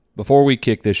Before we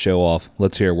kick this show off,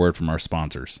 let's hear a word from our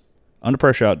sponsors. Under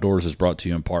Pressure Outdoors is brought to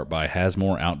you in part by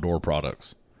Hasmore Outdoor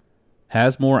Products.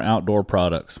 Hasmore Outdoor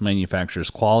Products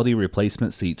manufactures quality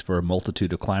replacement seats for a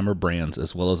multitude of climber brands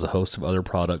as well as a host of other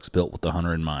products built with the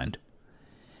hunter in mind.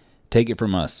 Take it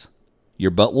from us.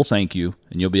 Your butt will thank you,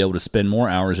 and you'll be able to spend more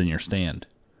hours in your stand.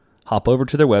 Hop over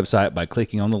to their website by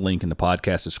clicking on the link in the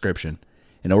podcast description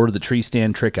and order the Tree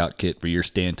Stand Trick Out Kit for your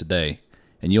stand today,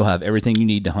 and you'll have everything you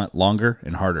need to hunt longer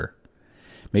and harder.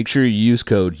 Make sure you use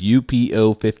code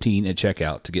UPO15 at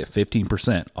checkout to get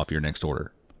 15% off your next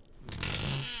order.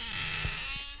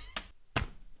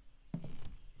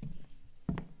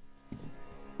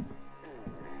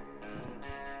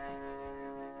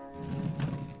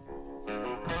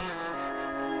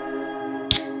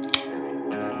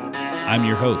 I'm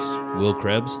your host, Will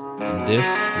Krebs, and this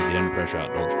is the Under Pressure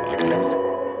Outdoors Podcast.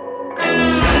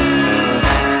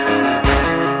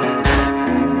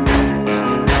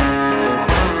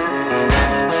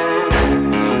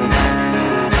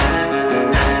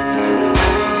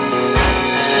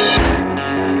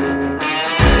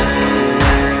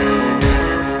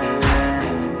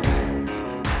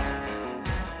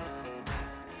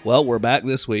 Well, we're back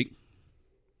this week,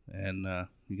 and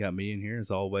you got me in here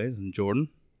as always, and Jordan.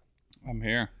 I'm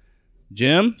here.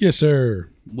 Jim? Yes,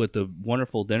 sir. With the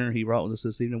wonderful dinner he brought with us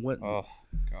this evening. What? Oh,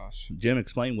 gosh. Jim,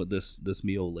 explain what this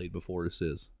meal laid before us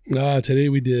is. Today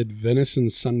we did venison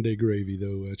Sunday gravy,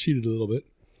 though cheated a little bit.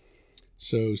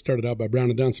 So started out by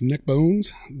browning down some neck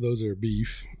bones. Those are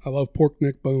beef. I love pork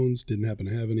neck bones. Didn't happen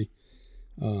to have any.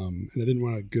 And I didn't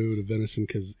want to go to venison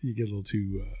because you get a little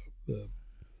too,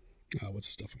 what's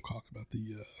the stuff I'm talking about?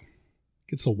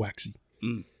 Gets a little waxy.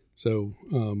 Mm. So,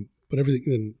 but everything,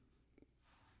 then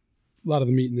a lot of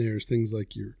the meat in there is things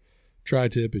like your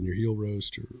tri-tip and your heel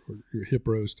roast or your hip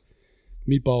roast.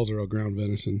 Meatballs are all ground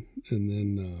venison. And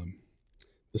then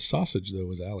the sausage, though,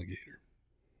 was alligator.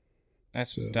 That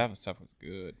stuff was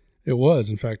good. It was.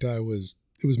 In fact, it was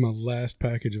my last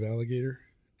package of alligator,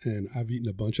 and I've eaten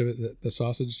a bunch of it, the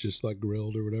sausage, just like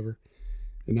grilled or whatever.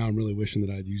 And now I'm really wishing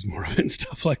that I'd used more of it and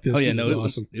stuff like this. Oh, yeah, no, it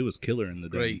awesome. was killer in the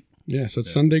day. Great. Yeah, so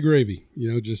it's Sunday gravy,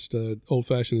 just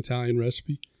old-fashioned Italian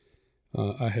recipe.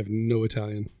 I have no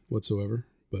Italian whatsoever,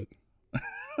 but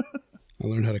I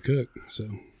learned how to cook. So,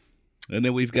 and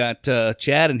then we've got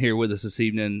Chad in here with us this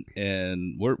evening,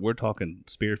 and we're talking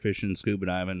spearfishing, scuba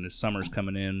diving. The summer's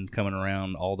coming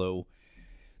around. Although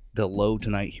the low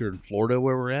tonight here in Florida,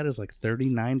 where we're at, is like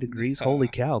 39 degrees. Holy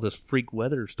cow! This freak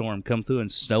weather storm come through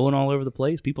and snowing all over the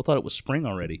place. People thought it was spring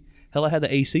already. Hell, I had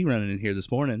the AC running in here this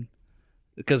morning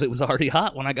because it was already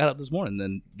hot when I got up this morning.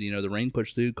 Then, the rain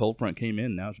pushed through, cold front came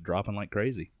in, now it's dropping like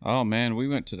crazy. Oh, man, we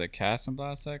went to the Cast and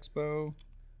Blast Expo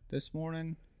this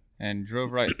morning and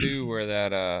drove right through where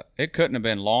that, it couldn't have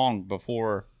been long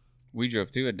before we drove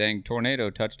through a dang tornado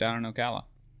touched down in Ocala.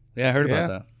 Yeah, I heard about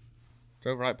that.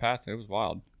 Drove right past it. It was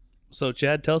wild. So,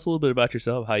 Chad, tell us a little bit about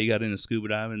yourself, how you got into scuba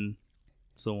diving,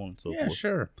 so on and so forth. Yeah,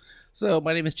 sure. So,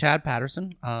 my name is Chad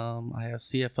Patterson. I have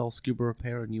CFL Scuba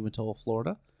Repair in Umatilla,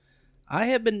 Florida. I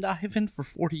have been diving for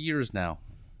 40 years now.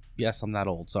 Yes, I'm not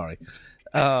old, sorry.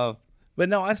 But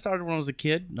no, I started when I was a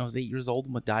kid. I was 8 years old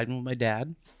and went diving with my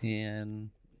dad. And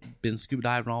been scuba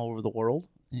diving all over the world.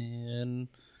 And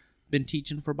been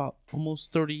teaching for about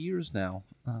almost 30 years now.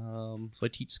 So I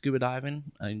teach scuba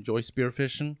diving. I enjoy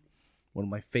spearfishing. One of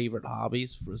my favorite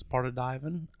hobbies as part of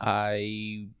diving.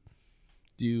 I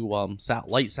do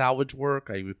light salvage work.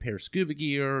 I repair scuba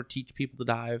gear, teach people to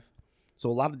dive. So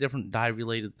a lot of different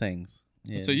dive-related things.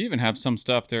 And so you even have some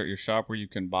stuff there at your shop where you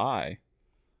can buy.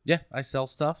 Yeah, I sell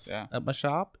stuff Yeah. at my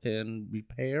shop and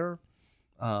repair.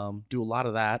 Do a lot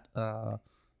of that.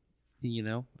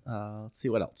 Let's see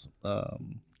what else.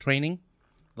 Training.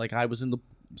 Like I was in the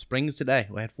Springs today.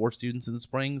 I had 4 students in the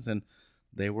Springs, and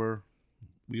we were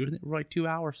in there for like 2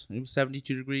 hours. It was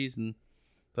 72 degrees, and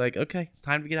they're like, okay, it's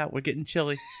time to get out. We're getting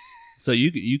chilly. So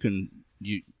you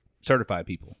certify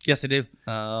people. Yes, I do.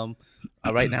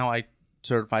 Right now, I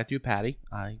certify through PADI.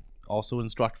 I also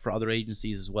instruct for other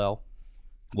agencies as well.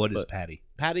 What is PADI?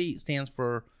 PADI stands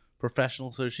for Professional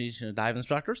Association of Dive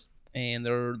Instructors, and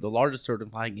they're the largest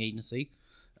certifying agency.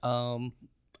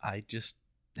 I just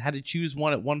had to choose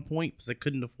one at one point because I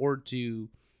couldn't afford to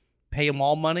pay them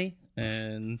all money,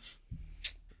 and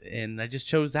I just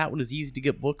chose that one. It was easy to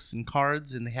get books and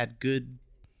cards, and they had good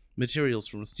materials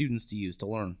for students to use to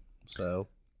learn. So,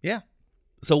 yeah.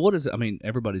 So what is it? I mean,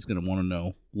 everybody's going to want to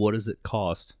know, what does it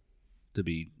cost to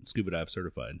be scuba dive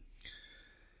certified?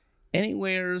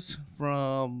 Anywhere's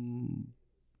from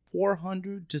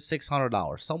 $400 to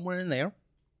 $600, somewhere in there.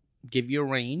 Give you a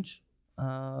range.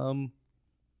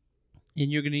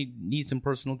 and you're going to need some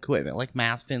personal equipment like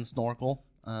mask, fin, snorkel,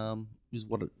 is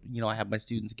what I have my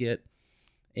students get,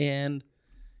 and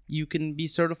you can be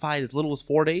certified as little as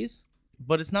 4 days,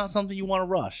 but it's not something you want to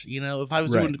rush. If I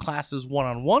was doing classes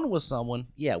one-on-one with someone,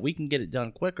 yeah, we can get it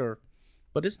done quicker,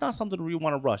 but it's not something we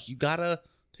want to rush. You gotta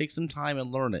take some time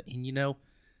and learn it. And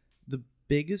the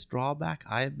biggest drawback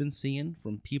I have been seeing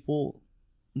from people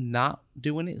not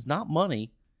doing it is not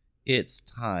money, it's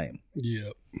time.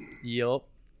 Yep.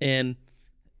 And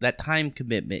that time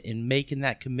commitment and making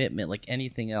that commitment like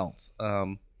anything else.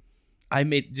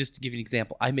 Just to give you an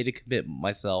example, I made a commitment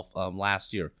myself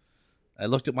last year. I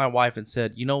looked at my wife and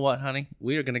said, you know what, honey?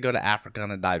 We are going to go to Africa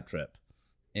on a dive trip.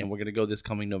 And we're going to go this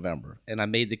coming November. And I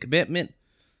made the commitment.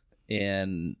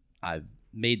 And I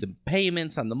made the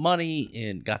payments on the money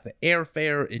and got the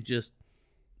airfare. And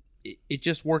it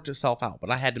just worked itself out.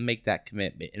 But I had to make that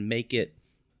commitment and make it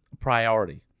a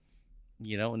priority.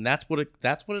 And that's what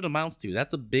it amounts to.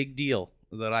 That's a big deal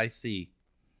that I see.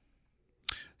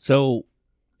 So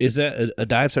is that a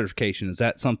dive certification? Is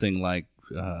that something like,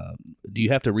 do you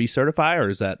have to recertify, or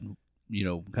is that,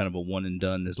 kind of a one and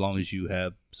done as long as you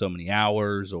have so many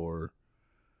hours? Or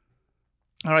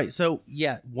all right, so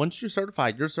yeah, once you're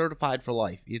certified for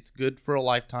life. It's good for a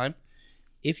lifetime.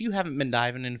 If you haven't been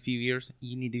diving in a few years,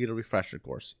 you need to get a refresher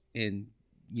course and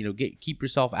keep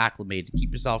yourself acclimated,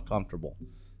 keep yourself comfortable.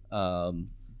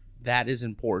 That is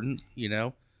important,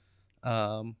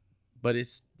 but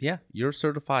you're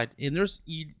certified, and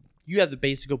you have the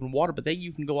basic open water, but then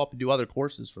you can go up and do other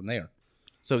courses from there.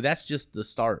 So that's just the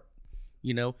start,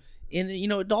 and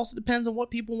it also depends on what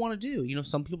people want to do.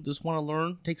 Some people just want to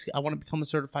learn. I want to become a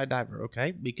certified diver.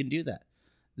 Okay, we can do that.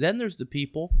 Then there's the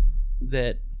people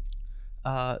that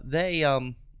they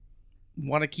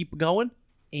want to keep going,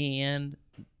 and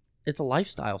it's a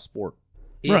lifestyle sport.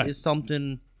 It is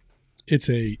something.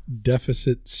 It's a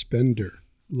deficit spender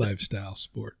lifestyle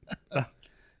sport.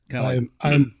 I'm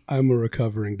a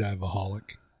recovering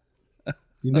diveaholic.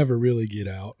 You never really get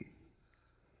out.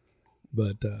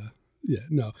 But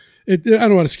no. I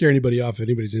don't want to scare anybody off if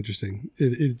anybody's interesting.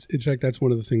 It's in fact, that's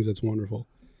one of the things that's wonderful.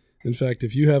 In fact,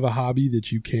 if you have a hobby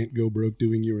that you can't go broke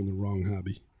doing, you're in the wrong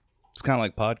hobby. It's kind of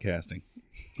like podcasting.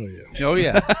 Oh yeah. Oh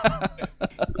yeah.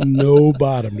 No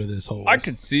bottom to this hole. I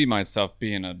could see myself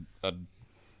being a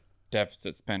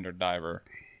deficit spender diver.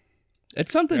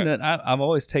 It's something that I've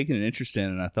always taken an interest in,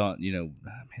 and I thought, there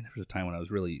was a time when I was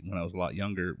a lot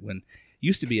younger, when it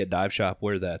used to be a dive shop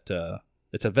where that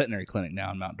it's a veterinary clinic now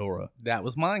in Mount Dora. That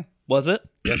was mine. Was it?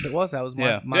 Yes, it was. That was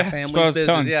my Yeah, family's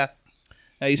business. Yeah.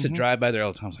 I used to drive by there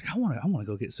all the time. I was like, I want to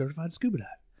go get certified scuba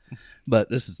dive. But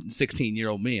this is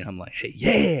 16-year-old me, and I'm like, hey,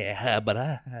 yeah, but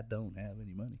I don't have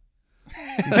any money.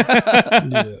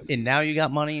 Yeah. And now you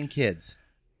got money and kids.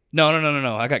 No.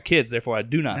 I got kids, therefore I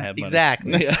do not have money.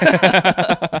 Exactly.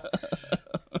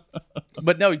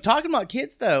 But no, talking about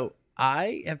kids though,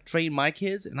 I have trained my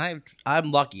kids, and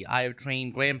I'm lucky. I have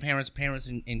trained grandparents, parents,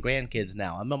 and grandkids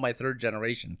now. I'm on my third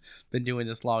generation. Been doing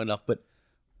this long enough, but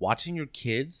watching your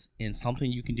kids and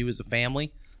something you can do as a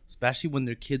family, especially when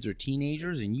their kids are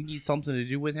teenagers and you need something to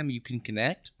do with them, you can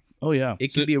connect. Oh yeah,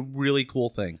 It can be a really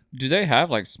cool thing. Do they have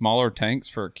like smaller tanks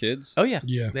for kids? Oh yeah,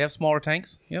 Yeah. They have smaller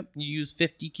tanks. Yep, you use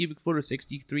 50 cubic foot or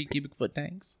 63 cubic foot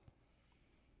tanks.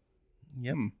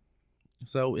 Yep.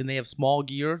 So, and they have small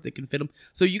gear that can fit them.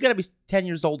 So you got to be 10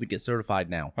 years old to get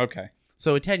certified now. Okay.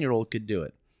 So a 10-year-old could do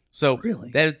it. So Really?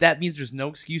 that means there's no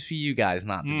excuse for you guys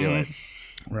not to do it.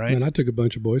 right. Man, I took a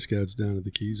bunch of Boy Scouts down at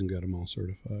the Keys and got them all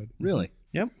certified. Really?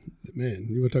 Yep. Man,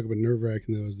 you want to talk about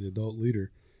nerve-wracking though as the adult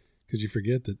leader, because you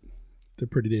forget that they're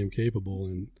pretty damn capable,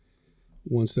 and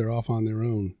once they're off on their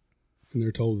own and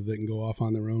they're told that they can go off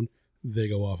on their own, they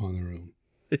go off on their own.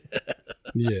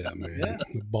 Yeah, man. Yeah.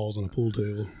 Balls on a pool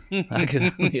table. I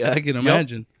can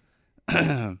imagine.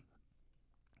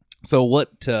 So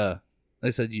what? I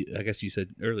said. I guess you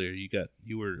said earlier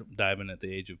you were diving at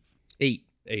the age of 8.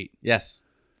 8. Yes.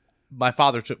 My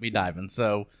father took me diving,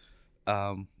 so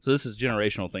So this is a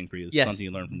generational thing for you. It's yes, something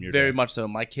you learned from your very dad. much so.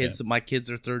 My kids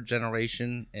are third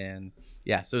generation, and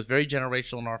so it's very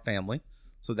generational in our family.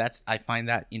 So I find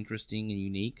that interesting and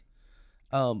unique.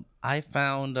 I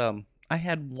found I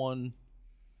had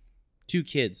 2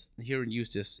 kids here in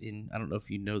Eustis. I don't know if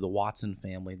you know the Watson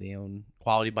family. They own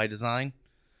Quality by Design.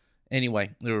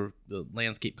 Anyway, they're the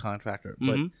landscape contractor.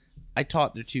 But I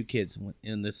taught their 2 kids,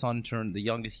 and the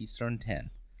youngest, he turned 10.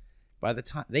 By the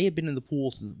time they had been in the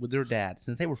pool with their dad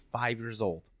since they were 5 years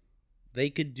old,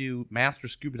 they could do master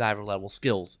scuba diver level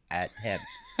skills at 10.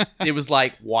 It was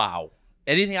like, wow.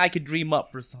 Anything I could dream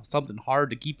up for something hard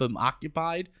to keep them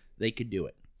occupied, they could do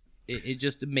it. It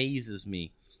just amazes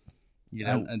me. You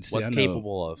know And see, what's I know-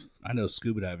 capable of. I know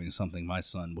scuba diving is something my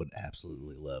son would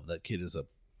absolutely love. That kid is a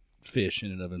fish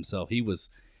in and of himself. He was,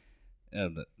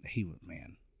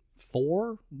 man,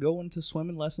 4 going to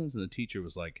swimming lessons, and the teacher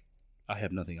was like, "I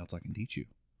have nothing else I can teach you.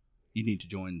 You need to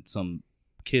join some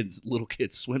little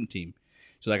kids swim team."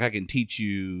 She's like, "I can teach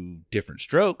you different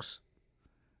strokes,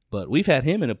 but we've had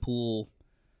him in a pool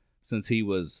since he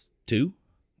was 2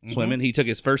 swimming. He took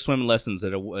his first swimming lessons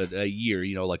at a year,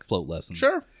 like float lessons.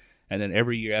 Sure. And then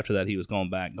every year after that, he was going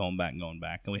back.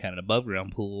 And we had an above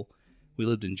ground pool. We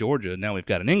lived in Georgia. Now we've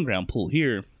got an in ground pool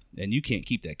here, and you can't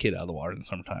keep that kid out of the water in the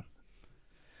summertime.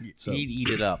 So He'd eat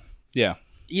it up. yeah,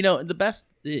 The best,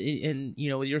 and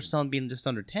with your son being just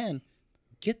under 10,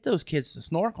 get those kids to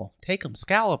snorkel. Take them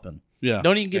scalloping. yeah.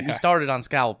 Don't even get me started on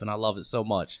scalloping. I love it so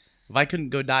much. If I couldn't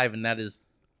go diving, that is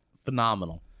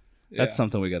phenomenal. That's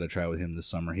something we got to try with him this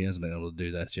summer. He hasn't been able to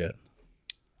do that yet.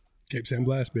 Cape San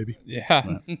Blast, baby.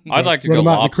 Yeah. I'd like to Run go them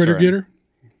out in the critter lobstering. getter.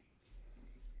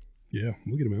 Yeah,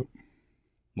 we'll get them out.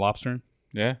 Lobstering.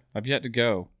 Yeah, I've yet to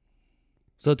go.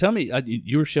 So tell me,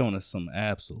 you were showing us some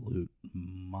absolute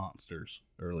monsters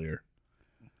earlier.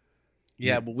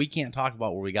 Yeah, but we can't talk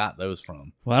about where we got those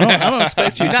from. Well, I don't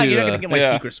expect you You're not to. going to get my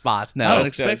yeah. secret spots I now. don't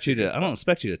expect you to. I don't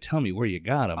expect you to tell me where you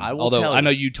got them. I will Although tell I know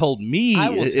you. you told me. I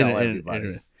will tell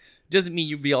everybody. Doesn't mean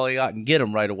you be all out and get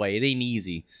them right away. It ain't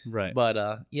easy. right.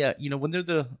 But yeah, when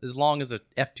they're as long as a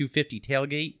F-250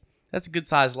 tailgate, that's a good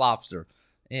sized lobster.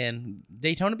 And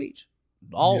Daytona Beach,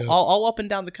 all up and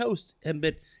down the coast,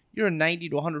 but you're in 90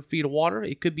 to 100 feet of water.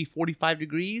 It could be 45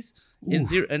 degrees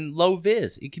and low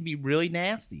vis. It can be really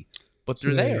nasty, but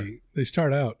they're there. They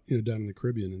start out, down in the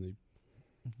Caribbean,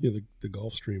 and the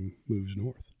Gulf Stream moves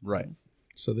north. Right.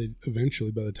 So they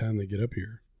eventually, by the time they get up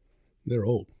here, they're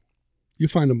old. You'll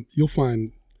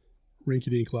find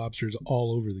rinky-dink lobsters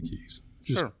all over the Keys.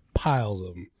 Just Sure. piles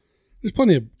of them. There's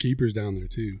plenty of keepers down there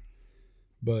too.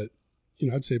 But,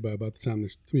 I'd say by about the time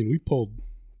we pulled,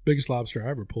 biggest lobster I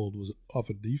ever pulled was off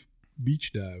a deep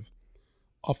beach dive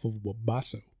off of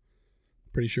Wabasso.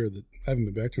 Pretty sure that, I haven't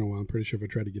been back there in a while. I'm pretty sure if I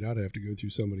tried to get out, I have to go through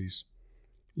somebody's,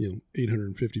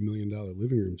 $850 million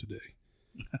living room today.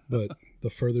 But the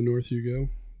further north you go,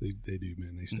 they do,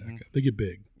 man. They stack up. They get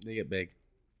big. They get big.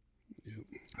 Yep.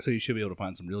 So you should be able to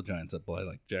find some real giants up by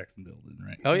like Jacksonville, then,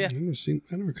 right? Oh, yeah.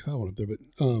 I never caught one up there, but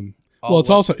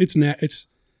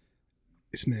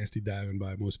it's nasty diving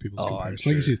by most people's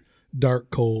comparison. Like you see, dark,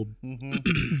 cold,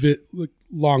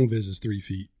 long vis is 3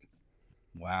 feet.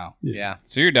 Wow. Yeah.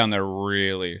 So you're down there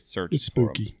really searching. It's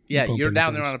spooky. Yeah, Bumping you're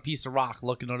down there things. on a piece of rock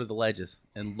looking under the ledges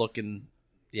and looking.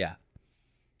 Yeah.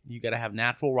 You got to have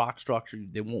natural rock structure.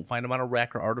 They won't find them on a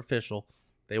wreck or artificial.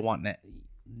 They want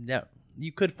no.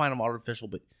 You could find them artificial,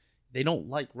 but they don't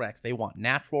like wrecks. They want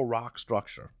natural rock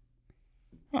structure.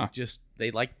 Huh.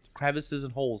 They like crevices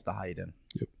and holes to hide in.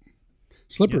 Yep.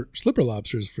 Slipper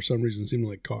lobsters for some reason seem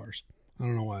like cars. I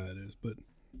don't know why that is, but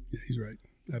yeah, he's right.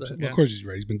 Absolutely. Yeah. Of course he's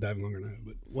right. He's been diving longer than I have.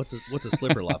 But What's a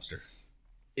slipper lobster?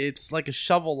 It's like a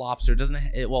shovel lobster. It doesn't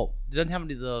have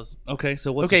any of those. Okay,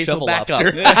 so what's Okay, a shovel so back lobster?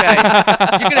 up.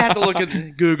 Okay, you're gonna have to look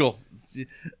at Google.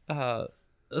 The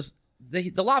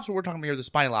lobster we're talking about here, the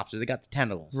spiny lobster, they got the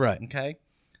tentacles. Right. Okay.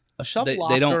 A shovel They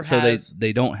lobster don't. So has,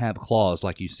 they don't have claws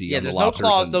like you see. yeah. on There's the no lobsters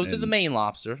claws. Those are the main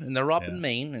lobster, and they're up Yeah. in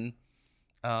Maine and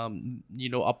up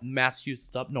in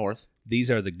Massachusetts, up north.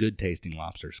 These are the good tasting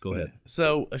lobsters. Go ahead.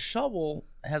 So a shovel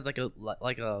has like a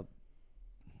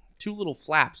two little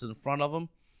flaps in front of them,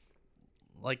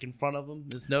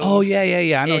 his nose. Oh yeah.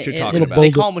 I know what you're And- talking Little about.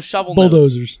 They call them a shovel nose.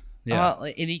 bulldozers. Yeah.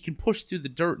 And he can push through the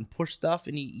dirt and push stuff,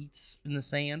 and he eats in the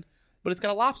sand. But it's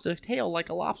got a lobster tail like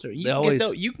a lobster.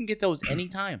 You can get those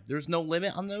anytime. There's no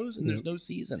limit on those, and there's no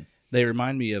season. They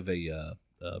remind me of a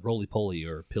roly-poly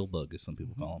or pill bug, as some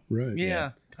people call them. Right.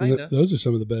 Yeah, And kind of. those are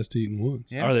some of the best eaten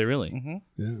ones. Yeah. Are they really? Mm-hmm.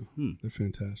 Yeah. They're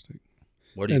fantastic.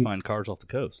 Where do you And- find cars off the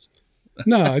coast?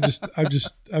 No,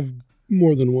 I've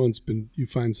more than once you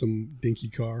find some dinky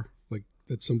car like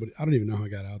that somebody, I don't even know how I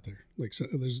got out there. Like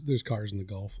there's cars in the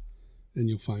Gulf and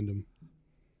you'll find them,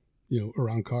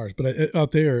 around cars. But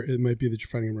out there, it might be that you're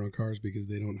finding them around cars because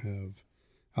they don't have,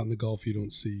 out in the Gulf, you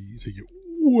don't see, so you get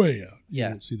way out. You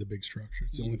don't see the big structure.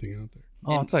 It's the only thing out there.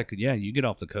 Oh, it's like, you get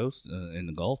off the coast in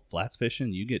the Gulf, flats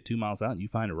fishing, you get 2 miles out and you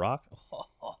find a rock.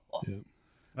 Yeah.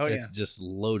 Oh yeah. It's just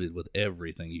loaded with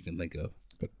everything you can think of.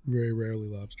 But very rarely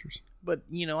lobsters. But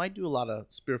I do a lot of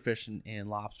spearfishing and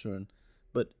lobstering.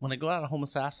 But when I go out of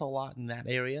Homosassa a lot in that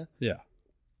area, Yeah.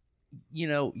 you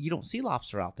don't see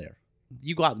lobster out there.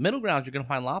 You go out the middle grounds, you're going to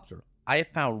find lobster. I have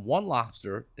found one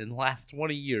lobster in the last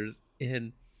 20 years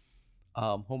in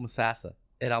Homosassa.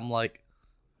 And I'm like,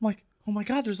 oh my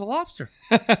God, there's a lobster.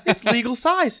 It's legal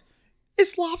size.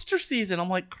 it's lobster season. I'm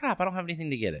like, crap, I don't have anything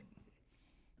to get it.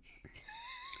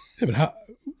 Yeah, but how?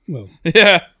 Well,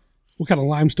 Yeah. what kind of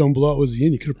limestone blowout was he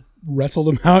in? You could have wrestled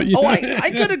him out. You Oh, know?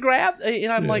 I could have grabbed,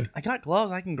 and I'm Yeah. like, I got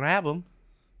gloves, I can grab them.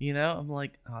 You know, I'm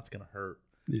like, oh, it's gonna hurt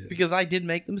Yeah. because I did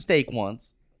make the mistake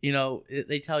once. You know,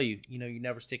 they tell you, you know, you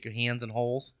never stick your hands in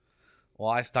holes. Well,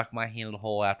 I stuck my hand in a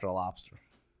hole after a lobster,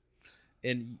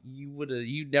 and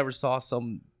you never saw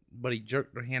somebody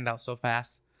jerk their hand out so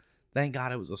fast. Thank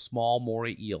God it was a small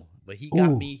moray eel, but he got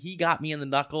Ooh. me. He got me in the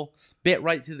knuckle, bit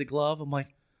right through the glove. I'm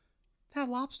like, that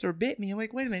lobster bit me. I'm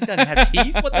like, wait a minute, it doesn't have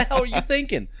teeth. What the hell are you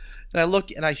thinking? And I look,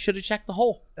 and I should have checked the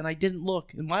hole, and I didn't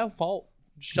look. It's my own fault.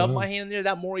 Shoved Wow. my hand in there.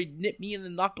 That moray nipped me in the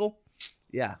knuckle.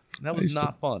 Yeah, that was used to-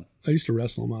 not fun. I used to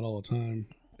wrestle them out all the time,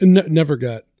 and never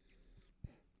got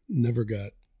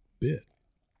bit.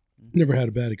 Never had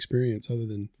a bad experience other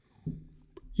than,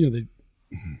 you know,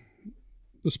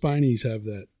 the spinies have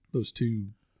those two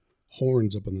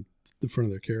horns up on the front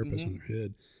of their carapace on their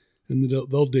head, and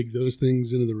they'll dig those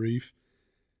things into the reef,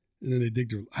 and then they dig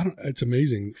their. It's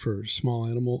amazing for a small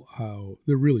animal how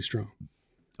they're really strong,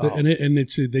 Oh.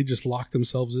 they just lock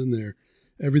themselves in there.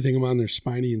 Everything on there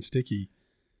spiny and sticky,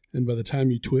 and by the time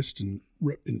you twist and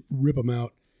rip them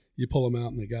out, you pull them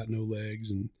out and they got no legs.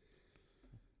 And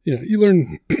you know, you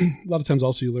learn a lot of times.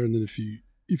 Also, you learn that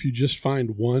if you just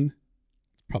find one,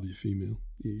 it's probably a female.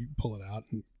 You pull it out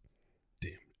and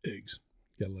damn eggs.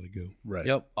 You gotta let it go. Right.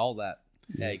 Yep, all that.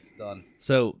 Eggs done.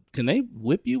 So can they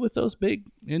whip you with those big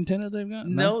antenna they've got?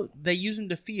 No, they use them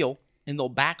to feel, and they'll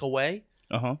back away.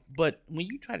 Uh-huh. But when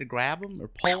you try to grab them or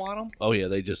pull on them, Oh, yeah,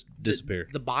 they just disappear.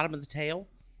 the bottom of the tail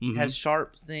Mhm. has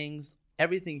sharp things.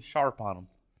 Everything's sharp on them.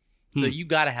 So you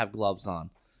got to have gloves on.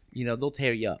 You know, they'll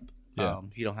tear you up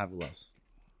if you don't have gloves.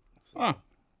 Huh.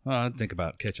 Well, I think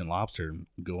about catching lobster and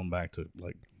going back to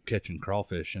like catching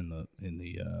crawfish in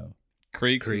the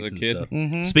Creeks as creeks a and kid. stuff.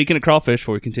 Mm-hmm. Speaking of crawfish,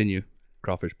 before we continue,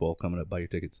 crawfish bowl coming up. Buy your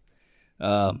tickets.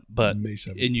 But May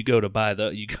 7th. and you go to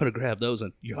grab those,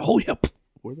 and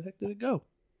where the heck did it go?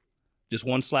 Just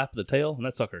one slap of the tail, and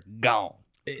that sucker gone.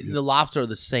 The lobster are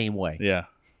the same way. Yeah,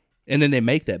 and then they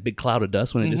make that big cloud of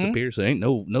dust when they Mhm. disappear, so there ain't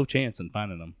no chance in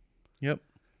finding them. Yep.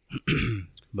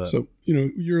 But So you know,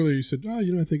 earlier you said, I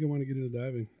think I want to get into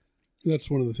diving. That's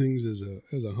one of the things as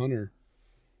a hunter.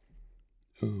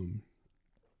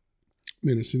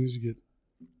 Man, as soon as you get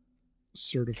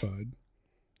certified,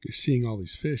 you're seeing all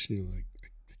these fish, and you're like, I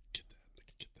could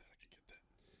get that.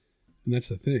 And that's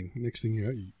the thing. Next thing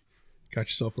you got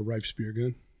yourself a Rife spear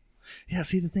gun. yeah,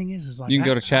 see, the thing is like You can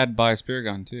go to Chad and buy a spear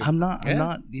gun too. I'm not,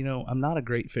 Yeah. I'm not a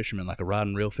great fisherman, like a rod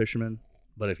and reel fisherman.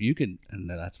 But if you can, and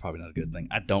that's probably not a good thing.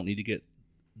 I don't need to get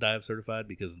dive certified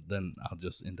because then I'll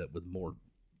just end up with more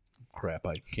crap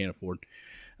I can't afford.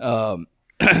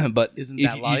 But Isn't if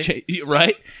that you life?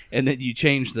 right? And then you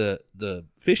change the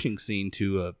fishing scene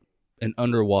to an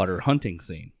underwater hunting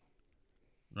scene,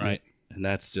 right? And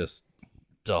that's just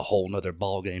a whole nother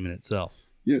ball game in itself.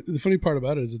 Yeah, the funny part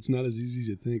about it is it's not as easy as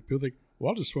you think. People think, well,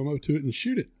 I'll just swim up to it and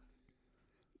shoot it.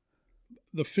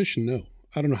 The fish know.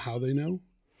 I don't know how they know.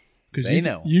 Because They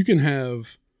know. You can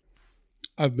have.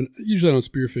 Usually I don't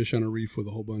spearfish on a reef with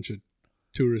a whole bunch of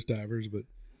tourist divers, but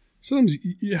sometimes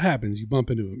it happens. You bump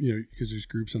into them, because there's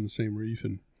groups on the same reef,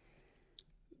 and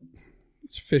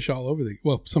it's fish all over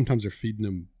well, sometimes they're feeding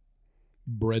them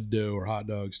bread dough or hot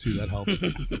dogs too. That helps.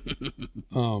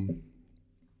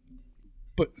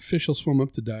 But fish will swim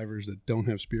up to divers that don't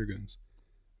have spear guns,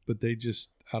 but they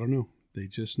just, I don't know. They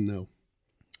just know.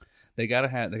 They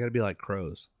gotta be like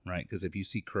crows, right? Because if you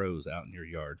see crows out in your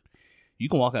yard, you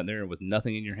can walk out there with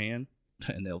nothing in your hand,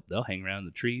 and they'll hang around in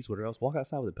the trees, whatever else. Walk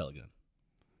outside with a pellet gun.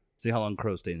 See how long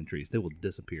crows stay in the trees. They will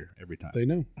disappear every time. They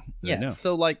know. They know.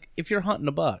 So like if you're hunting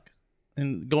a buck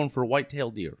and going for a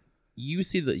white-tailed deer, you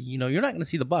see you're not going to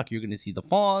see the buck. You're going to see the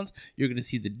fawns. You're going to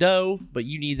see the doe, but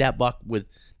you need that buck with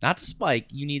not the spike.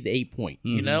 You need the 8-point.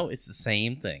 You Mhm. know, it's the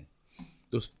same thing.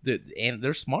 And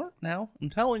they're smart now. I'm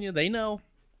telling you, they know.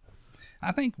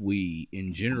 I think we,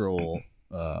 in general,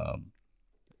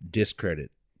 discredit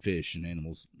fish and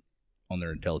animals on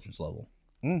their intelligence level.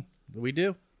 We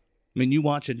do. I mean, you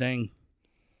watch a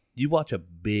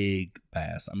big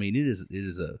bass. I mean, it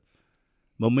is a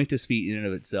momentous feat in and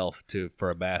of itself for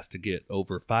a bass to get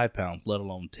over 5 pounds, let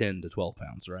alone 10 to 12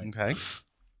 pounds, right? Okay.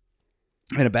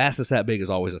 And a bass that's that big is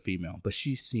always a female, but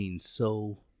she's seen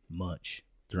so much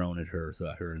thrown at her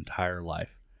throughout her entire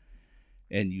life.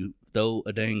 And you throw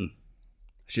a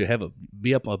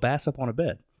bass up on a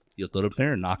bed. You'll throw it up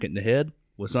there and knock it in the head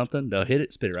with something. They'll hit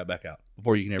it, spit it right back out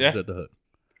before you can ever set the hook.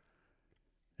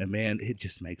 And man, it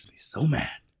just makes me so mad.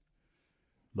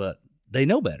 But they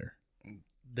know better.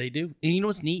 They do. And you know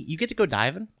what's neat? You get to go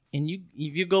diving And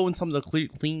if you go in some of the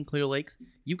clear lakes,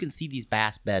 you can see these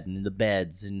bass bedding in the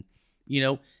beds, and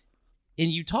and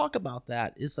you talk about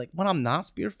that. It's like when I'm not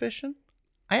spearfishing,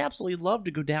 I absolutely love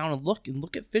to go down and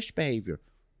look at fish behavior.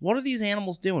 What are these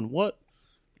animals doing?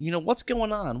 What's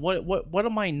going on? What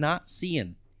am I not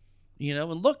seeing?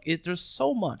 And look, there's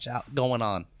so much out going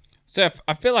on. Seth,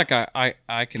 I feel like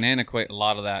I can antiquate a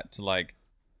lot of that to like,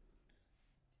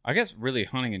 I guess really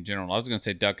hunting in general. I was going to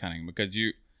say duck hunting because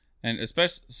and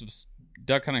especially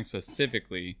duck hunting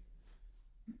specifically,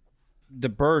 the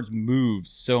birds move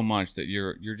so much that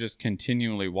you're just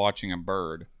continually watching a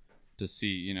bird to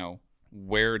see,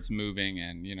 where it's moving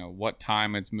and, what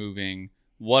time it's moving,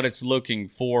 what it's looking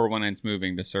for when it's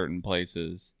moving to certain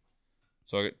places.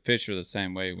 So fish are the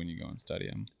same way when you go and study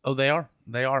them. Oh, they are.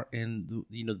 They are. And,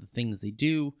 the things they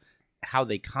do, how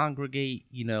they congregate,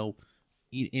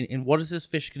 and what is this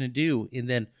fish going to do? And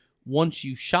then once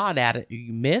you shot at it,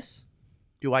 you miss,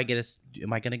 am I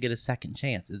going to get a second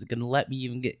chance? Is it going to let me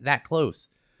even get that close?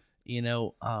 Is it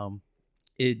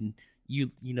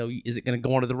going to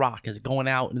go under the rock? Is it going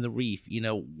out in the reef?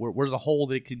 Where's a hole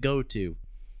that it could go to?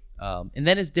 And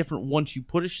then it's different once you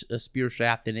put a spear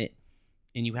shaft in it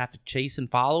and you have to chase and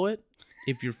follow it.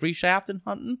 If you're free shafting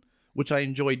hunting, which I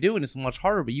enjoy doing, it's much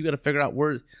harder, but you got to figure out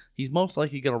where he's most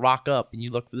likely going to rock up, and you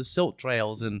look for the silt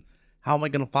trails and how am I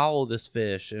going to follow this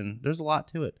fish? And there's a lot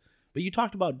to it. But you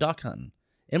talked about duck hunting,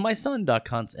 and my son duck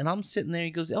hunts, and I'm sitting there,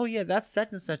 he goes, oh yeah, that's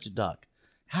such and such a duck.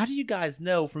 How do you guys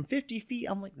know from 50 feet?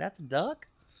 I'm like, that's a duck?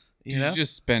 You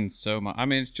just spend so much. I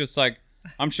mean, it's just like,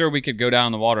 I'm sure we could go down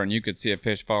in the water and you could see a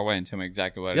fish far away and tell me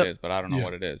exactly what it is, but I don't know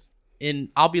what it is. And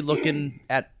I'll be looking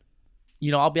at,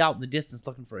 I'll be out in the distance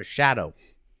looking for a shadow.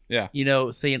 Yeah.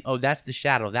 Saying, oh, that's the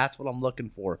shadow. That's what I'm looking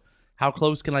for. How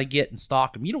close can I get and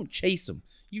stalk them? You don't chase them.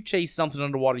 You chase something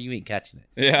underwater, you ain't catching it.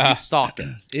 Yeah. You stalk it.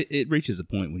 It reaches a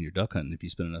point when you're duck hunting. If you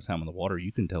spend enough time in the water,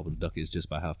 you can tell what a duck is just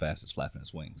by how fast it's flapping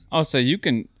its wings. Oh, so you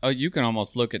can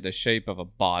almost look at the shape of a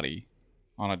body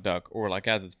on a duck, or like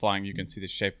as it's flying, you can see the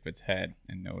shape of its head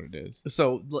and know what it is.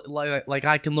 So, like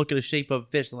I can look at a shape of a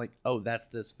fish and like, oh, that's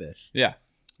this fish. Yeah.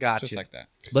 Gotcha. Just like that.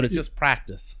 But it's just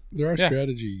practice. There are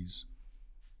strategies.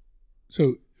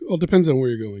 So, it depends on where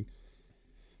you're going.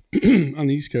 On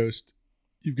the East Coast,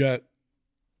 you've got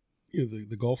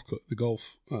the Gulf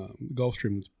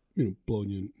Stream that's blowing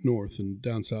you north, and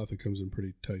down south it comes in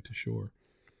pretty tight to shore.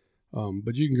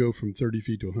 But you can go from 30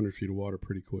 feet to 100 feet of water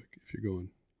pretty quick if you're going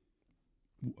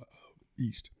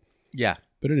east. Yeah.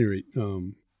 But at any rate,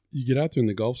 you get out there in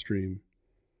the Gulf Stream,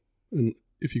 and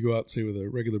if you go out, say, with a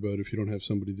regular boat, if you don't have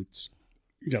somebody that's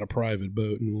got a private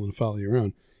boat and willing to follow you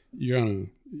around, you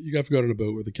have to go out on a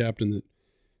boat with a captain that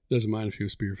doesn't mind if you go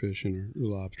spearfishing or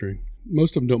lobstering.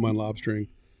 Most of them don't mind lobstering,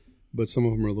 but some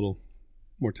of them are a little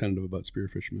more tentative about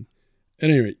spearfishing. At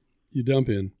any rate, you dump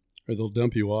in, or they'll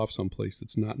dump you off someplace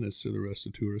that's not necessarily the rest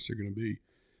of tourists are going to be.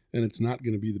 And it's not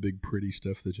going to be the big pretty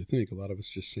stuff that you think. A lot of it's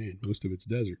just sand. Most of it's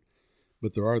desert.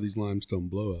 But there are these limestone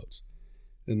blowouts.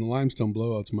 And the limestone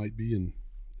blowouts might be in,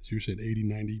 as you said, 80,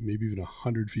 90, maybe even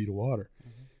 100 feet of water.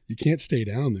 Mm-hmm. You can't stay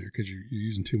down there because you're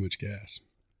using too much gas.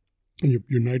 And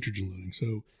you're nitrogen loading.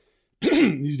 So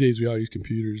these days we all use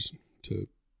computers to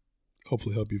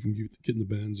hopefully help you from getting the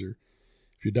bends. Or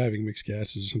if you're diving mixed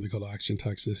gases, there's something called oxygen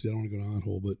toxicity. I don't want to go down that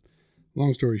hole. But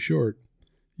long story short,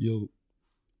 you'll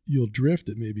drift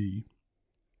at maybe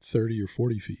 30 or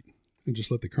 40 feet and just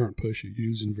let the current push you,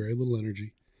 using very little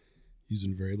energy,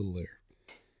 using very little air.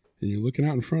 And you're looking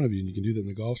out in front of you, and you can do that in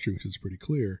the Gulf Stream because it's pretty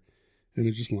clear, and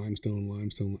it's just limestone,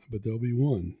 but there'll be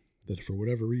one that for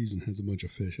whatever reason has a bunch of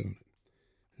fish on it.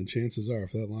 And chances are,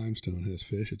 if that limestone has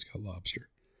fish, it's got lobster.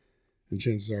 And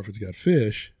chances are, if it's got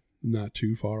fish, not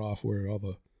too far off where all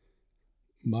the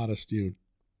modest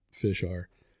fish are,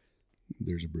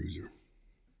 there's a bruiser.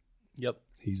 Yep.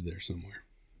 He's there somewhere,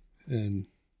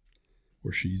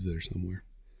 or she's there somewhere.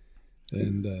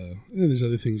 And there's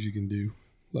other things you can do.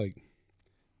 Like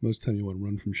most of the time you want to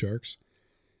run from sharks.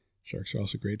 Sharks are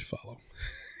also great to follow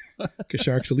because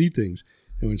sharks will eat things.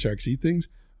 And when sharks eat things,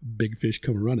 big fish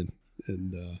come running.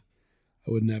 And I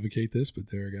wouldn't advocate this, but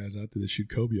there are guys out there that shoot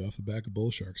cobia off the back of bull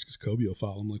sharks because cobia will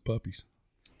follow them like puppies.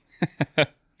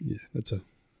 Yeah, that's a...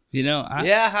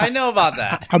 I know about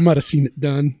that. I might have seen it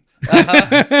done.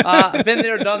 I've been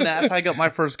there, done that. That's how I got my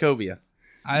first cobia.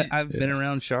 I've been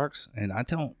around sharks, and I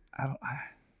don't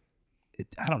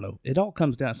know. It all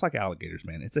comes down. It's like alligators,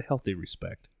 man. It's a healthy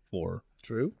respect for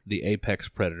the apex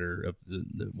predator of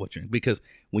because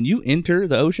when you enter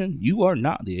the ocean, you are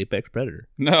not the apex predator.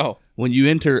 No. When you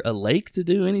enter a lake to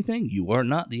do anything, you are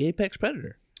not the apex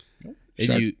predator.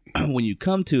 And when you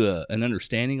come to an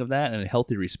understanding of that and a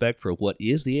healthy respect for what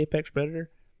is the apex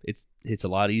predator, it's a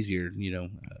lot easier,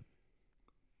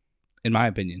 in my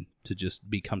opinion, to just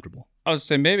be comfortable. I was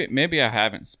saying maybe I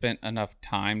haven't spent enough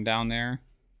time down there,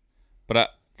 but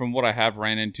from what I have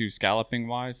ran into scalloping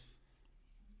wise,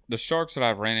 the sharks that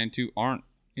I've ran into aren't,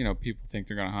 people think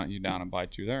they're going to hunt you down and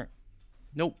bite you.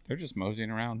 Nope. They're just moseying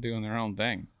around doing their own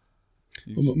thing.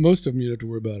 Well, most of them you don't have to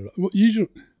worry about it. Well, usually,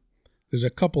 there's a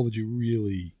couple that you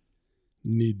really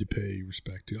need to pay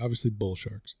respect to. Obviously, bull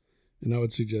sharks. And I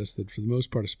would suggest that for the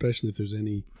most part, especially if there's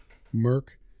any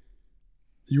murk,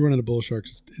 you run into bull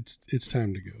sharks, it's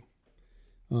time to go.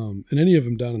 And any of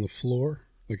them down on the floor,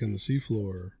 like on the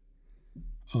seafloor,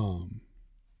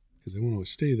 because they won't always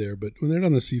stay there, but when they're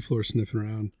on the seafloor sniffing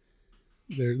around,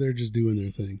 they're just doing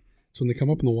their thing. So when they come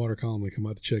up in the water column, they come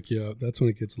out to check you out. That's when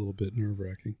it gets a little bit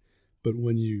nerve-wracking. But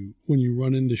when you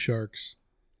run into sharks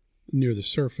near the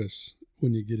surface,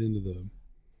 when you get into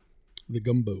the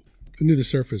gumbo, near the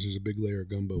surface there's a big layer of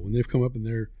gumbo. When they've come up in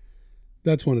there,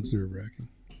 that's when it's nerve-wracking.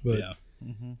 But Yeah.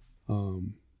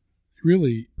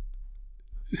 Really,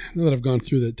 now that I've gone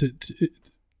through that,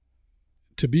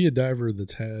 to be a diver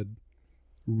that's had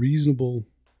reasonable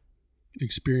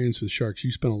experience with sharks,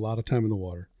 you spend a lot of time in the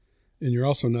water, and you're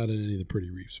also not in any of the pretty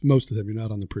reefs. Most of the time, you're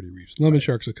not on the pretty reefs. Lemon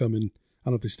sharks will come in. I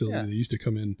don't know if they still do. They used to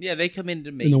come in. Yeah, they come in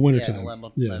to make in the wintertime.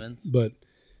 Lemons. But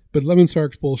lemon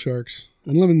sharks, bull sharks,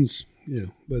 and lemons,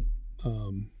 But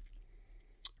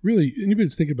really, anybody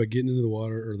that's thinking about getting into the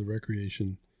water or the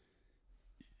recreation,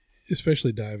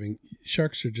 especially diving,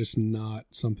 sharks are just not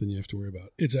something you have to worry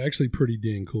about. It's actually pretty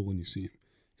dang cool when you see them,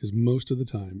 because most of the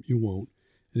time you won't.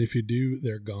 And if you do,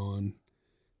 they're gone.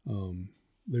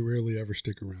 They rarely ever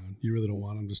stick around. You really don't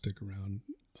want them to stick around.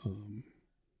 And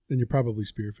you're probably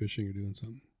spearfishing or doing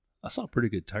something. I saw a pretty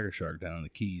good tiger shark down in the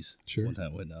Keys. Sure. One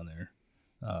time I went down there.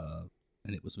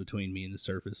 And it was between me and the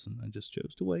surface, and I just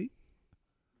chose to wait.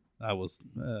 I was,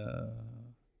 I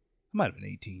might have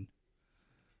been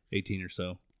 18 or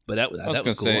so. But that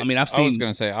was cool. I mean, I was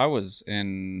going to say, I was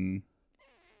in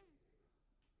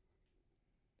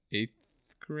 8th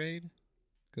grade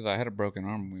because I had a broken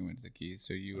arm when we went to the Keys.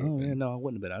 So you would have been. Yeah, no, I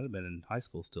wouldn't have been. I'd have been in high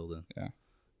school still then. Yeah.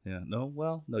 Yeah.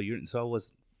 No, so I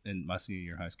was in my senior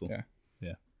year of high school.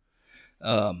 Yeah.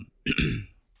 Yeah.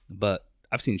 But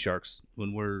I've seen sharks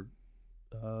when we're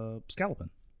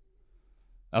scalloping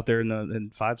out there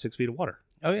in 5-6 feet of water.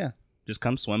 Oh yeah. Just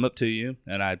come swim up to you,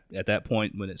 and at that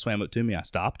point when it swam up to me, I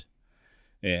stopped,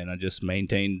 and I just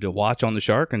maintained a watch on the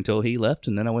shark until he left,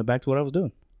 and then I went back to what I was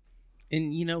doing.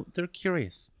 And they're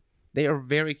curious. They are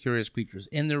very curious creatures,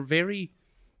 and they're very,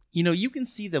 you can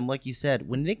see them, like you said,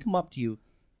 when they come up to you,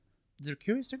 they're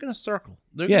curious. They're going to circle.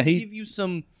 They're going to give you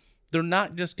some. They're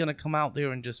not just going to come out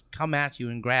there and just come at you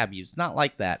and grab you. It's not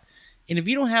like that. And if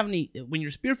you don't have any, when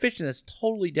you're spearfishing, that's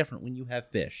totally different when you have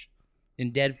fish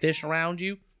and dead fish around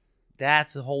you.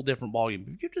 That's a whole different ballgame.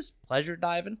 If you're just pleasure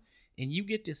diving and you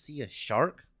get to see a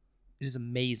shark, it is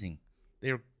amazing.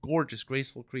 They are gorgeous,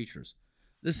 graceful creatures.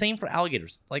 The same for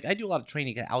alligators. Like, I do a lot of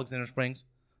training at Alexander Springs.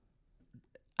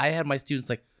 I had my students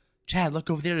like, Chad,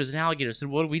 look over there. There's an alligator. I said,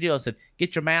 what do we do? I said,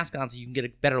 get your mask on so you can get a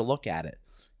better look at it.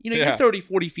 You're 30,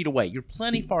 40 feet away. You're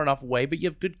plenty far enough away, but you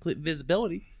have good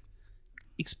visibility.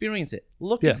 Experience it.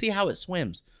 Look and see how it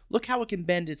swims. Look how it can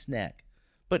bend its neck.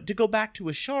 But to go back to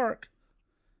a shark,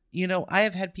 I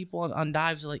have had people on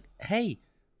dives like, hey,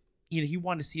 he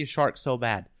wanted to see a shark so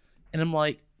bad. And I'm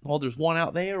like, well, there's one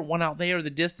out there, the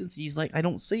distance. He's like, I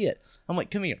don't see it. I'm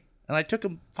like, come here. And I took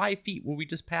him 5 feet where we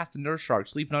just passed a nurse shark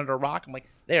sleeping under a rock. I'm like,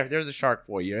 there's a shark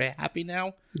for you. Are you happy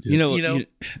now? Yeah.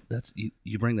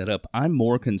 You bring that up. I'm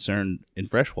more concerned in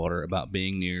freshwater about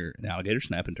being near an alligator,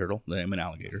 snapping turtle than I am an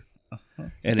alligator.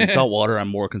 And in saltwater, I'm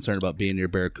more concerned about being near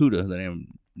barracuda than I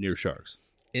am near sharks.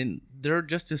 And they're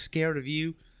just as scared of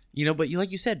you, But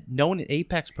like you said, knowing an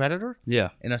apex predator,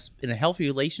 in a healthy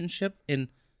relationship, and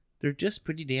they're just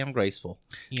pretty damn graceful.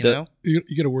 You know, you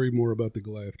got to worry more about the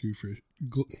Goliath Jewfish.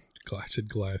 I said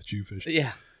Goliath Jewfish.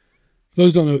 Yeah. For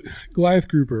those who don't know, Goliath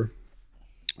grouper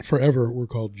forever were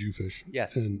called Jewfish.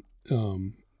 Yes. And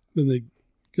then they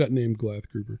got named Goliath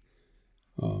grouper.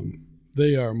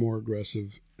 They are more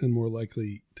aggressive and more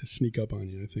likely to sneak up on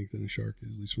you, I think, than a shark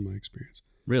is, at least from my experience.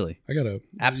 Really? I got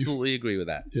absolutely agree with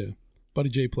that. Yeah. Buddy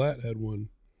Jay Platt had one.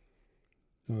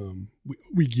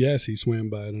 We guess he swam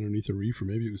by it underneath a reef, or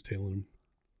maybe it was tailing him.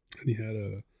 And he had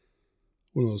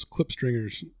one of those clip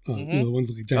stringers, the ones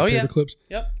like giant paper clips,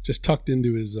 just tucked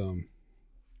into his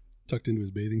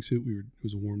bathing suit. It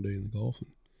was a warm day in the Gulf,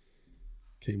 and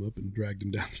came up and dragged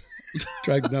him down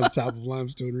the top of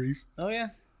Limestone Reef. Oh yeah.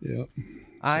 Yeah.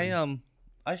 So.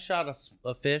 I shot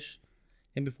a fish,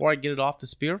 and before I get it off the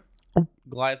spear,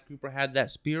 Goliath grouper had that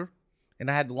spear,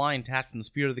 and I had the line attached from the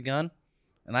spear to the gun.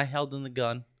 and I held in the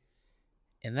gun,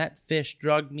 and that fish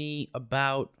dragged me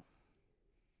about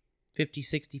 50,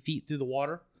 60 feet through the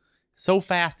water. So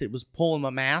fast it was pulling my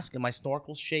mask and my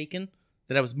snorkel's shaking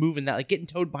that I was moving that, like getting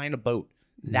towed behind a boat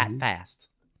that fast.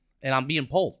 And I'm being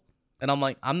pulled. And I'm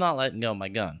like, I'm not letting go of my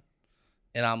gun.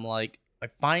 And I'm like, I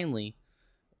finally,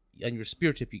 on your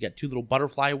spear tip, you got two little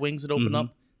butterfly wings that open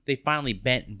up. They finally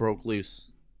bent and broke loose.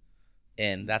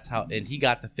 And that's how, and he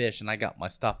got the fish and I got my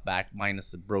stuff back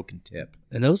minus the broken tip.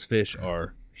 And those fish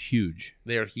are huge.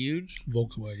 They're huge.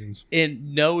 Volkswagens.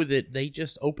 And know that they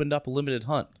just opened up a limited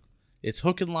hunt. It's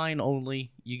hook and line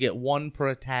only. You get one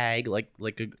per tag, like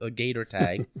a gator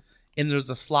tag. And there's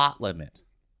a slot limit.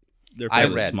 They're I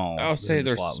fairly read. small. I would say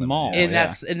they're slot limit, small.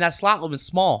 yeah. And that slot limit's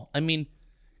small. I mean,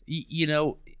 you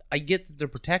know, I get that they're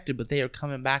protected, but they are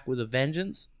coming back with a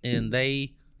vengeance, and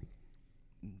they.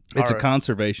 It's a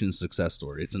conservation success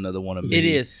story. It's another one of It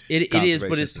is. It is, but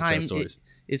conservation it's time. success stories.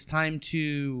 It's time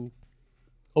to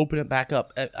open it back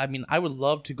up. I mean, I would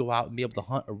love to go out and be able to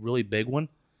hunt a really big one,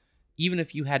 even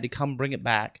if you had to come bring it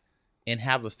back and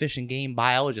have a fish and game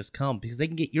biologist come, because they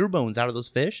can get ear bones out of those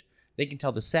fish. They can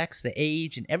tell the sex, the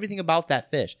age, and everything about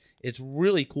that fish. It's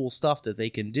really cool stuff that they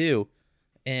can do,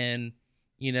 and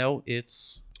you know,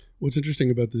 it's. What's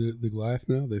interesting about the Goliath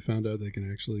now, they found out they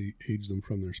can actually age them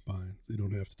from their spines. They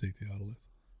don't have to take the otolith.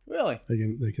 Really?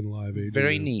 They can live age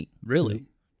Very them. neat. Really? Yeah.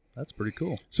 That's pretty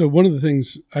cool. So one of the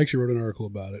things, I actually wrote an article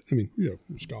about it. I mean,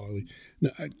 scholarly.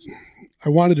 No, I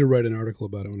wanted to write an article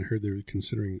about it when I heard they were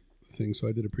considering the thing, so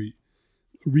I did a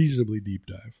reasonably deep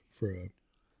dive for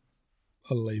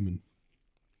a layman.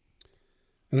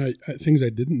 And things I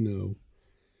didn't know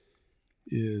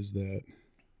is that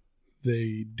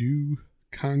they do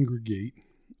congregate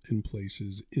in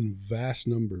places in vast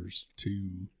numbers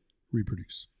to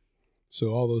reproduce.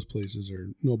 So all those places are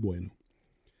no bueno.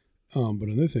 But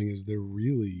another thing is they're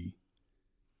really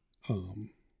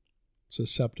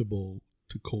susceptible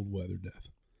to cold weather death.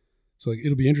 So like,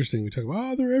 it'll be interesting. We talk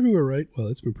about, they're everywhere, right? Well,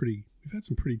 we've had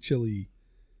some pretty chilly,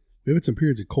 we've had some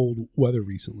periods of cold weather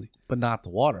recently. But not the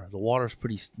water. The water's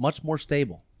much more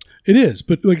stable. It is,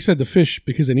 but like I said, the fish,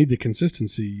 because they need the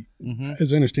consistency,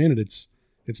 as I understand it,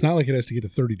 it's not like it has to get to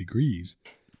 30 degrees.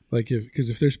 Like because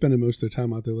if they're spending most of their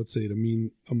time out there, let's say at a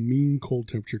mean cold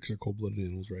temperature, because they're cold-blooded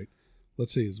animals, right?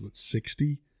 Let's say is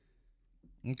 60,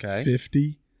 Okay.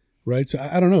 50, right? So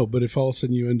I don't know, but if all of a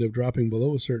sudden you end up dropping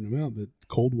below a certain amount, that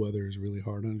cold weather is really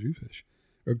hard on Jewfish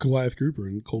or Goliath grouper,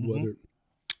 and cold weather,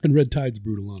 and red tide's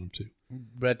brutal on them too.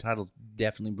 Red tide's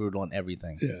definitely brutal on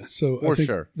everything. Yeah, so For I think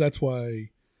sure. that's why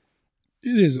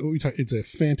it is. It's a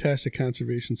fantastic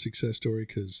conservation success story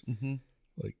because,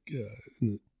 like in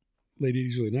the late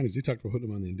 80s, early 90s, they talked about putting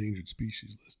them on the endangered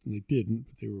species list, and they didn't,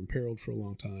 but they were imperiled for a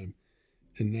long time.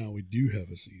 And now we do have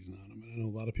a season on them. And I know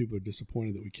a lot of people are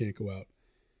disappointed that we can't go out,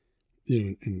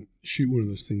 and shoot one of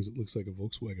those things that looks like a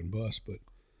Volkswagen bus. But,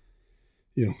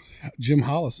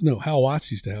 Hal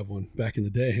Watts used to have one back in the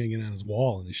day hanging on his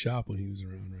wall in his shop when he was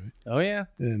around, right? Oh, yeah.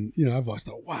 And, I've always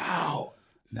thought, wow.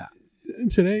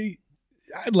 And today,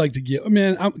 I'd like to get,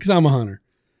 because I'm a hunter,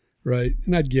 right?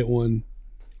 And I'd get one,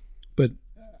 but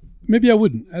maybe I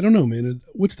wouldn't. I don't know, man.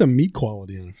 What's the meat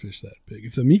quality on a fish that big?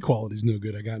 If the meat quality's no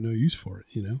good, I got no use for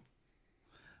it,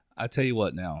 I tell you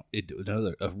what now,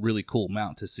 a really cool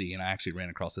mount to see, and I actually ran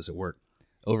across this at work.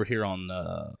 Over here on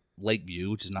Lakeview,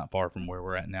 which is not far from where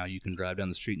we're at now, you can drive down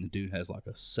the street and the dude has like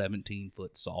a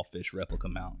 17-foot sawfish replica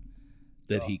mount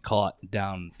that he caught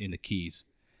down in the Keys.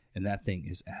 And that thing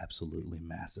is absolutely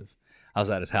massive. I was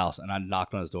at his house and I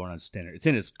knocked on his door and I was standing there. It's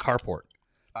in his carport.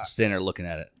 Standing there looking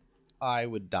at it. I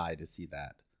would die to see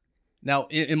that. Now,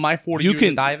 in my 40 years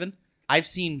of diving, I've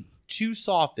seen two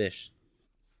sawfish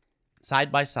side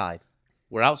by side.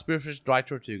 We're out spearfish, dry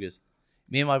tortugas.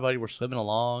 Me and my buddy were swimming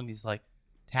along. He's like,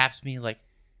 taps me, like,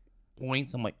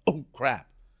 points. I'm like, oh, crap.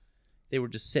 They were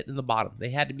just sitting in the bottom.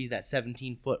 They had to be that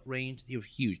 17-foot range. They were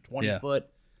huge, 20 foot.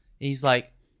 And he's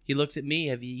like, he looks at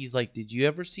me. He's like, did you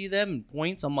ever see them? And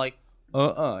points. I'm like,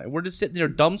 And we're just sitting there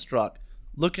dumbstruck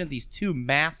looking at these two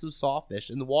massive sawfish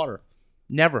in the water.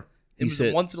 Never. It was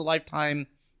a once-in-a-lifetime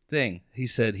thing. He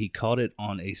said he caught it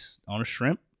on a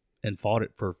shrimp and fought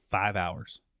it for 5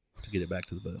 hours to get it back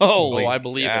to the boat. Holy I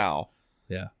believe cow.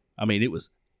 Yeah. I mean, it was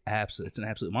it's an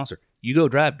absolute monster. You go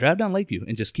drive down Lakeview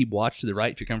and just keep watch to the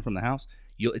right if you're coming from the house.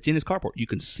 It's in his carport. You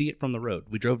can see it from the road.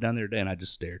 We drove down there today and I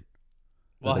just stared.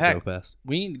 Well, heck,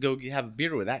 we need to go have a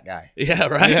beer with that guy. Yeah,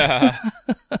 right? Yeah.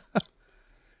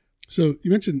 So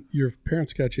you mentioned your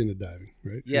parents got you into diving,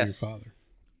 right? Yes. Or your father.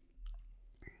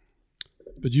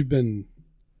 But you've been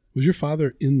Was your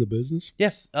father in the business?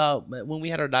 Yes. When we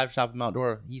had our dive shop in Mount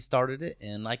Dora, he started it,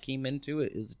 and I came into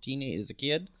it as a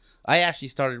kid. I actually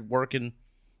started working.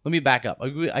 Let me back up.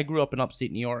 I grew up in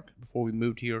upstate New York before we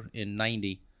moved here in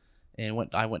 '90, and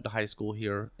I went to high school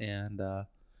here, and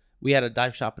we had a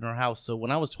dive shop in our house. So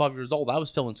when I was 12 years old, I was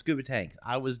filling scuba tanks.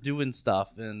 I was doing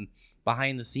stuff and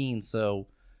behind the scenes. So,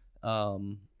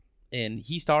 and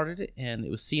he started it, and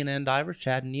it was CNN Divers,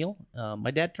 Chad and Neil.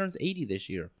 My dad turns 80 this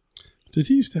year. Did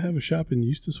he used to have a shop in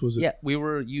Eustis? Was it? Yeah, we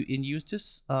were in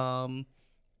Eustis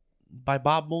by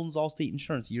Bob Mullins Allstate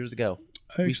Insurance years ago.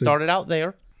 We started out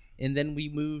there, and then we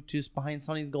moved to behind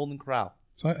Sonny's Golden Corral.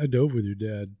 So I dove with your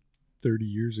dad 30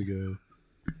 years ago.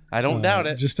 I don't doubt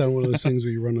it. Just on one of those things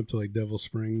where you run up to like Devil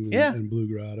Springs and Blue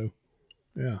Grotto.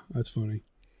 Yeah, that's funny.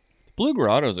 Blue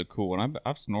Grotto is a cool one.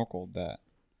 I've snorkeled that.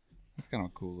 It's kind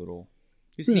of a cool little.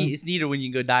 It's neat. It's neater when you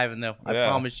can go diving, though. I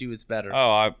promise you, it's better.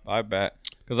 Oh, I bet.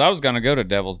 Because I was gonna go to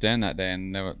Devil's Den that day,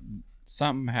 and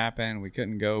something happened. We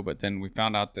couldn't go, but then we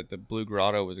found out that the Blue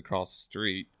Grotto was across the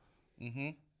street,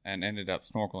 and ended up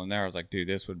snorkeling there. I was like, dude,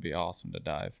 this would be awesome to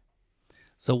dive.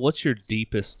 So, what's your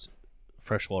deepest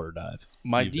freshwater dive?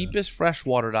 My deepest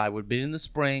freshwater dive would be in the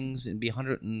springs and be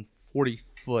 140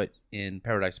 foot in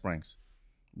Paradise Springs,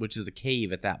 which is a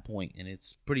cave at that point, and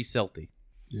it's pretty silty.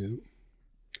 Yeah.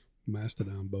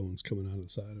 Mastodon bones coming out of the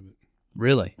side of it.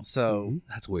 Really? So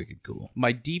that's wicked cool.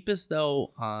 My deepest,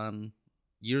 though,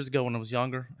 years ago when I was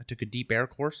younger, I took a deep air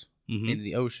course into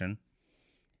the ocean,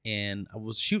 and I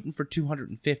was shooting for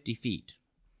 250 feet.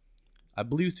 I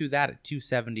blew through that at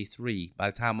 273 by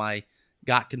the time I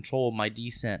got control of my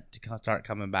descent to start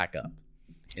coming back up.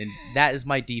 And that is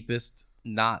my deepest,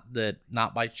 not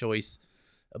by choice.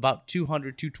 About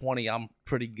 200, 220, I'm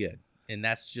pretty good. And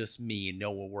that's just me and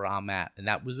know where I'm at. And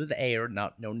that was with air,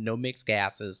 no mixed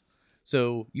gases.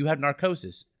 So you have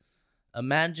narcosis.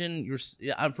 Imagine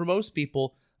for most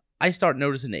people, I start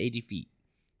noticing at 80 feet.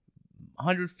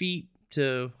 100 feet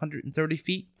to 130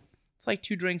 feet, it's like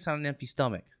 2 drinks on an empty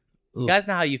stomach. You guys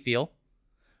know how you feel.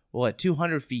 Well, at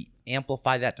 200 feet,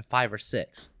 amplify that to 5 or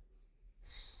 6.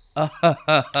 The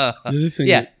other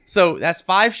thing so that's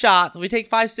 5 shots. We take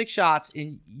 5, 6 shots,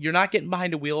 and you're not getting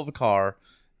behind the wheel of a car.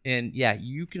 And yeah,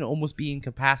 you can almost be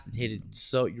incapacitated.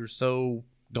 So you're so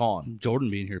gone.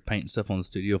 Jordan being here painting stuff on the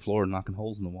studio floor and knocking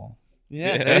holes in the wall.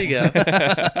 Yeah. There you go.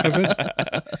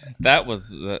 That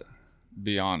was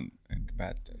beyond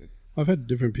incapacitated. I've had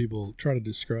different people try to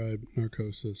describe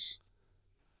narcosis,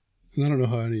 and I don't know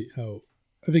how.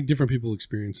 I think different people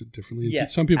experience it differently. Yeah,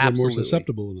 some people absolutely. are more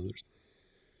susceptible than others.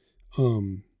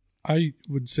 I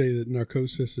would say that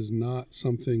narcosis is not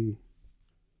something.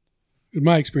 In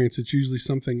my experience, it's usually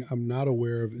something I'm not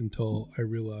aware of until I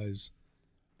realize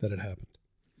that it happened.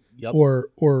 Yep.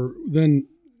 Or then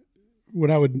when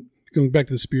I would, going back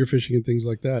to the spearfishing and things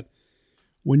like that,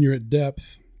 when you're at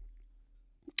depth,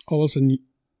 all of a sudden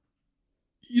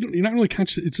you're not really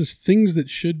conscious. It's just things that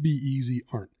should be easy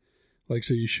aren't. Like,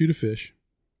 so you shoot a fish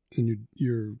and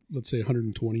you're let's say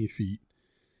 120 feet.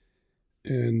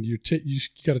 And you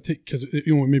got to take, because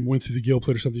maybe went through the gill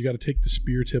plate or something, you got to take the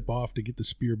spear tip off to get the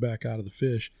spear back out of the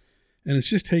fish, and it's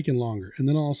just taking longer. And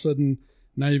then all of a sudden,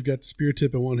 now you've got the spear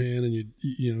tip in one hand and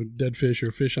you dead fish or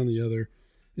fish on the other,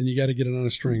 and you got to get it on a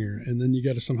stringer, and then you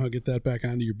got to somehow get that back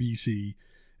onto your BC,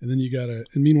 and then you got to.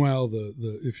 And meanwhile,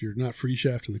 the if you're not free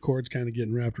shaft and the cord's kind of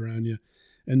getting wrapped around you,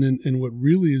 and what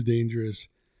really is dangerous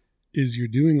is you're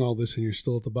doing all this and you're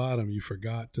still at the bottom. You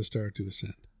forgot to start to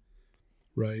ascend.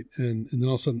 Right. And then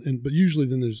all of a sudden, but usually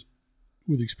then there's,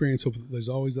 with experience, there's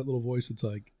always that little voice that's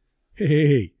like,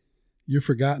 hey, you're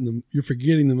forgetting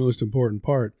the most important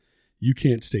part. You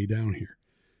can't stay down here.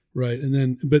 Right. And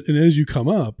then, and as you come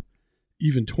up,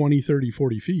 even 20, 30,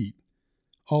 40 feet,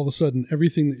 all of a sudden,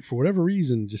 everything that for whatever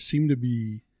reason just seemed to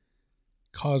be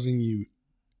causing you,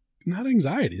 not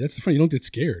anxiety. That's the fun. You don't get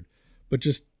scared, but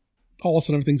just all of a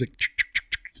sudden everything's like,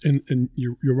 and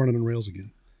you're running on rails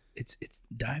again. It's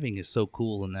diving is so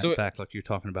cool in that fact, like you're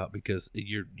talking about, because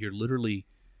you're literally,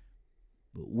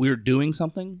 we're doing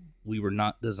something we were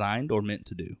not designed or meant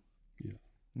to do. Yeah,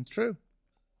 it's true.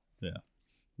 Yeah,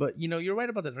 but you're right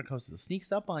about that. Narcosis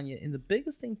sneaks up on you, and the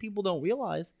biggest thing people don't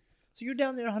realize. So you're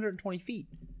down there 120 feet.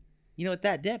 At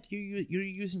that depth, you're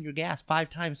using your gas 5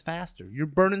 times faster. You're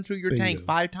burning through your tank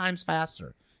 5 times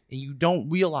faster, and you don't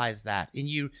realize that. And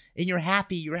you're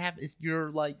happy.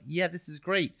 You're like, yeah, this is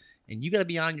great. And you got to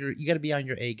be on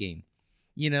your A game.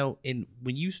 And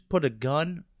when you put a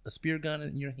spear gun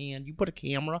in your hand, you put a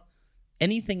camera,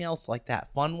 anything else like that,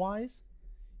 fun wise,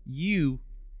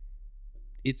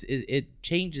 it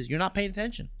changes. You're not paying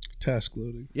attention. Task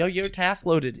loading. You're task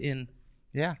loaded in,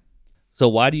 yeah. So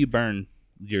why do you burn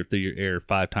through your air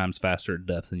 5 times faster at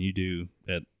depth than you do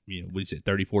at, what do you say,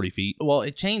 30, 40 feet? Well,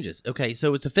 it changes. Okay,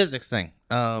 so it's a physics thing.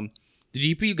 The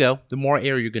deeper you go, the more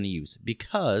air you're going to use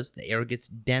because the air gets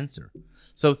denser.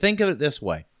 So think of it this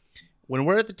way. When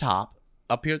we're at the top,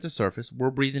 up here at the surface, we're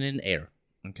breathing in air,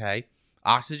 okay?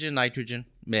 Oxygen, nitrogen,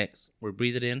 mix. We're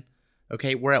breathing in.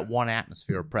 Okay, we're at 1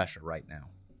 atmosphere of pressure right now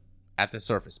at the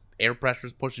surface. Air pressure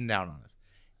is pushing down on us.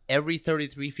 Every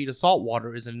 33 feet of salt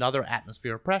water is another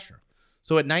atmosphere of pressure.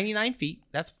 So at 99 feet,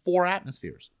 that's 4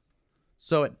 atmospheres.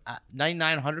 So at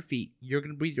 9,900 feet, you're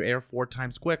going to breathe your air 4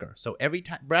 times quicker. So every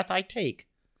breath I take,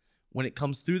 when it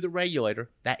comes through the regulator,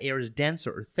 that air is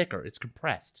denser or thicker. It's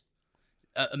compressed.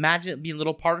 Imagine it being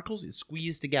little particles. It's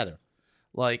squeezed together.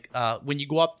 Like when you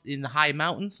go up in the high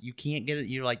mountains, you can't get it.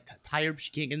 You're like tired, but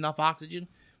you can't get enough oxygen.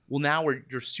 Well, now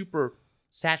you're super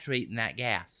saturating that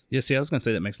gas. Yeah, see, I was going to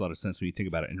say that makes a lot of sense when you think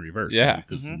about it in reverse. Yeah.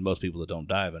 Because most people that don't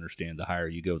dive understand the higher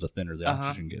you go, the thinner the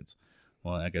oxygen gets.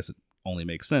 Well, I guess it only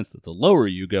makes sense that the lower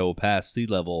you go past sea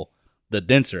level, the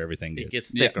denser everything gets. It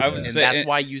gets Yeah, thicker. I would and say that's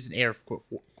why using air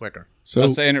quicker. So I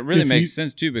was saying it really if makes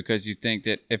sense too because you think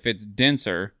that if it's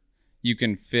denser, you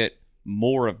can fit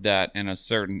more of that in a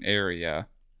certain area,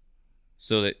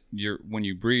 so that when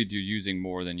you breathe, you're using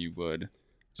more than you would.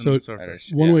 So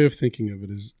Surface. one Yeah. way of thinking of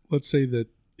it is, let's say that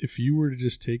if you were to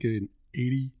just take an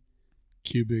 80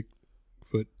 cubic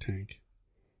foot tank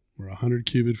or 100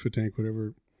 cubic foot tank,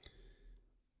 whatever,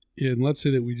 and let's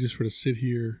say that we just were to sit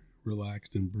here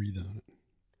relaxed and breathe on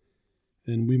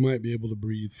it, and we might be able to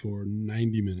breathe for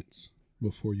 90 minutes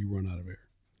before you run out of air.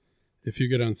 If you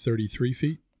get on 33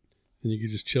 feet and you can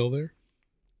just chill there,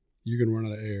 you're going to run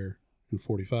out of air in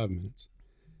 45 minutes.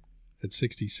 At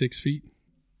 66 feet,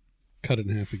 cut it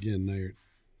in half again. Now you're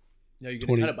No, you're 20.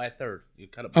 going to cut it by a third. You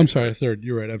cut it by I'm sorry, a third.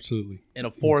 You're right, absolutely. And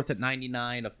a fourth at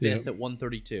 99, a fifth Yeah. at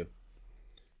 132.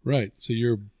 Right. So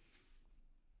you're,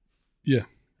 yeah,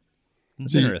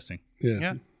 It's So you- interesting. yeah.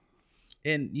 Yeah.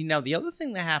 And, the other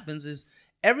thing that happens is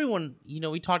everyone,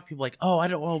 we talk to people like, oh, I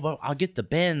don't know, but I'll get the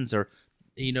bends or,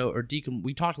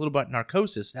 we talked a little about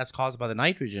narcosis. That's caused by the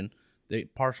nitrogen, the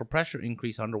partial pressure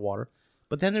increase underwater.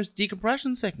 But then there's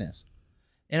decompression sickness.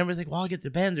 And everybody's like, well, I'll get the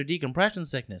bends or decompression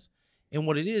sickness. And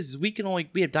what it is we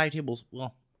have dive tables.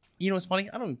 Well, what's funny?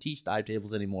 I don't even teach dive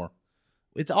tables anymore.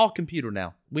 It's all computer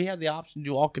now. We have the option to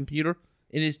do all computer,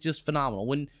 and it's just phenomenal.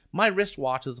 When my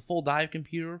wristwatch is a full dive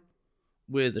computer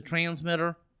with a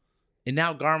transmitter, and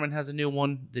now Garmin has a new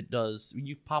one that does,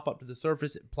 you pop up to the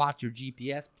surface, it plots your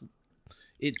GPS.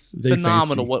 It's They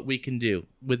phenomenal fancy. what we can do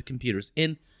with computers.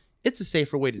 And it's a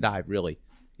safer way to dive, really,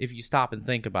 if you stop and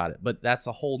think about it. But that's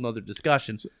a whole nother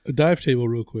discussion. A dive table,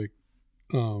 real quick.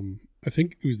 I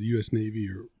think it was the U.S. Navy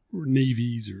or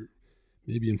navies or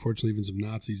maybe, unfortunately, even some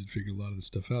Nazis that figured a lot of this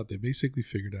stuff out. They basically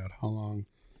figured out how long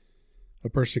a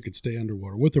person could stay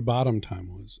underwater, what their bottom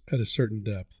time was at a certain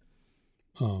depth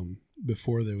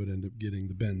before they would end up getting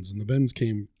the bends. And the bends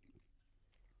came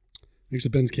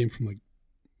from like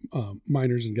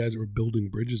miners and guys that were building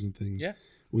bridges and things. Yeah.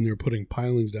 When they were putting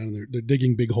pilings down, and they're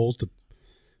digging big holes to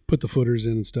put the footers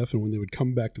in and stuff. And when they would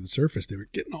come back to the surface, they were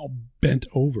getting all bent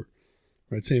over.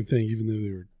 Right, same thing. Even though they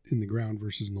were in the ground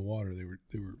versus in the water, they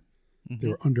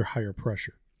were under higher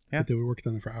pressure. Yeah. But they would work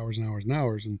down there for hours and hours and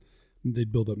hours, and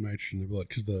they'd build up nitrogen in their blood.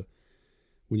 Because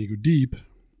when you go deep,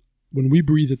 when we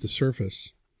breathe at the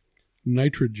surface,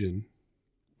 nitrogen,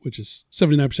 which is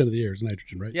 79% of the air, is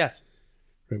nitrogen, right? Yes.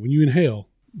 Right. When you inhale,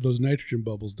 those nitrogen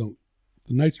bubbles the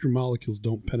nitrogen molecules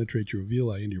don't penetrate your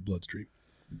alveoli into your bloodstream.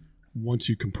 Once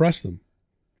you compress them,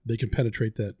 they can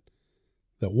penetrate that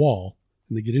wall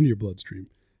and they get into your bloodstream.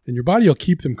 And your body will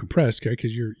keep them compressed, okay,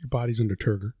 because your body's under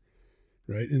turgor,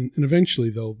 right? And eventually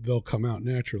they'll come out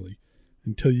naturally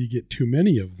until you get too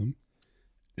many of them.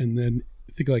 And then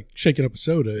think like shaking up a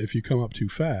soda. If you come up too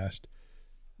fast,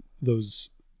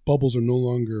 those bubbles are no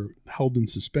longer held in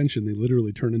suspension. They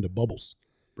literally turn into bubbles.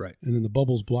 Right. And then the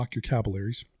bubbles block your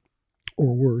capillaries,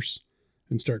 or worse,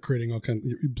 and start creating all kinds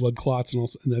of blood clots, and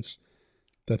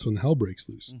that's when the hell breaks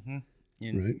loose,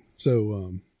 right?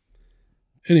 So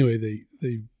anyway,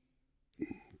 they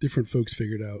different folks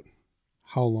figured out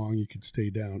how long you could stay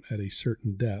down at a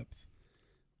certain depth,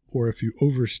 or if you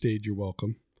overstayed your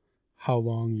welcome, how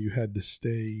long you had to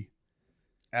stay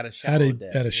At a shallow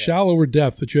depth. at a shallower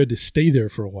depth, but you had to stay there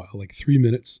for a while, like 3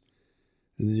 minutes.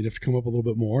 And then you'd have to come up a little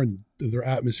bit more, and their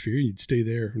atmosphere, you'd stay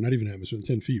there, or not even atmosphere,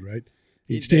 10 feet, right?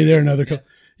 You'd stay there another couple.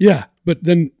 Yeah, but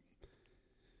then,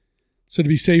 so to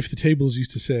be safe, the tables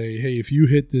used to say, hey, if you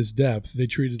hit this depth, they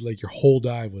treated like your whole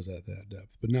dive was at that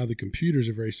depth. But now the computers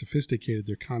are very sophisticated.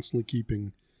 They're constantly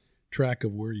keeping track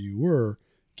of where you were,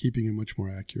 keeping a much more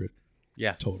accurate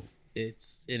total.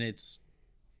 It's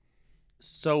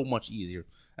so much easier.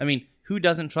 I mean, who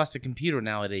doesn't trust a computer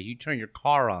nowadays? You turn your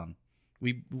car on.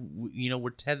 We're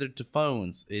tethered to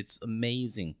phones. It's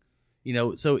amazing.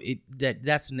 So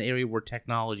that's an area where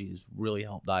technology has really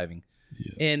helped diving.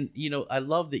 Yeah. And I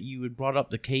love that you had brought up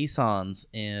the caissons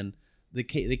and they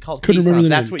called Couldn't remember caissons. the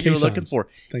That's name. what Caissons. you were looking for.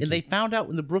 Thank you. They found out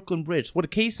in the Brooklyn Bridge what a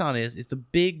caisson is. It's a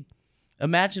big,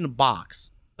 imagine a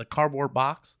box, a cardboard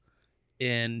box,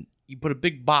 and you put a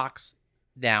big box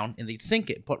down and they sink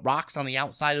it, put rocks on the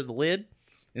outside of the lid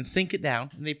and sink it down,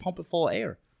 and they pump it full of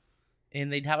air.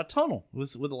 And they'd have a tunnel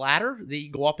with a ladder. They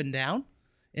go up and down,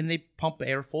 and they pump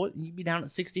air full it, and you'd be down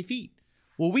at 60 feet.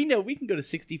 Well, we know we can go to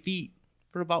 60 feet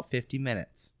for about 50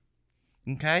 minutes.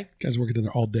 Okay? Guys working in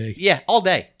there all day. Yeah, all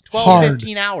day. 12, Hard.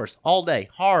 15 hours, all day.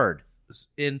 Hard.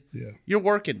 And Yeah. you're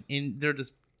working, and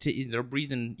they're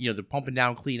breathing, they're pumping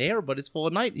down clean air, but it's full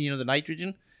of the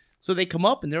nitrogen. So they come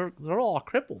up, and they're all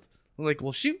crippled. We're like,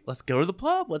 well, shoot, let's go to the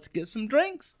pub. Let's get some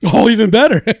drinks. Oh, even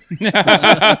better. And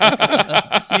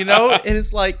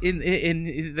it's like, and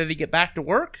then they get back to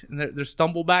work, and they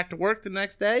stumble back to work the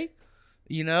next day,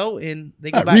 and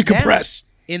they go back recompress. down,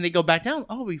 and they go back down.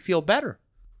 Oh, we feel better.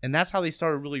 And that's how they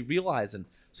started really realizing.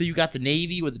 So you got the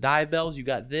Navy with the dive bells. You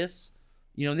got this.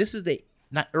 This is the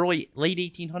late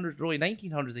 1800s, early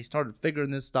 1900s. They started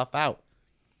figuring this stuff out.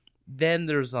 Then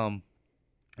there's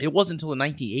it wasn't until the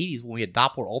 1980s when we had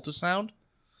Doppler ultrasound.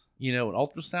 An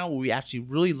ultrasound where we actually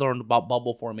really learned about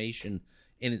bubble formation,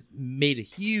 and it made a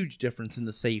huge difference in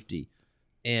the safety.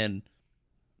 And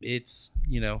it's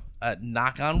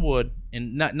knock on wood,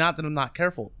 and not that I'm not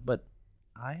careful, but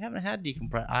I haven't had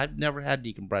I've never had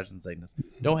decompression sickness.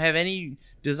 Don't have any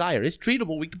desire. It's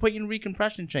treatable. We can put you in a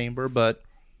recompression chamber, but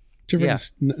Not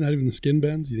even the skin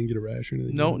bends? You didn't get a rash or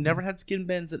anything? no, never had skin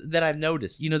bends that I've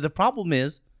noticed. The problem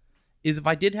is if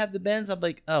I did have the bends, I'm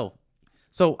like, oh.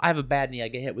 So I have a bad knee. I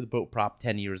get hit with a boat prop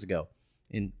 10 years ago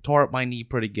and tore up my knee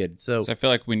pretty good. So I feel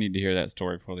like we need to hear that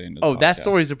story before the end of the podcast. that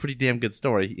story is a pretty damn good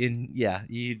story. And yeah,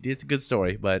 it's a good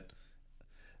story, but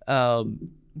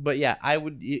yeah, I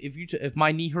would if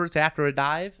my knee hurts after a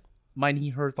dive, my knee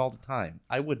hurts all the time.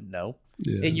 I wouldn't know.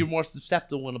 Yeah. And you're more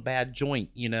susceptible in a bad joint,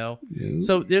 Yeah.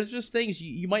 So there's just things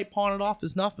you might pawn it off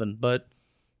as nothing, but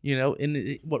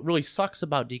and what really sucks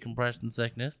about decompression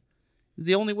sickness is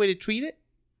the only way to treat it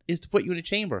is to put you in a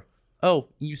chamber. Oh,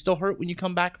 you still hurt when you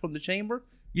come back from the chamber?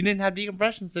 You didn't have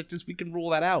decompression sickness. We can rule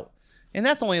that out. And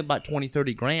that's only about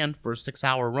 20-30 grand for a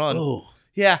 6-hour run. Oh.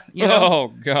 Yeah. Oh,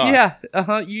 God. Yeah.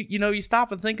 You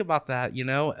stop and think about that,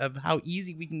 of how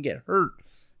easy we can get hurt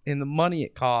and the money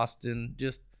it costs and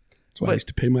just. That's why I used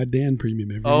to pay my Dan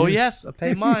premium every Oh, year. yes. I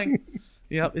pay mine.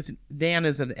 Dan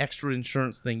is an extra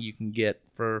insurance thing you can get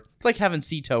it's like having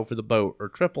CTO for the boat or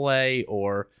AAA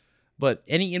but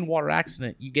any in-water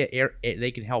accident, you get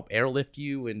they can help airlift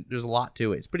you, and there's a lot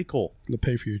to it. It's pretty cool. They'll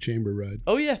pay for your chamber ride.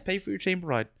 Oh, yeah, pay for your chamber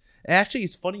ride. Actually,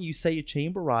 it's funny you say a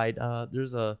chamber ride.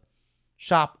 There's a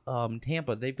shop in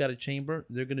Tampa. They've got a chamber.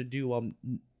 They're going to do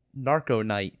narco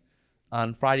night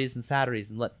on Fridays and Saturdays,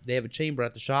 and they have a chamber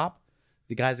at the shop.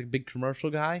 The guy's a big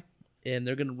commercial guy, and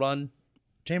they're going to run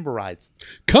chamber rides.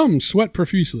 Come sweat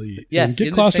profusely and get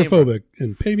in the chamber. claustrophobic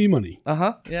and pay me money.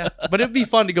 Yeah. But it'd be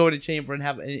fun to go in a chamber and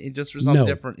have and just for something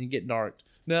different and get narked.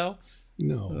 No?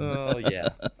 No. Oh, yeah.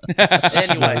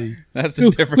 Anyway. That's a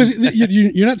difference.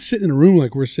 You're not sitting in a room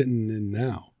like we're sitting in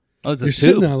now. Oh, it's a You're tube.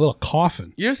 sitting in a little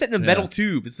coffin. You're sitting in a metal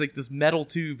tube. It's like this metal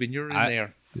tube, and you're in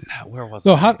there. Where was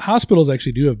So I? hospitals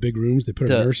actually do have big rooms. They put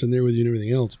a nurse in there with you and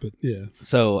everything else. But yeah.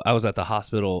 So I was at the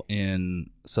hospital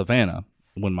in Savannah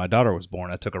when my daughter was born.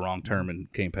 I took a wrong turn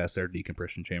and came past their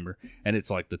decompression chamber, and it's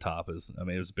like the top is. I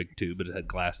mean, it was a big tube, but it had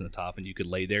glass in the top, and you could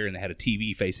lay there, and it had a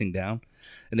TV facing down,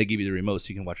 and they give you the remote so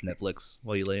you can watch Netflix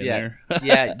while you lay in there.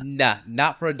 Yeah,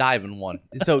 not for a diving one.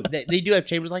 So they do have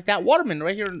chambers like that. Waterman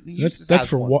right here. That's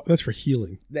for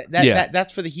healing.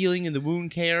 That's for the healing and the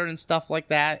wound care and stuff like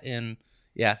that. And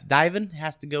yeah, diving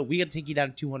has to go. We got to take you down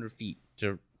to 200 feet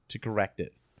to correct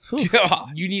it.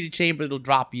 God. You need a chamber that'll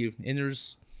drop you, and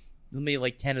there's maybe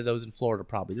like 10 of those in Florida.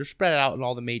 Probably they're spread out in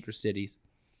all the major cities.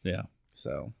 Yeah.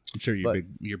 So I'm sure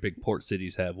your big port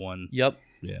cities have one. Yep.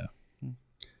 Yeah.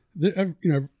 I've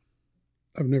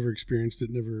never experienced it,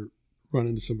 never run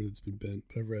into somebody that's been bent,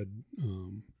 but I've read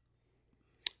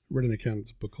an account.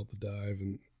 It's a book called The Dive,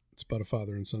 and it's about a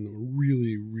father and son that were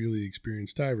really, really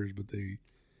experienced divers, but they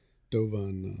dove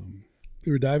on.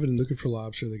 They were diving and looking for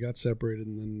lobster. They got separated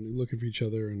and then looking for each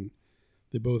other, and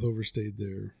they both overstayed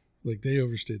their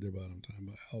bottom time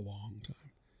by a long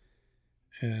time,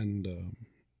 and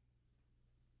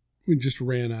we just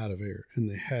ran out of air, and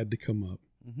they had to come up.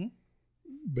 Mm-hmm.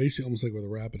 Basically almost like with a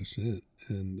rapid ascent,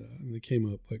 and they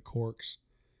came up like corks.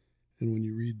 And when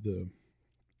you read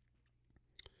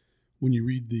when you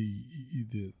read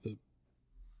the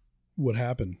what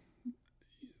happened,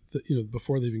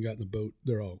 before they even got in the boat,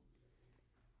 they're all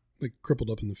like crippled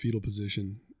up in the fetal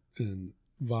position and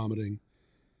vomiting.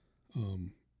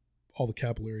 All the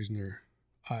capillaries in their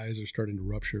eyes are starting to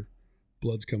rupture.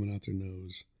 Blood's coming out their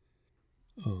nose.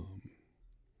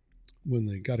 When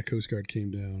the Coast Guard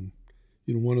came down,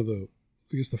 I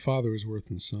guess the father was worse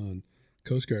than the son.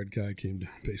 Coast Guard guy came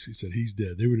down, basically said he's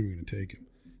dead. They weren't even going to take him.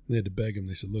 And they had to beg him.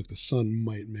 They said, look, the son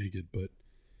might make it, but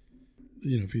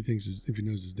if he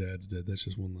knows his dad's dead, that's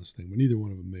just one less thing. But neither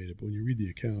one of them made it. But when you read the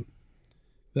account,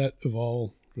 that of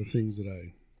all the things that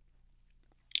I,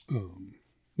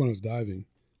 when I was diving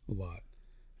a lot,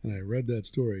 and I read that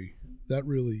story, that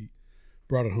really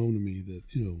brought it home to me that,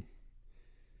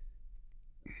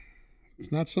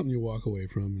 it's not something you walk away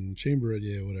from. And chamber it,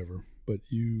 yeah, whatever. But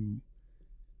I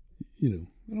don't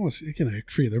want to say, I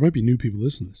forget, there might be new people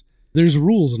listening to this. There's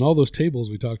rules and all those tables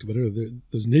we talked about earlier.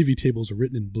 Those Navy tables are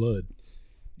written in blood.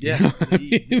 Yeah.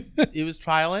 It was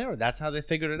trial and error. That's how they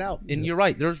figured it out. And You're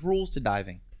right. There's rules to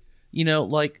diving.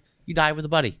 Like you dive with a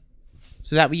buddy.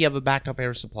 So that way you have a backup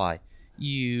air supply.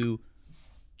 You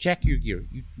check your gear.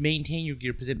 You maintain your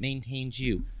gear because it maintains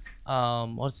you.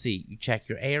 Let's see. You check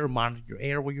your air, monitor your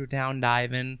air while you're down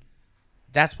diving.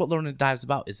 That's what learning to dive is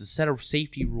about, is a set of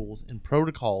safety rules and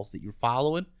protocols that you're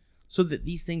following so that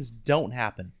these things don't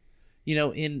happen.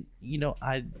 That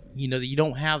you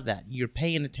don't have that. You're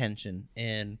paying attention,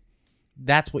 and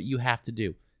that's what you have to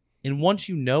do. And once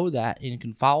you know that and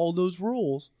can follow those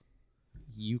rules,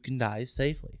 you can dive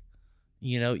safely.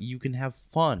 You can have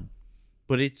fun,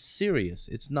 but it's serious.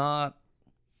 It's not,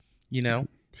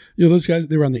 those guys,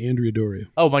 they were on the Andrea Doria.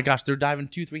 Oh my gosh, they're diving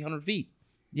 200-300 feet.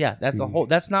 Yeah, that's a whole.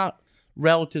 That's not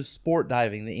relative sport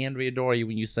diving. The Andrea Doria,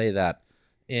 when you say that.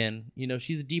 And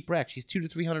she's a deep wreck. She's 200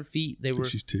 to 300 feet.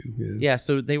 She's 2. Yeah. Yeah.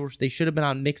 So they should have been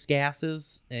on mixed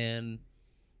gases, and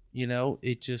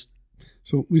it just.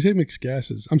 So we say mixed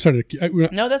gases. I'm sorry.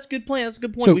 No, that's a good point. That's a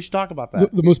good point. So we should talk about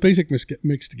that. The most basic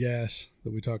mixed gas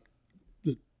that we talk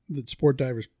that sport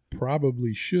divers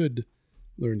probably should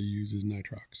learn to use is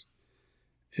nitrox.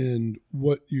 And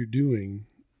what you're doing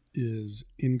is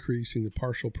increasing the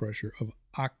partial pressure of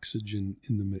oxygen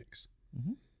in the mix.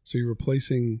 Mm-hmm. So you're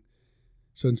replacing.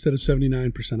 So instead of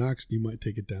 79% oxygen, you might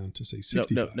take it down to, say,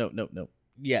 65. No.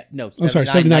 Yeah, no. I'm sorry,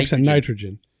 79%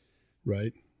 nitrogen,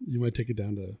 right? You might take it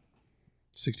down to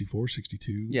 64,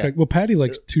 62. Yeah. In fact, Patty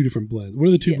likes 2 different blends. What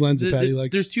are the 2 blends that Patty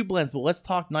likes? There's 2 blends, but let's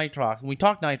talk nitrox. When we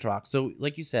talk nitrox, so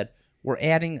like you said, we're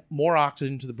adding more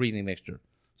oxygen to the breathing mixture.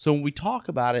 So when we talk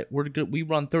about it, we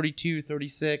run 32,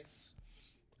 36,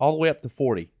 all the way up to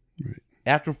 40. Right.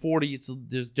 After 40,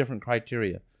 there's different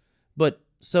criteria. But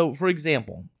so, for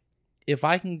example, if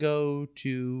I can go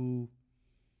to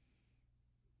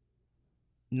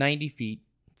 90 feet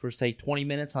for, say, 20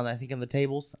 minutes on the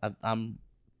tables, I'm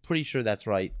pretty sure that's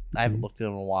right. I haven't looked at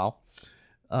them in a while.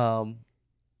 On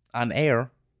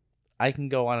air, I can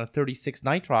go on a 36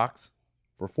 nitrox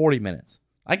for 40 minutes.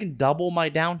 I can double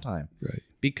my downtime. Right.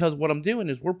 Because what I'm doing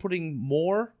is we're putting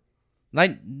more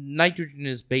nitrogen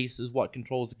is what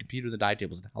controls the computer and the dive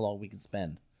tables and how long we can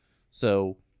spend.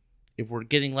 So if we're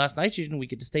getting less nitrogen, we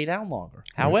get to stay down longer.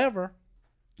 Right. However,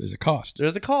 there's a cost.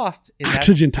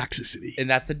 Oxygen toxicity. And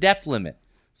that's a depth limit.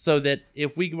 So that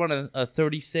if we run a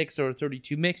 36 or a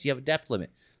 32 mix, you have a depth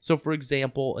limit. So, for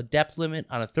example, a depth limit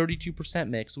on a 32%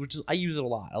 mix, which is, I use it a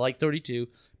lot. I like 32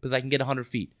 because I can get 100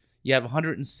 feet. You have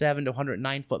 107 to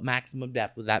 109 foot maximum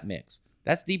depth with that mix.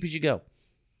 That's deep as you go.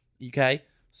 Okay?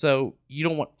 So, you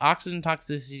don't want oxygen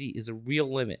toxicity is a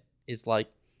real limit. It's like,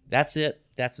 that's it.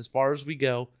 That's as far as we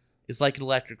go. It's like an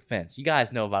electric fence. You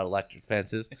guys know about electric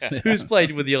fences. Who's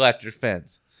played with the electric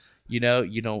fence? You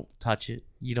don't touch it.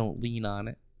 You don't lean on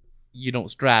it. You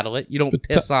don't straddle it. You don't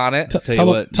piss on it.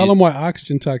 Tell them why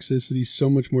oxygen toxicity is so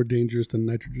much more dangerous than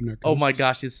nitrogen narcosis. Oh my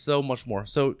gosh, it's so much more.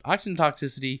 So oxygen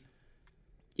toxicity,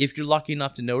 if you're lucky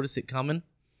enough to notice it coming,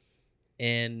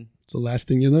 and it's the last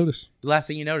thing you'll notice. The last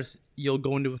thing you notice, you'll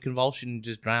go into a convulsion and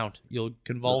just drown. You'll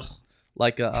convulse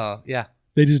like yeah.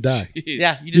 They just die.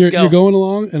 Yeah, you're going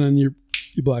along and then you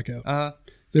black out.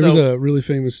 There was a really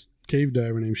famous cave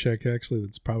diver named Shaq Exley.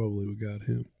 That's probably what got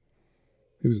him.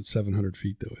 He was at 700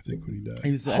 feet though, I think, when he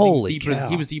died. Holy cow!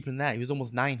 He was deeper than that. He was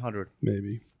almost 900.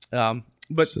 Maybe.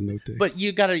 But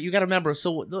you gotta remember.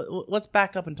 So let's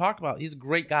back up and talk about. He's a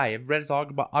great guy. I've read his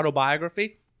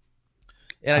autobiography.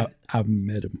 And I've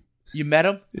met him. You met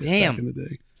him? Yeah, damn. Back in the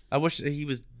day. I wish he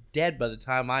was dead by the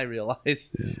time I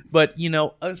realized. Yeah. But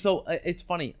so it's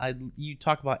funny. You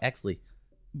talk about Exley,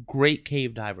 great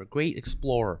cave diver, great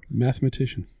explorer,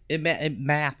 mathematician,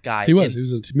 math guy. He was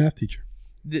a math teacher.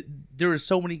 there are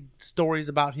so many stories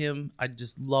about him. I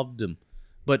just loved him.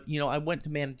 But, I went to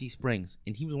Manatee Springs,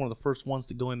 and he was one of the first ones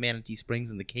to go in Manatee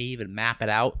Springs in the cave and map it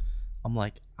out. I'm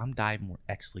like, I'm diving where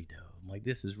Exley dove. I'm like,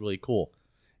 this is really cool.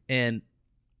 And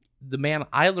the man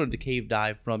I learned to cave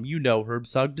dive from, Herb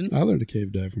Sugden. I learned to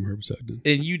cave dive from Herb Sugden.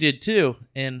 And you did too.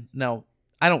 And now,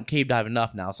 I don't cave dive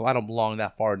enough now, so I don't belong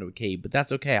that far into a cave. But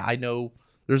that's okay. I know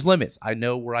there's limits. I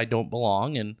know where I don't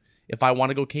belong. And if I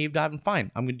want to go cave diving,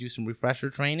 fine. I'm going to do some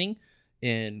refresher training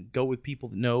and go with people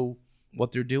that know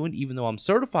what they're doing. Even though I'm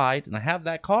certified and I have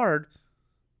that card,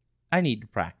 I need to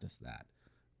practice that.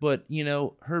 But,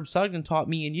 Herb Sugden taught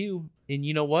me and you. And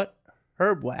you know what?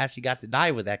 Herb actually got to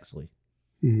dive with Exley.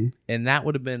 Mm-hmm. And that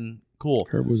would have been cool.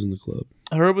 Herb was in the club.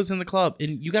 Herb was in the club.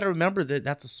 And you got to remember that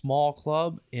that's a small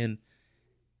club. And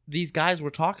these guys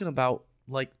were talking about,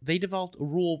 like, they developed a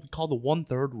rule called the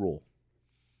 1/3 rule.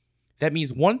 That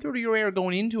means 1/3 of your air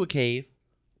going into a cave,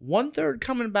 1/3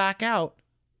 coming back out,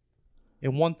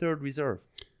 and 1/3 reserve.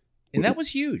 And that was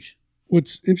huge.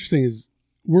 What's interesting is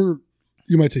we're,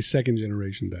 you might say, second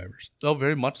generation divers. Oh,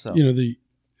 very much so.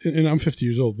 And I'm 50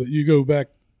 years old, but you go back,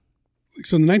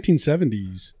 so in the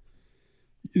 1970s,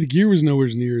 the gear was nowhere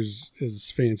near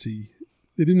as fancy.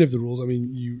 They didn't have the rules. I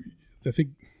mean, I think,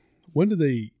 when did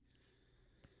they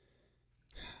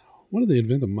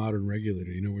invent the modern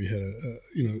regulator? Where you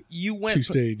had you went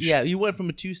two-stage. You went from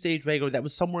a 2-stage regulator. That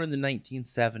was somewhere in the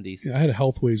 1970s. Yeah, I had a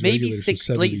Healthways maybe regulator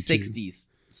from late 72. 60s,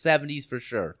 70s for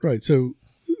sure. Right. So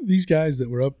these guys that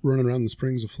were up running around the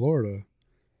springs of Florida,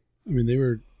 I mean, they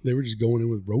were just going in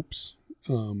with ropes,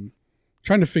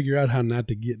 trying to figure out how not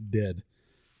to get dead.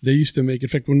 They used to make, in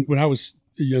fact, when I was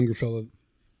a younger fella,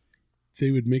 they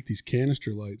would make these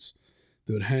canister lights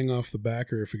that would hang off the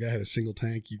back, or if a guy had a single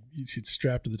tank, you'd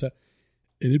strap to the top,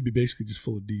 and it'd be basically just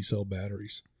full of D-cell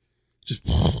batteries. Just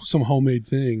some homemade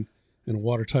thing and a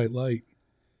watertight light,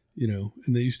 and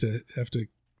they used to have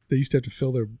to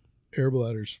fill their air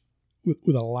bladders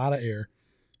with a lot of air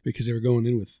because they were going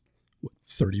in with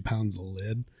 30 pounds of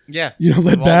lead. Yeah.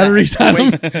 Lead batteries on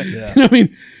them. Yeah. I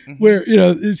mean, where,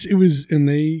 it was, and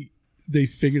they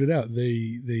figured it out.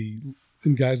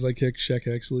 And guys like Shek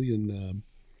Exley and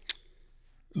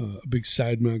a big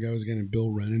side mount guy was a guy named Bill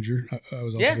Renninger. I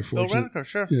was also very fortunate. Bill Renninger,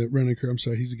 sure. Yeah, Renninger, I'm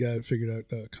sorry. He's the guy that figured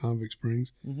out Convict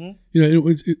Springs.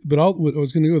 Mm-hmm. But I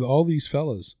was going to go with all these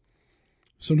fellas.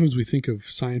 Sometimes we think of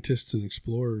scientists and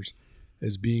explorers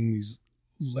as being these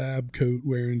lab coat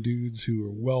wearing dudes who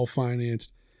are well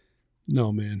financed.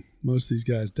 No, man. Most of these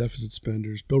guys, deficit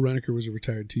spenders. Bill Renninger was a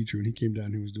retired teacher, and he came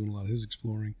down. He was doing a lot of his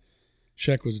exploring.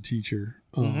 Shek was a teacher.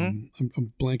 I'm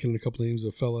blanking on a couple names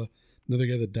of a fella. Another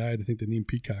guy that died, I think they named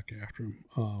Peacock after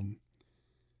him.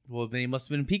 Well, then he must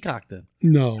have been Peacock then.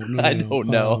 No. I don't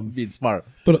know. I'm being smart.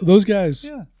 But those guys,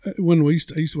 when I used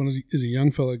to, when I was as a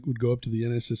young fella, would go up to the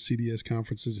NSS CDS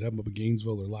conferences and have them up at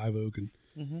Gainesville or Live Oak, and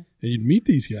you'd meet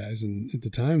these guys. And at the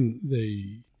time,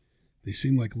 they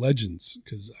seemed like legends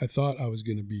because I thought I was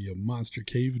going to be a monster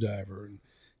cave diver and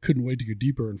couldn't wait to go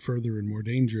deeper and further and more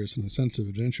dangerous and a sense of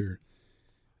adventure.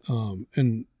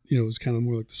 And it was kind of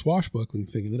more like the swashbuckling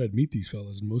thing. And then I'd meet these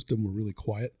fellas, and most of them were really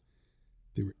quiet.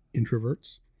 They were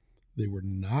introverts. They were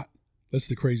not, that's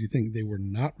the crazy thing, they were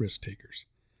not risk takers.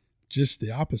 Just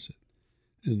the opposite.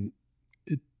 And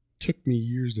it took me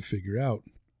years to figure out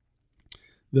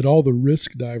that all the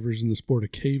risk divers in the sport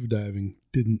of cave diving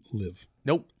didn't live.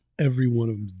 Nope. Every one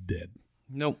of them's dead.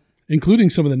 Nope. Including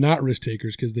some of the not risk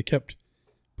takers, because they kept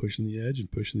pushing the edge.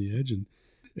 And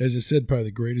as I said, probably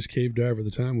the greatest cave diver of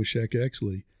the time was Shek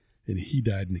Exley, and he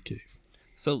died in a cave.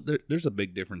 So there's a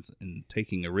big difference in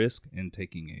taking a risk and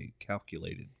taking a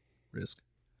calculated risk,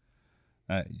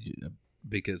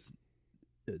 because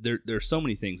there's so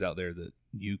many things out there that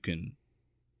you can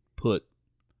put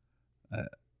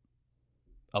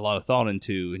a lot of thought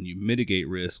into, and you mitigate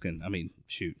risk. And I mean,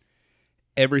 shoot,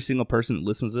 every single person that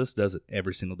listens to this does it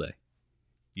every single day.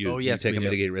 You take a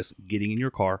mitigated risk getting in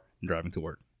your car and driving to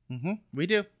work. Mm-hmm. We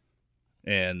do.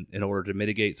 And in order to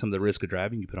mitigate some of the risk of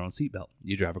driving, you put on a seatbelt.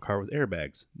 You drive a car with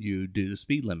airbags. You do the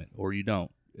speed limit, or you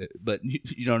don't. But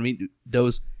you know what I mean?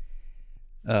 Those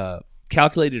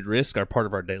calculated risks are part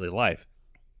of our daily life.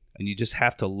 And you just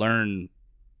have to learn,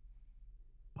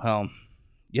 well,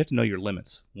 you have to know your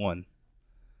limits, one.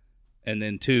 And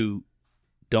then two,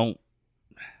 I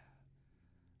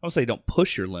won't say don't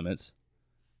push your limits,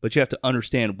 but you have to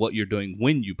understand what you're doing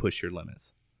when you push your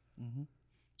limits. Mm-hmm.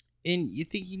 And you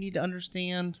think you need to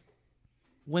understand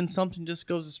when something just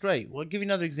goes astray. Well, I'll give you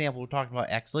another example. We're talking about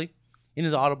Exley in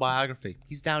his autobiography.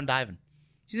 He's down diving.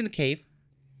 He's in a cave.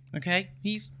 Okay?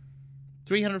 He's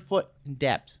 300 foot in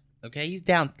depth. Okay? He's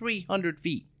down 300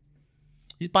 feet.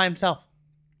 He's by himself.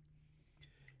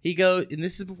 He goes, and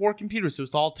this is before computers, so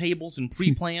it's all tables and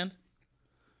pre-planned.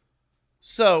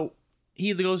 So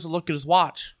he goes to look at his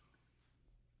watch.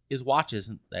 His watch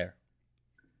isn't there.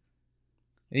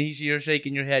 And you're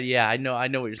shaking your head. Yeah, I know what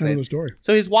you're I know saying. the story.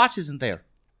 So his watch isn't there.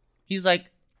 He's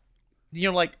like,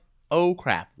 you're like, oh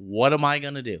crap, what am I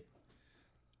gonna do?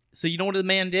 So you know what the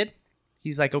man did?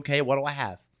 He's like, okay, what do I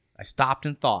have? I stopped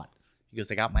and thought. He goes,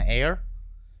 I got my air.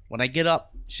 When I get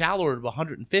up shallower to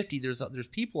 150, there's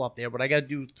people up there, but I got to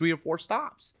do 3 or 4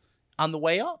 stops on the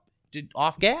way up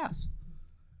off gas.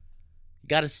 He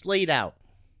got his slate out,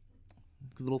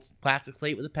 a little plastic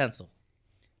slate with a pencil,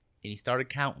 and he started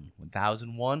counting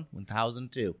 1001,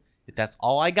 1002. If that's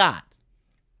all I got,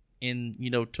 and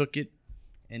took it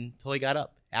until he got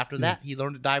up. After that, he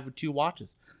learned to dive with 2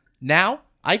 watches. Now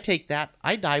I take that.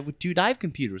 I dive with 2 dive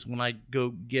computers when I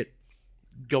go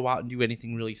out and do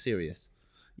anything really serious.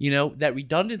 That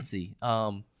redundancy.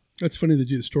 That's funny that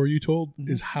the story you told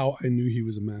is how I knew he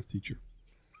was a math teacher.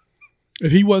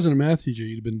 If he wasn't a math teacher,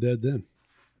 he'd have been dead then.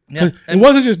 Yeah, it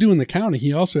wasn't just doing the counting.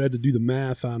 He also had to do the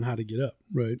math on how to get up,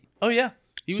 right? Oh, yeah.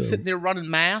 He was sitting there running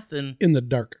math and... In the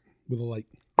dark with a light.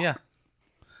 Yeah.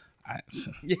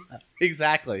 Yeah,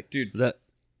 exactly. Dude,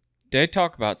 they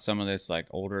talk about some of this like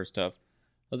older stuff.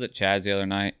 I was at Chad's the other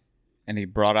night, and he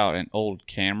brought out an old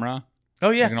camera.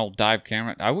 Oh, yeah. Like an old dive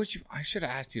camera. I should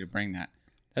have asked you to bring that.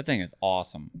 That thing is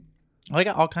awesome. I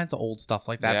got all kinds of old stuff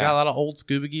like that. Yeah. I got a lot of old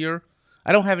scuba gear.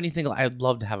 I don't have anything. I'd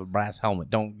love to have a brass helmet.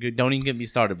 Don't even get me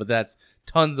started, but that's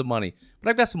tons of money.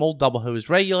 But I've got some old double hose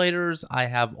regulators. I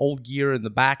have old gear in the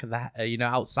back of the,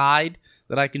 outside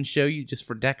that I can show you just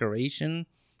for decoration.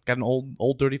 Got an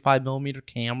old 35 millimeter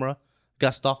camera.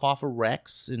 Got stuff off of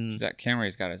Rex and That camera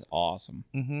he's got is awesome.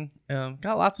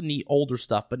 got lots of neat older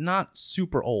stuff, but not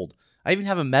super old. I even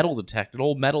have a metal detector, an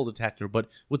old metal detector. But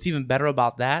what's even better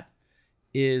about that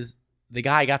is the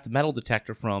guy I got the metal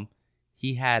detector from.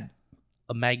 He had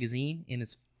a magazine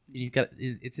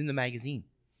it's in the magazine.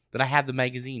 But I have the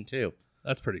magazine too.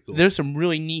 That's pretty cool. There's some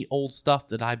really neat old stuff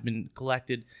that I've been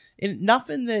collected, and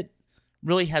nothing that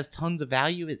really has tons of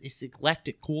value. It's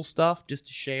eclectic, cool stuff just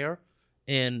to share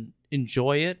and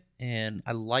enjoy it, and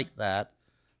I like that.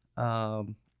 I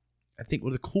think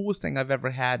one of the coolest thing I've ever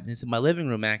had, and it's in my living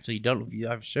room actually. Don't know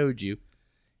if I've showed you.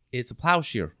 It's a plow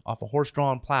shear off a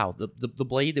horse-drawn plow. The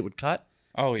blade that would cut.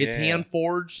 Oh yeah, It's hand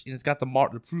forged, and it's got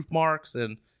the proof marks,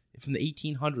 and from the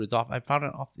 1800s. I found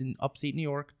it in upstate New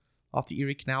York, off the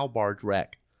Erie Canal barge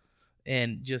wreck,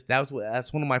 and just that's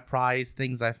one of my prized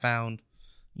things I found.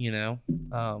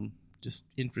 Just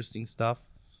interesting stuff.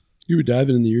 You were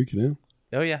diving in the Erie Canal?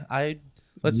 Oh yeah,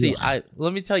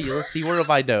 let me tell you. Let's see, where have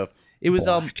I dove? It was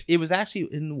it was actually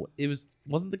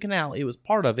wasn't the canal. It was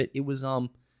part of it. It was in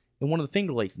one of the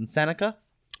Finger Lakes in Seneca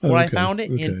where I found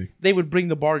it, and they would bring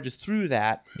the barges through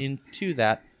that into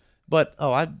that. But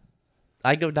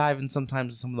I go diving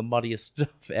sometimes in some of the muddiest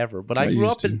stuff ever. But I grew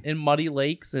up in muddy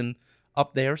lakes and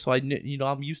up there, so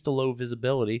I'm used to low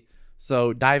visibility.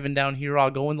 So diving down here, I'll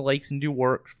go in the lakes and do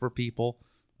work for people.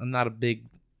 I'm not a big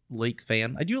lake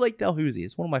fan. I do like Dalhousie.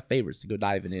 It's one of my favorites to go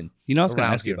diving in. I was going to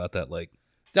around ask you here. about that lake.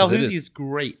 Dalhousie is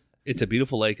great. It's a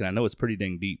beautiful lake, and I know it's pretty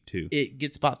dang deep, too. It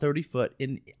gets about 30 foot.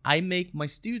 And I make my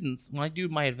students, when I do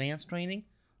my advanced training,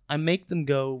 I make them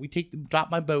go. Drop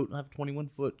my boat. I have a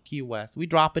 21-foot Key West. We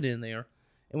drop it in there,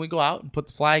 and we go out and put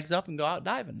the flags up and go out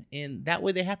diving. And that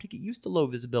way they have to get used to low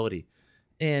visibility.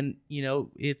 And,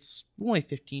 it's only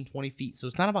 15, 20 feet. So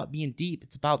it's not about being deep.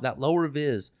 It's about that lower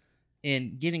vis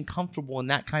and getting comfortable in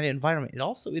that kind of environment. It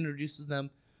also introduces them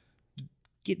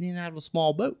getting in and out of a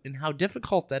small boat and how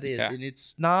difficult that is. Yeah. And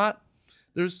it's not,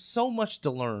 there's so much to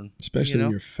learn. Especially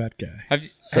when you're a fat guy.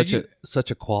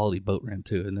 Such a quality boat ramp,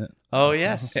 too, isn't it? Oh,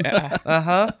 yes. Yeah.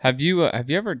 Uh-huh. Have you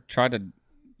ever tried to?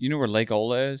 You know where Lake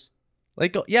Ola is?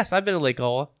 Yes, I've been to Lake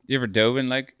Ola. You ever dove in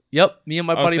Lake? Yep, me and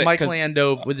my I was buddy saying, Mike 'cause- Land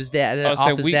dove with his dad I was off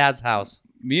saying, his dad's house.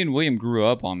 Me and William grew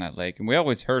up on that lake, and we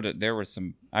always heard that there were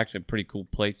some actually pretty cool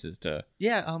places to.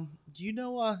 Yeah, do you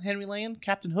know Henry Land?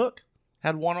 Captain Hook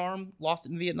had one arm, lost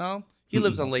it in Vietnam. He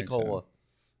lives on I Lake think so. Ola.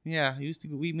 Yeah, he used to.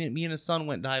 Me and his son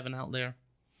went diving out there.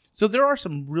 So there are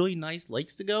some really nice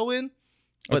lakes to go in.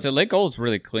 So Lake Ola's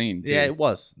really clean too. Yeah, it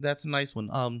was. That's a nice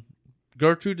one.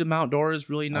 Gertrude de Mount Dora is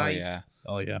really nice.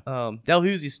 Oh, yeah.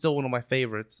 Dalhousie is still one of my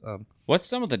favorites. What's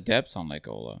some of the depths on Lake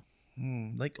Ola?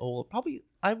 Lake Ola, probably,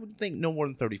 I would think no more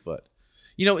than 30 foot.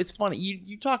 It's funny.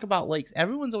 You talk about lakes.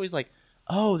 Everyone's always like,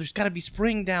 oh, there's got to be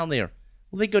spring down there.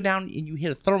 Well, they go down and you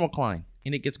hit a thermocline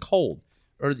and it gets cold.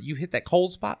 Or you hit that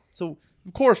cold spot. So,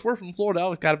 of course, we're from Florida.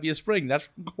 Always got to be a spring. That's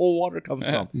where cold water comes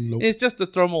from. Nope. It's just the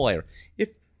thermal layer. If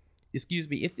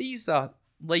these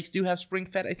lakes do have spring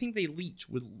fed, I think they leach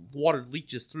with water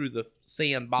leaches through the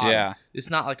sand bottom. Yeah. It's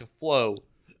not like a flow,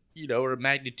 or a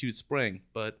magnitude spring.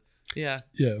 But yeah,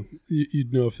 Yeah,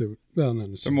 you'd know if they were. Well, not They're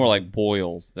necessarily. more like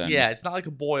boils than. yeah, it's not like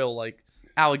a boil like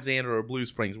Alexander or Blue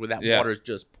Springs where that Yeah. water is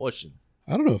just pushing.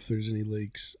 I don't know if there's any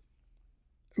lakes.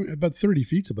 I mean, about 30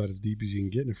 feet's about as deep as you can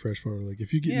get in a freshwater lake.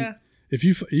 If you get, Yeah. if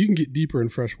you can get deeper in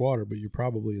fresh water, but you're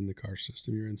probably in the karst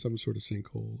system. You're in some sort of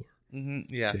sinkhole or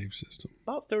Yeah, cave system.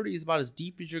 about 30 is about as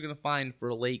deep as you're gonna find for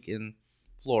a lake in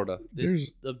Florida.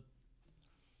 There's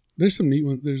some neat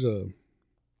ones.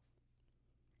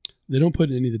 They don't put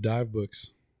in any of the dive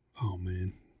books. Oh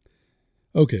man.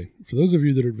 Okay, for those of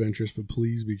you that are adventurous, but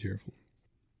please be careful.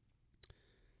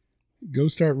 Go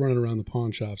start running around the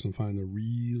pawn shops and find the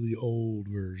really old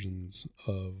versions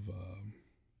of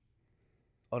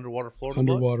underwater Florida.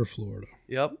 Underwater Florida.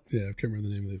 Yep. Yeah, I can't remember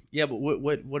the name of Yeah, but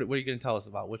what are you gonna tell us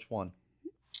about? Which one?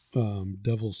 it.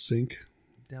 Devil's Sink.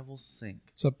 Devil's Sink.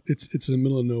 It's up. It's in the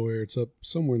middle of nowhere. It's up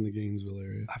somewhere in the Gainesville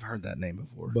area. I've heard that name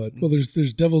before. But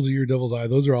there's Devil's Ear, Devil's Eye.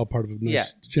 Those are all part of a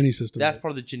nice Jenny system. That's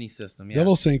part of the Ginny system. Yeah.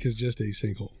 Devil's Sink is just a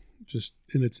sinkhole.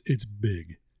 And it's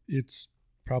big. It's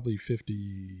probably 50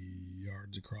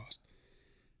 yards across.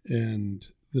 And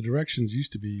the directions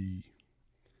used to be,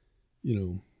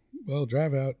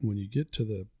 drive out, and when you get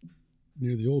to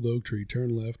near the old oak tree,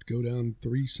 turn left, go down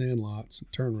 3 sand lots,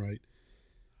 turn right.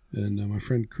 And my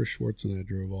friend Chris Schwartz and I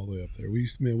drove all the way up there. We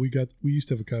used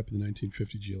to have a copy of the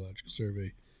 1950 Geological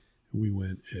Survey, and we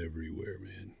went everywhere,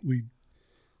 man.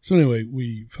 So anyway,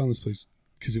 we found this place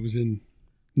because it was in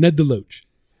Ned DeLoach.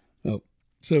 Oh,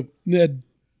 so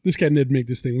this guy Ned made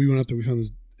this thing. We went out there, we found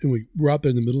this, and we were out there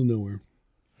in the middle of nowhere.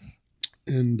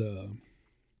 And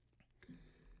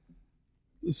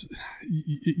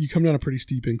you come down a pretty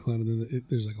steep incline, and then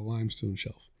there's like a limestone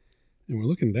shelf. And we're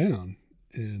looking down,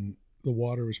 and the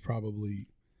water was probably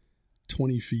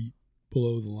 20 feet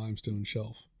below the limestone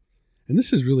shelf. And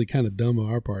this is really kind of dumb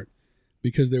on our part,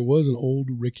 because there was an old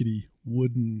rickety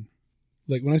wooden,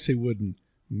 like when I say wooden,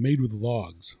 made with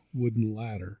logs, wooden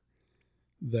ladder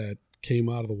that came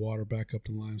out of the water back up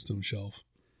to the limestone shelf.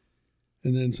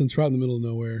 And then since we're out in the middle of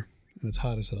nowhere and it's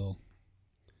hot as hell,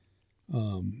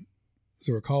 as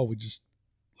I recall, we just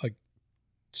like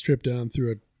stripped down, threw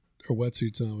our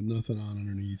wetsuits on with nothing on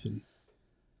underneath, and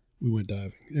we went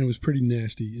diving. And it was pretty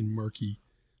nasty and murky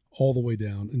all the way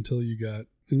down until it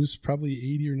was probably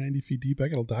 80 or 90 feet deep. I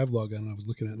got a dive log on it I was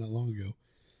looking at not long ago.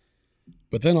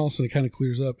 But then all of a sudden it kind of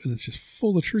clears up, and it's just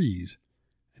full of trees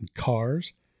and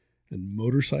cars and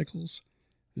motorcycles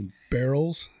and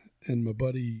barrels. And my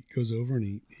buddy goes over,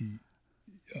 and he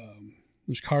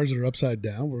there's cars that are upside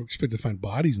down. We're expected to find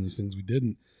bodies in these things. We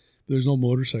didn't. There's no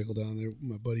motorcycle down there.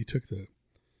 My buddy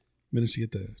managed to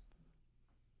get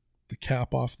the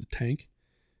cap off the tank,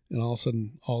 and all of a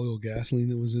sudden all the old gasoline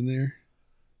that was in there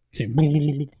came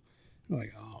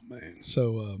like, oh man.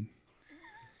 So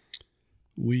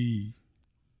we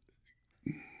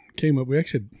came up,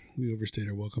 we overstayed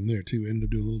our welcome there too. We ended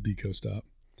up doing a little deco stop,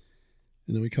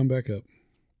 and then we come back up,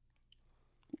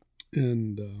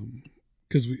 and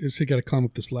because we got to climb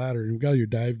up this ladder, and we got all your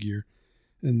dive gear,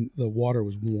 and the water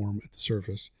was warm at the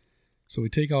surface, so we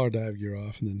take all our dive gear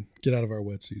off and then get out of our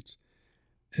wetsuits.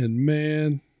 And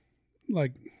man,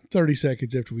 like 30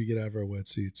 seconds after we get out of our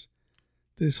wetsuits,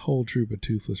 this whole troop of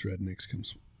toothless rednecks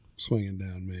comes swinging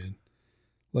down, man.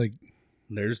 Like,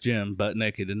 There's Jim, butt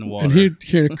naked in the water. and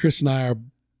here Chris and I are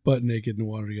butt naked in the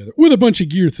water together with a bunch of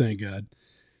gear, thank God.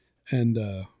 And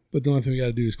but the only thing we got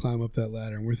to do is climb up that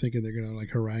ladder, and we're thinking they're gonna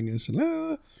like harangue us, and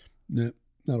no,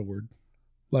 not a word.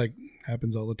 Like,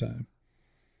 happens all the time.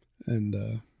 And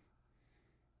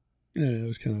it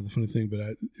was kind of the funny thing, but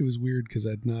it was weird because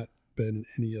I'd not been in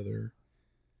any other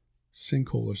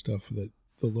sinkhole or stuff that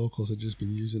the locals had just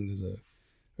been using it as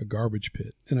a garbage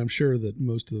pit. And I'm sure that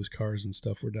most of those cars and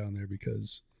stuff were down there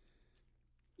because,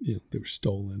 they were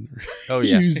stolen or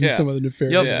used in some other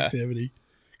nefarious activity.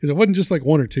 Because it wasn't just like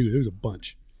one or two, there was a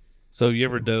bunch. So you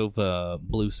ever dove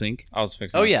Blue Sink? I was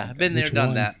fixing. Oh to yeah, say I've been there, Which done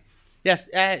one? that. Yes,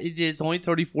 it is only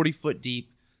 30, 40 foot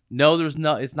deep. No, it's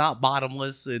not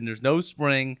bottomless, and there's no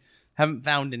spring. Haven't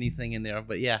found anything in there,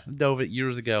 but yeah, dove it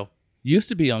years ago. Used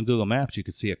to be on Google Maps, you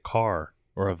could see a car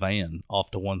or a van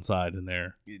off to one side in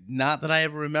there. Not that I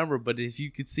ever remember, but if you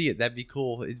could see it, that'd be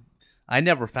cool. I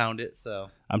never found it, so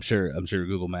I'm sure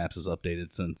Google Maps has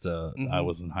updated since I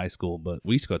was in high school, but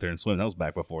we used to go out there and swim. That was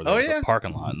back before there was a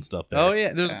parking lot and stuff there. Oh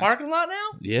yeah, there's a Yeah. parking lot now.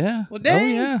 Yeah. Well,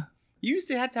 dang. Oh yeah. You used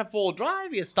to have full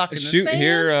drive. You get stuck in the Shoot, sand.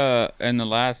 here in the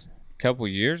last couple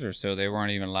years or so, they weren't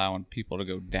even allowing people to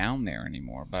go down there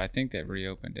anymore. But I think they've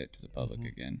reopened it to the public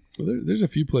again. Well, there's a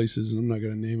few places, and I'm not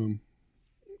going to name them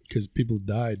because people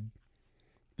died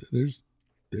there's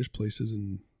places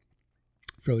in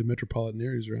fairly metropolitan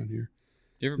areas around here.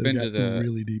 You ever that been got to the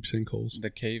really deep sinkholes? the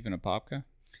cave in Apopka?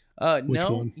 Which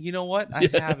No, one? you know what? I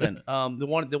haven't.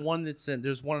 The one that's in,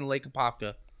 there's one in Lake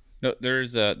Apopka. No,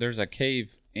 there's a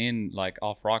cave in like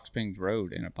off Rock Springs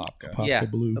Road in Apopka. Apopka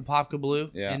Blue. Apopka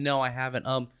Blue. Yeah. And no, I haven't.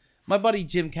 My buddy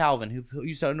Jim Calvin, who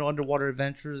used to know Underwater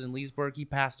Adventures in Leesburg, he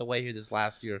passed away here this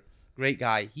last year. Great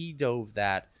guy. He dove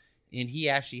that, and he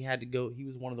actually had to go. He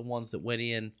was one of the ones that went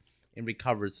in and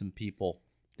recovered some people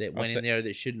that went in there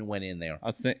that shouldn't have went in there.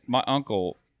 I think my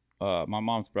uncle, my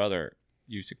mom's brother,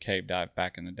 used to cave dive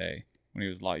back in the day when he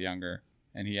was a lot younger,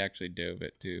 and he actually dove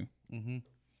it too. Mm-hmm.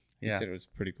 He Yeah. said it was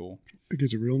pretty cool. It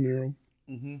gets real narrow.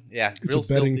 Mm-hmm. Yeah. It's Real a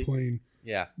bedding silty. plane,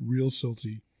 Yeah. real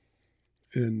silty,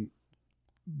 and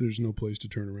there's no place to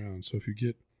turn around. So if you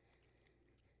get,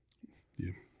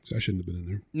 so I shouldn't have been in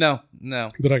there, No.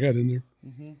 but I got in there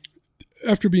Mm-hmm.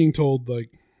 after being told, like,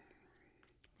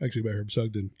 actually by Herb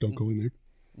Sugden, don't go in there.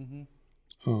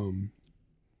 Mm-hmm.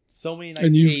 So many nice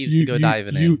And caves to go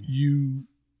diving in.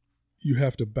 You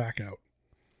have to back out,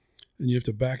 and you have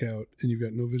to back out, and you've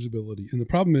got no visibility. And the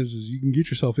problem is you can get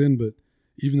yourself in, but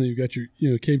even though you've got your,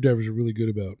 cave divers are really good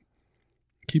about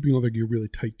keeping all their gear really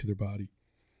tight to their body.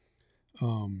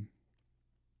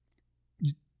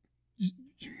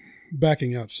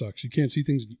 Backing out sucks. You can't see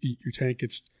things. Your tank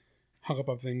gets hung up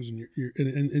on things, and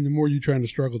and the more you're trying to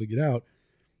struggle to get out,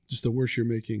 just the worse you're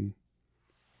making.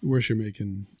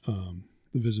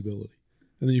 The visibility.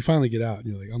 And then you finally get out, and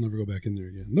you're like, I'll never go back in there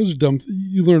again. And those are dumb.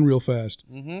 You learn real fast.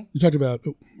 Mm-hmm. You talked about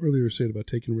earlier, said about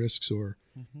taking risks or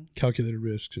calculated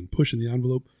risks and pushing the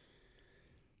envelope.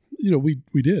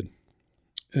 We did,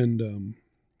 and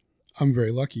I'm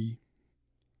very lucky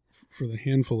for the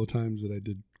handful of times that I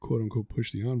did quote unquote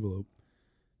push the envelope.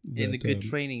 And the good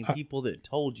training, people that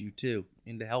told you too,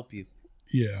 and to help you.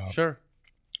 Yeah, Sure.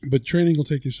 but training will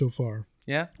take you so far.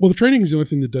 Yeah. Well, the training is the only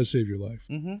thing that does save your life,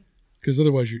 Mm-hmm. because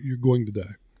otherwise you're going to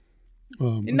die.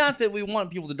 And not that we want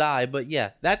people to die, but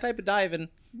yeah, that type of diving,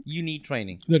 you need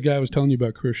training. That guy I was telling you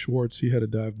about, Chris Schwartz, he had a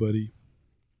dive buddy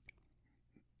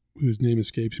whose name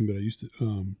escapes him, but I used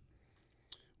to,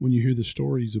 when you hear the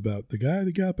stories about the guy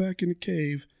that got back in the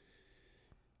cave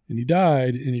and he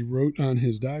died, and he wrote on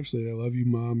his dive slate, I love you,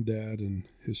 Mom, Dad, and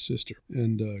his sister.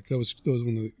 And that was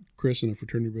one of Chris and a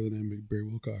fraternity brother named Barry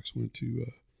Wilcox went to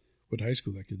high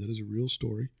school with that kid. That is a real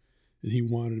story. And he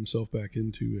wanted himself back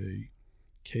into a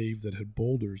cave that had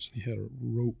boulders, and he had a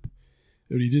rope.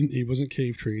 But he wasn't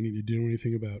cave trained. He didn't know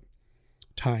anything about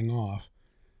tying off.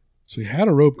 So he had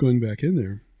a rope going back in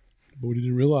there, but what he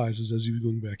didn't realize is as he was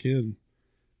going back in,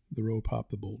 the rope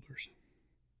hopped the boulders.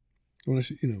 When I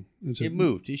say, It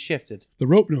moved. It shifted. the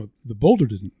rope, no, the boulder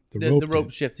didn't. The rope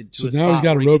did. shifted to So a now he's spot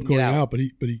got a where he rope couldn't going get out, but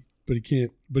he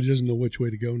can't. But he doesn't know which way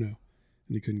to go now,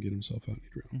 and he couldn't get himself out. And he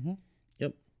drowned. Mm-hmm.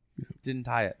 Yep. Didn't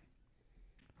tie it.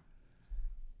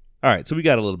 All right, so we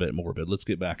got a little bit morbid. Let's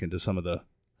get back into some of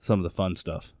the fun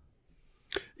stuff.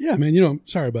 Yeah, man.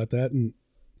 Sorry about that, and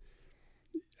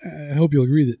I hope you'll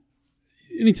agree that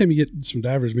anytime you get some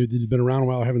divers, maybe they've been around a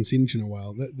while, haven't seen each in a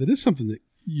while, that is something that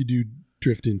you do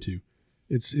drift into.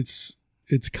 It's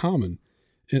common,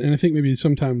 and I think maybe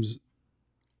sometimes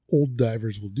old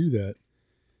divers will do that,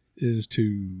 is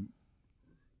to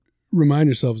remind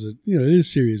yourselves that it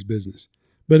is serious business,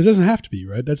 but it doesn't have to be,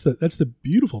 right? That's the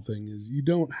beautiful thing, is you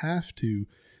don't have to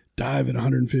dive at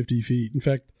 150 feet. In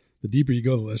fact, the deeper you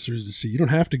go, the less there is to see. You don't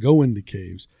have to go into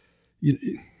caves.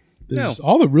 There's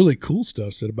all the really cool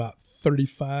stuff's at about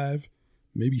 35,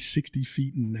 maybe 60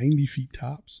 feet and 90 feet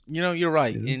tops. You're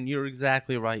right, and you're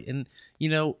exactly right. And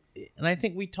and I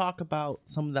think we talk about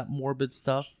some of that morbid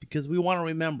stuff because we want to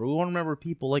remember. We want to remember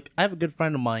people. Like, I have a good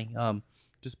friend of mine,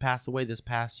 just passed away this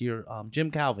past year.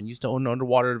 Jim Calvin used to own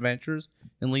Underwater Adventures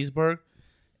in Leesburg,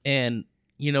 and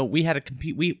we had to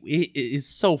compete. It is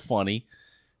so funny.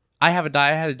 I had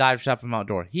a dive shop in Mount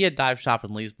Dora. He had a dive shop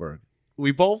in Leesburg.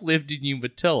 We both lived in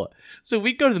Umatilla. So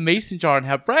we'd go to the Mason Jar and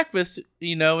have breakfast,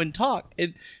 and talk.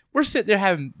 And we're sitting there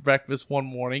having breakfast one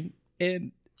morning,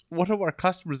 and one of our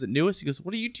customers that knew us, he goes,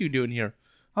 "What are you two doing here?"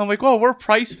 I'm like, "Well, we're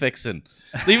price fixing.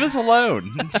 Leave us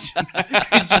alone."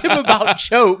 And Jim about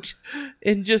choked.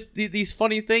 And just these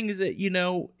funny things that,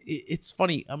 it's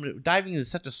funny. Diving is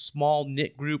such a small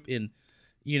knit group, and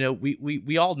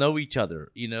we all know each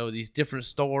other, these different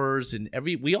stores, and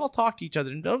we all talk to each other,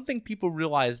 and I don't think people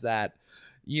realize that,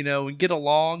 and get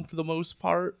along for the most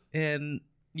part. And,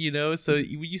 so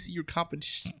when you see your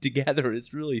competition together,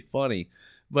 it's really funny,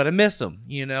 but I miss him,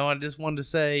 I just wanted to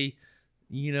say,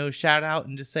 shout out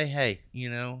and just say, hey,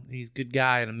 he's a good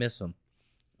guy and I miss him.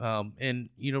 And,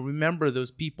 remember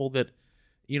those people that,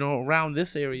 around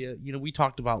this area, we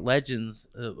talked about legends,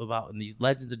 about these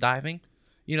legends of diving.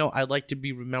 I'd like to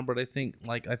be remembered. I think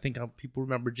people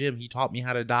remember Jim. He taught me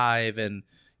how to dive, and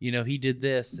he did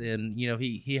this, and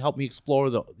he helped me explore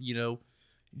the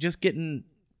just getting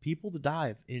people to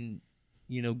dive and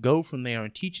go from there,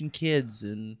 and teaching kids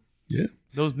and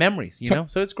those memories.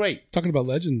 So it's great. Talking about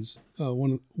legends,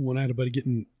 when I had a buddy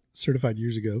getting certified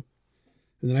years ago,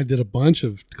 and then I did a bunch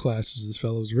of classes. This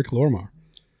fellow was Rick Lormar.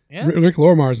 Yeah. Rick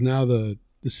Lormar is now the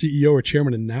CEO or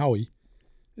chairman in NAUI,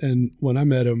 and when I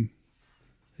met him,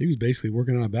 he was basically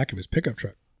working on the back of his pickup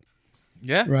truck.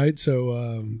 Yeah. Right.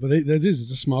 So, but it's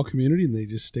a small community, and they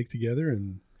just stick together.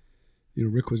 And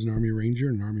Rick was an Army Ranger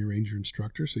and an Army Ranger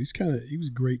instructor, so he was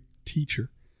a great teacher,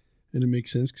 and it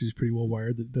makes sense because he's pretty well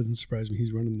wired. That doesn't surprise me.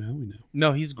 He's running NAUI now.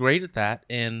 No, he's great at that,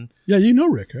 and yeah, you know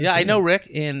Rick. Right? Yeah, I know Rick,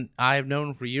 and I've known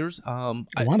him for years. I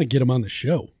want to get him on the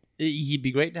show. He'd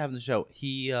be great to have on the show.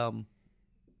 He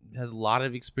has a lot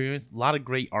of experience, a lot of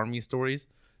great Army stories.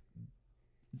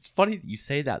 It's funny that you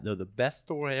say that, though. The best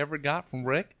story I ever got from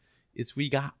Rick is we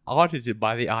got audited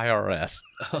by the IRS.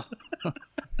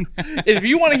 If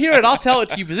you want to hear it, I'll tell it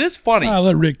to you, because it's funny. I'll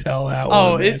let Rick tell that one.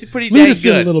 Oh, man. it's pretty Lead dang us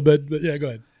in good. a little bit, but yeah, go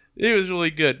ahead. It was really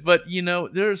good. But,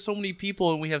 there are so many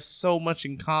people, and we have so much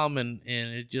in common,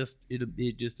 and it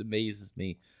just amazes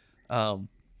me.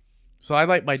 So I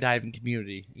like my diving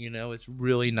community. It's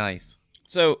really nice.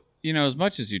 So, as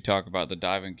much as you talk about the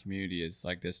diving community as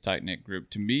like this tight-knit group,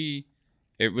 to me,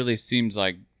 it really seems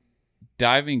like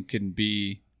diving can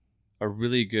be a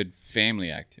really good family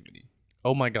activity.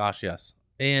 Oh my gosh, yes.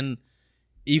 And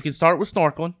you can start with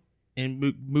snorkeling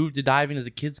and move to diving as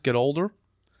the kids get older.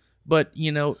 But,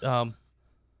 my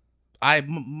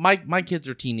kids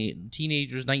are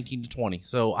teenagers, 19 to 20,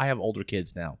 so I have older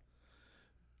kids now.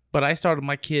 But I started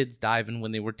my kids diving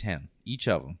when they were 10, each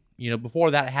of them.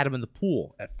 Before that, I had them in the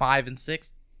pool at 5 and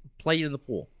 6, played in the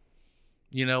pool.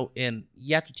 And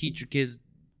you have to teach your kids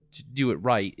to do it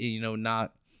right,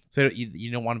 not so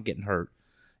you don't want them getting hurt.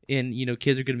 And,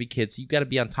 kids are going to be kids, so you got to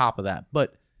be on top of that.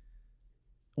 But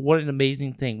what an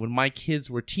amazing thing. When my kids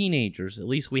were teenagers, at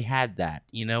least we had that,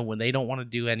 when they don't want to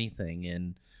do anything.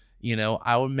 And,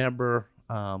 I remember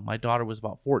my daughter was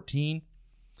about 14,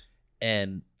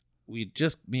 and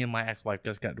me and my ex-wife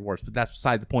just got divorced, but that's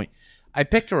beside the point. I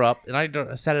picked her up, and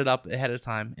I set it up ahead of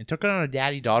time and took her on a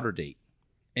daddy-daughter date.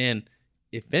 And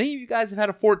if any of you guys have had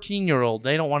a 14-year-old,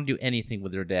 they don't want to do anything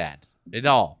with their dad at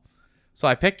all. So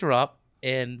I picked her up,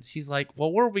 and she's like,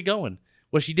 well, where are we going?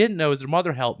 What she didn't know is her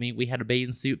mother helped me. We had a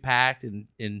bathing suit packed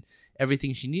and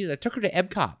everything she needed. I took her to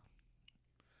Epcot.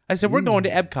 I said, we're going to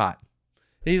Epcot.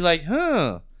 And he's like,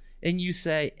 huh. And you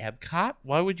say, Epcot?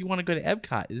 Why would you want to go to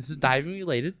Epcot? This is diving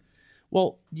related.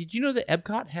 Well, did you know that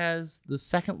Epcot has the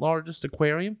second largest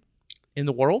aquarium in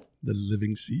the world? The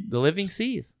Living Seas. The Living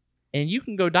Seas. And you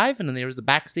can go diving, and there's the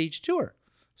backstage tour.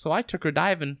 So I took her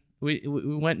diving. We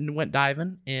went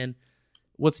diving, and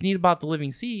what's neat about the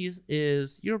Living Seas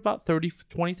is you're about 30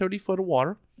 foot of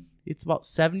water. It's about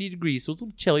 70 degrees, so it's a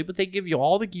little chilly, but they give you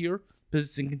all the gear because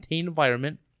it's a contained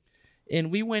environment.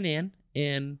 And we went in,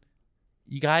 and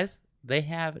you guys, they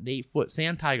have an 8-foot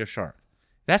sand tiger shark.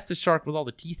 That's the shark with all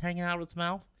the teeth hanging out of its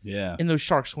mouth. Yeah. And those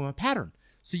sharks swim a pattern.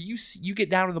 So you get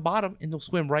down to the bottom, and they'll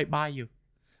swim right by you.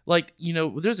 Like,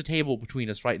 there's a table between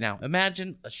us right now.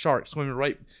 Imagine a shark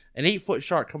swimming an 8-foot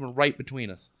shark coming right between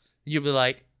us. You'll be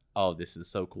like, oh, this is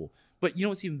so cool. But you know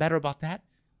what's even better about that?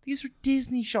 These are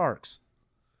Disney sharks.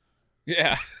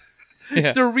 Yeah.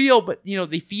 Yeah. They're real, but,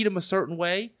 they feed them a certain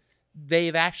way.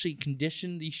 They've actually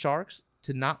conditioned these sharks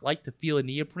to not like to feel a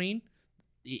neoprene.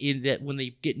 In that when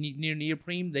they get near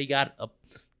neoprene, they got a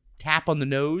tap on the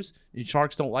nose, and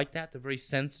sharks don't like that. It's a very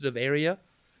sensitive area.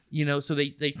 So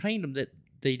they trained them that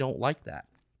they don't like that.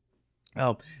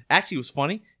 Actually, it was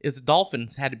funny is the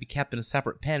dolphins had to be kept in a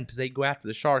separate pen because they'd go after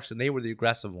the sharks, and they were the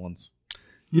aggressive ones.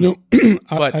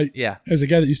 But yeah, as a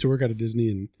guy that used to work out of Disney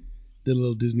and did a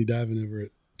little Disney diving over at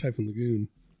Typhoon Lagoon,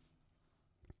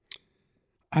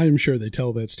 I am sure they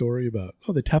tell that story about,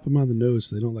 they tap them on the nose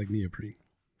so they don't like neoprene.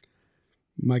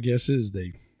 My guess is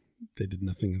they did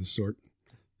nothing of the sort.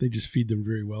 They just feed them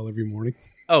very well every morning.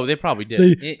 Oh, they probably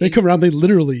did. They come around. They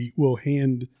literally will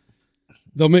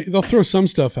they'll throw some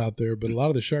stuff out there, but a lot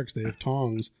of the sharks, they have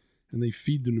tongs, and they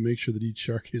feed them to make sure that each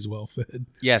shark is well fed.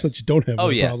 Yes. So that you don't have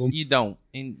that problem. You don't.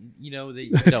 And, they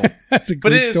don't. That's a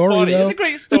great story, funny. though. It's a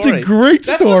great story. It's a great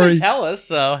That's story. What they tell us,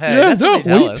 so hey, that's what they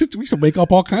tell us. We used to make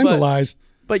up all kinds of lies.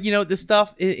 But, the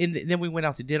stuff, and then we went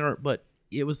out to dinner, but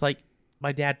it was like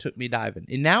my dad took me diving.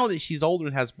 And now that she's older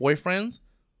and has boyfriends,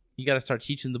 you got to start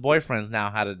teaching the boyfriends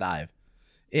now how to dive.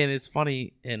 And it's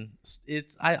funny, and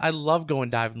I love going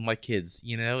diving with my kids,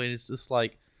 you know, and it's just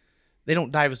like they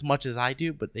don't dive as much as I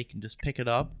do, but they can just pick it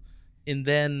up. And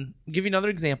then I'll give you another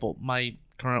example. My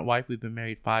current wife, we've been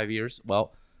married 5 years.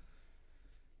 Well,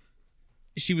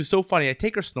 she was so funny. I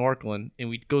take her snorkeling and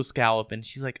we'd go scallop, and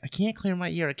she's like, I can't clear my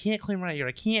ear. I can't clear my ear.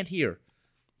 I can't hear.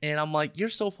 And I'm like, you're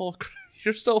so full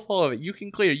of it. You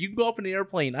can clear. You can go up in the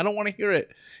airplane. I don't want to hear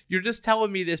it. You're just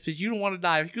telling me this because you don't want to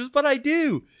dive. He goes, but I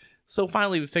do. So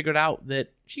finally we figured out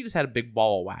that she just had a big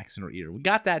ball of wax in her ear. We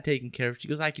got that taken care of. She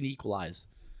goes, I can equalize.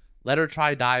 Let her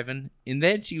try diving. And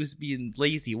then she was being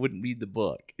lazy, wouldn't read the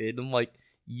book. And I'm like,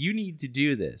 you need to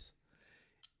do this.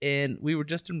 And we were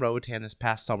just in Roatan this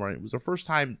past summer. And it was her first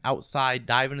time outside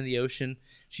diving in the ocean.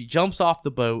 She jumps off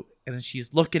the boat and then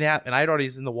she's looking at, and I already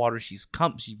was in the water. She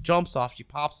jumps off. She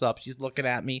pops up. She's looking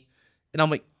at me. And I'm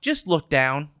like, just look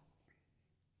down.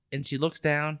 And she looks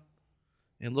down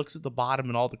and looks at the bottom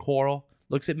and all the coral.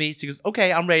 Looks at me. She goes,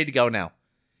 okay, I'm ready to go now.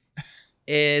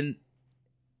 And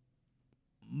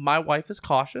my wife is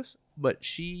cautious, but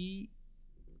she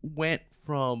went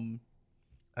from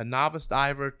a novice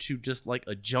diver to just like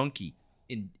a junkie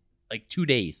in like 2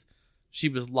 days. She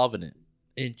was loving it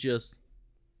and just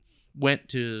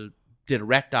did a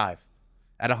wreck dive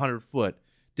at 100 foot.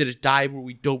 Did a dive where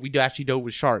we actually dove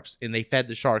with sharks and they fed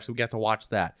the sharks, so we got to watch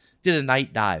that. Did a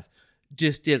night dive.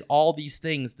 Just did all these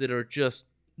things that are just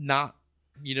not,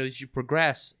 you know, as you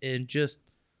progress and just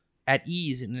at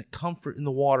ease and at comfort in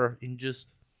the water. And just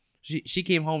she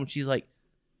came home and she's like,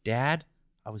 Dad,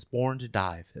 I was born to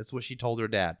dive. That's what she told her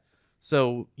dad.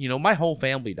 So, you know, my whole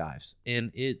family dives,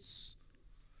 and it's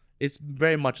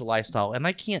very much a lifestyle. And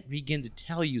I can't begin to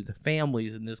tell you the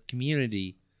families in this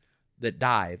community that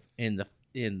dive, and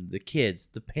the kids,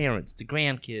 the parents, the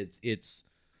grandkids. It's,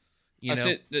 you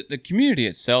know, the community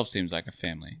itself seems like a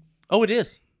family. Oh, it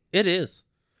is. It is.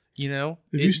 You know,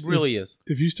 it really is.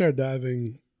 If you start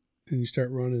diving and you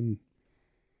start running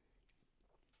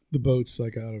the boats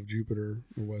like out of Jupiter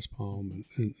or West Palm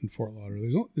and Fort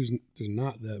Lauderdale, there's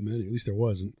not that many. At least there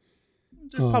wasn't.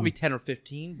 There's probably 10 or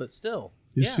 15, but still.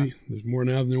 You see, there's more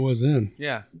now than there was then.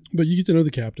 Yeah. But you get to know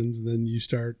the captains, and then you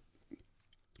start,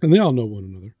 and they all know one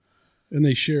another, and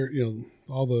they share. You know,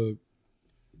 all the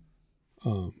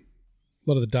a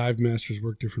lot of the dive masters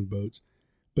work different boats,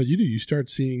 but you start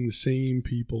seeing the same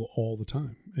people all the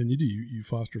time, and you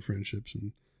foster friendships,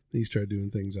 and then you start doing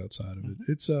things outside of it.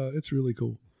 It's really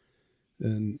cool,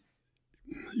 and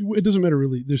it doesn't matter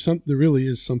really. There really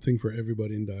is something for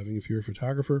everybody in diving. If you're a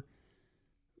photographer,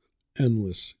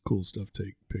 endless cool stuff to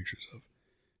take pictures of.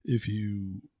 If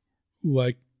you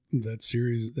like that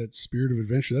series, that spirit of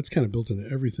adventure, that's kind of built into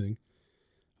everything.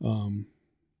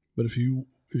 But if you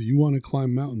want to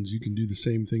climb mountains, you can do the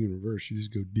same thing in reverse. You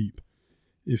just go deep.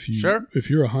 If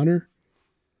you're a hunter,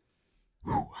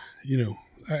 you know,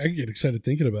 I get excited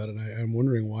thinking about it. I'm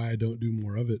wondering why I don't do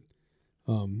more of it.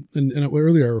 And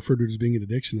earlier I referred to it as being an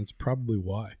addiction. That's probably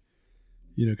why,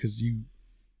 you know, because you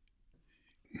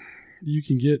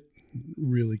can get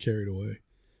really carried away.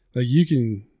 Like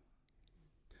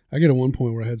I get at one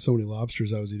point where I had so many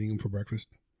lobsters I was eating them for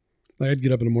breakfast. I'd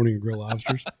get up in the morning and grill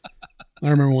lobsters. I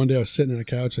remember one day I was sitting on a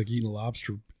couch like eating a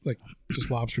lobster, like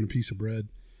just lobster and a piece of bread,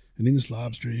 and eating this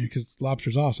lobster because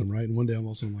lobster's awesome, right? And one day I'm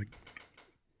like,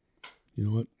 you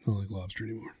know what? I don't like lobster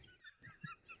anymore.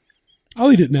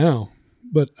 I'll eat it now,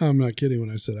 but I'm not kidding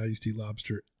when I said I used to eat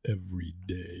lobster every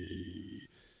day,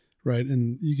 right?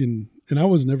 And I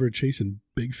was never chasing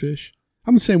big fish.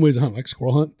 I'm the same way as a hunt, like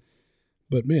squirrel hunt.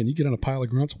 But man, you get on a pile of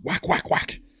grunts, whack, whack,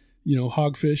 whack. You know,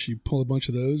 hogfish, you pull a bunch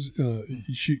of those.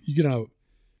 You get on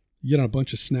a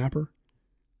bunch of snapper,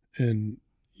 and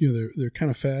you know they're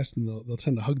kind of fast and they'll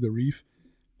tend to hug the reef.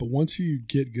 But once you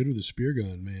get good with a spear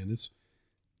gun, man, it's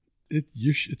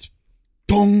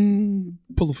dong,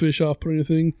 pull the fish off, put it on your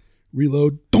thing,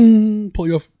 reload, dong, pull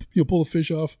the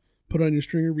fish off, put it on your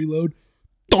stringer, reload,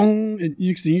 dong, and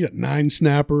next thing you got 9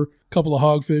 snapper, couple of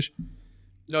hogfish.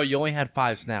 No, you only had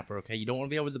 5 snapper. Okay, you don't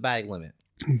want to be over the bag limit.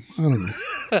 I don't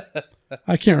know.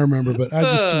 I can't remember, but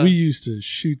we used to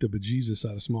shoot the bejesus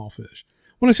out of small fish.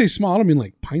 When I say small, I don't mean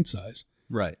like pint size.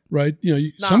 Right. Right. You know,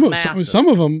 some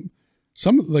of them,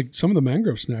 some of the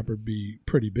mangrove snapper would be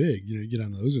pretty big. You know, you get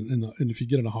on those, and if you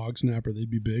get on a hog snapper, they'd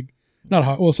be big. Not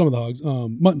hog. Well, some of the hogs,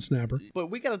 mutton snapper. But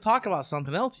we got to talk about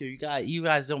something else here. You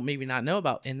guys don't maybe not know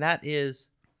about, and that is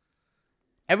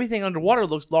everything underwater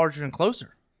looks larger and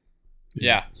closer.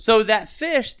 Yeah. So that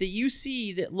fish that you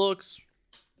see that looks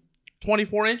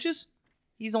 24 inches,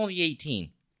 he's only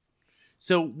 18.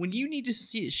 So when you need to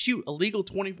shoot a legal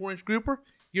 24-inch grouper,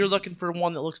 you're looking for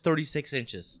one that looks 36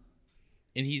 inches.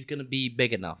 And he's going to be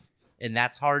big enough. and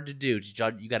that's hard to do. To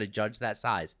judge, you got to judge that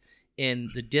size. In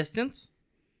the distance,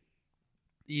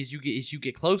 as you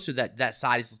get closer, that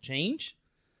size will change,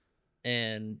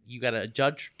 and you got to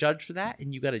judge for that,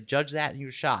 and you got to judge that in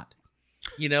your shot.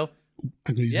 You know,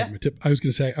 I'm going to use that for my tip. I'm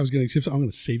going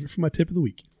to save it for my tip of the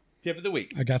week. Tip of the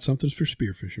week. I got something for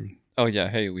spearfishermen. Oh yeah,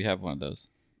 hey, we have one of those.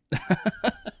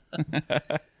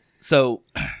 So,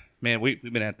 man, we've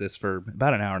been at this for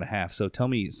about an hour and a half. So tell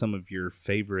me some of your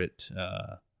favorite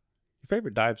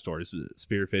dive stories,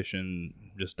 spearfishing,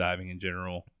 just diving in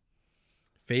general.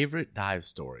 Favorite dive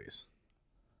stories.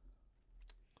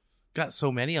 Got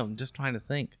so many of them. Just trying to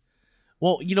think.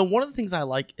 Well, one of the things I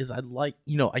like is I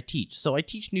teach. So I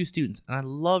teach new students, and I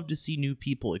love to see new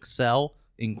people excel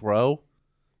and grow,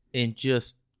 and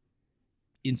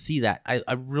see that.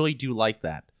 I really do like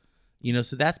that.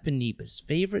 So that's been neat. But his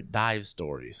favorite dive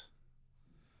stories.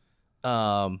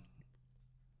 Tell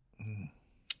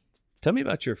me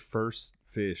about your first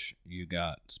fish you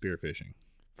got spearfishing.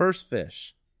 First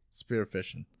fish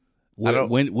spearfishing.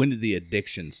 When did the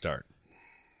addiction start?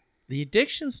 The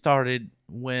addiction started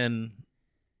when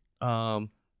I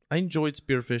enjoyed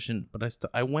spearfishing, but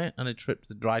I went on a trip to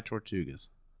the Dry Tortugas.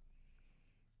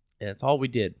 And that's all we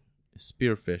did.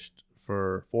 Spearfished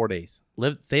for 4 days.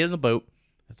 Stayed on the boat.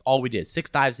 That's all we did. 6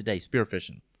 dives a day,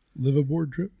 spearfishing. Live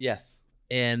aboard trip? Yes.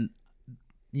 And,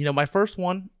 my first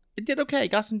one, it did okay.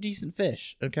 Got some decent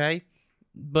fish, okay?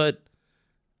 But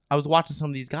I was watching some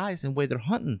of these guys and the way they're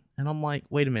hunting. And I'm like,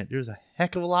 wait a minute. There's a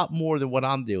heck of a lot more than what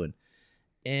I'm doing.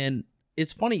 And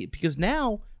it's funny because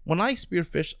now when I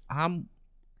spearfish, I'm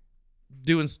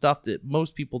doing stuff that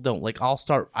most people don't. Like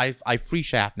I free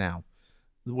shaft now,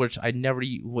 which I never,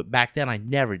 back then I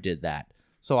never did that.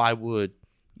 So I would,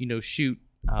 shoot.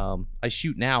 I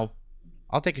shoot now.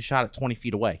 I'll take a shot at 20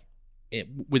 feet away.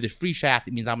 With a free shaft,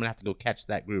 it means I'm going to have to go catch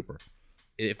that grouper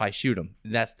if I shoot him.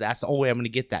 That's the only way I'm going to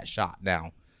get that shot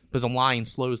now. Because a line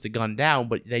slows the gun down,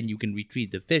 but then you can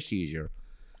retrieve the fish easier.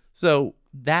 So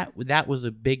that was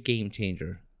a big game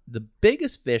changer. The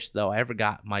biggest fish, though, I ever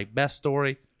got, my best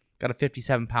story, got a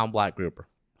 57-pound black grouper.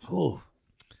 Oh,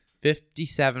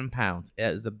 57 pounds. It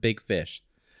is a big fish.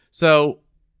 So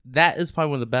that is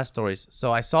probably one of the best stories.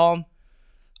 So I saw him.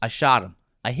 I shot him.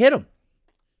 I hit him.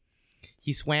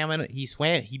 He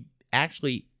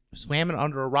actually swam in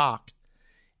under a rock,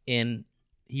 and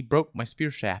he broke my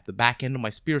spear shaft, the back end of my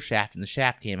spear shaft, and the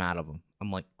shaft came out of him.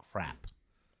 I'm like, crap.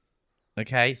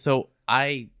 Okay, so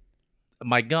my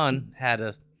gun had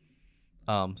a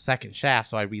second shaft,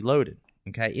 so I reloaded.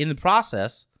 Okay, in the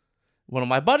process, one of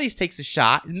my buddies takes a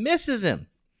shot and misses him,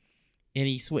 and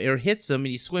hits him, and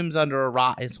he swims under a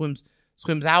rock and swims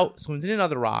in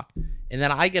another rock, and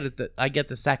then I get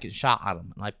the second shot on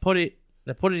him, and I put it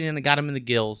in and got him in the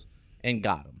gills and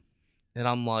got him, and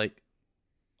I'm like,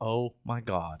 oh my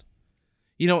god,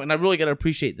 and I really got to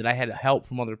appreciate that I had help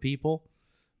from other people.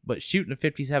 But shooting a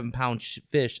 57-pound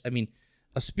fish, I mean,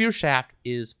 a spear shaft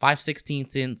is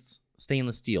 5/16 inch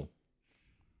stainless steel.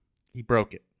 He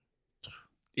broke it.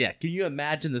 Yeah, can you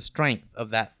imagine the strength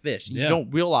of that fish? You don't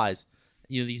realize,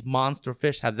 these monster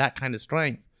fish have that kind of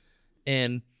strength.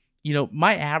 And,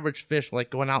 my average fish, like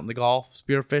going out in the Gulf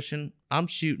spear fishing, I'm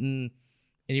shooting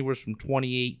anywhere from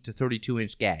 28 to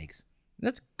 32-inch gags. And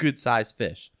that's good sized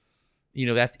fish.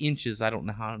 That's inches. I don't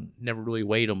know how, never really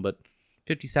weighed them, but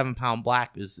 57-pound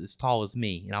black is as tall as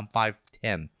me, and I'm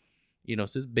 5'10". So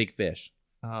it's a big fish.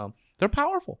 They're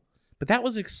powerful, but that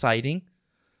was exciting.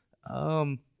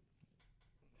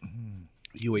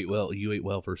 You ate well. You ate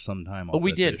well for some time.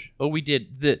 We did. Fish. Oh, we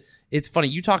did. It's funny.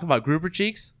 You talk about grouper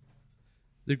cheeks.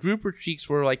 The grouper cheeks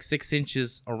were like 6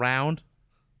 inches around,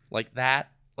 like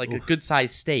that, like Oof. A good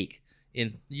sized steak,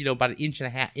 in about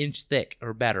 1.5 inch thick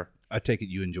or better. I take it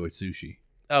you enjoy sushi.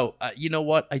 Oh, you know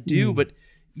what? I do, but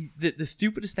the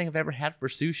stupidest thing I've ever had for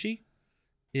sushi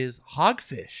is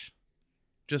hogfish.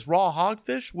 Just raw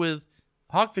hogfish with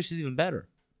hogfish is even better.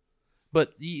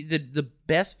 But the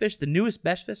best fish, the newest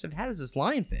best fish I've had is this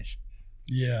lionfish.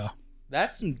 Yeah.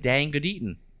 That's some dang good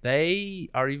eating. They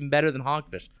are even better than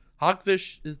hogfish.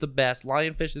 Hogfish is the best.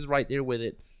 Lionfish is right there with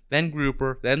it. Then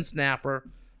grouper, then snapper.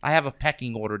 I have a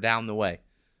pecking order down the way.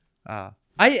 I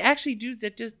actually do.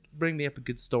 That just bring me up a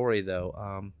good story,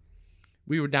 though.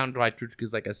 We were down Dry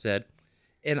Tortugas, like I said,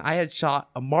 and I had shot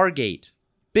a margate.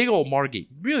 Big old margate.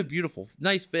 Really beautiful.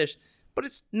 Nice fish. But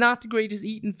it's not the greatest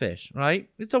eating fish, right?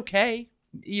 It's okay.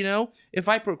 If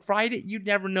I fried it, you'd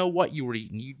never know what you were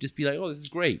eating. You'd just be like, oh, this is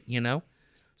great,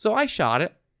 So I shot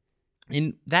it.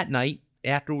 And that night,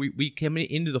 after we came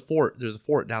into the fort, there's a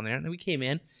fort down there, and we came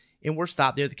in, and we're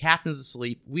stopped there. The captain's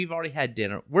asleep. We've already had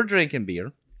dinner. We're drinking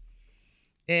beer.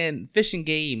 and Fish and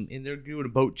Game, and they're doing a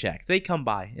boat check. They come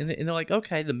by, and they're like,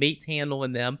 okay, the mate's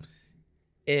handling them,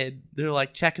 and they're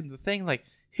like checking the thing, like,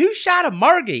 who shot a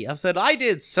margie? I said, I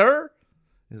did, sir.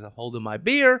 He's like, holding my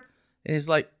beer, and he's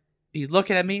like, he's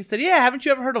looking at me and said, yeah, haven't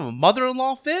you ever heard of a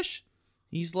mother-in-law fish?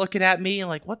 He's looking at me and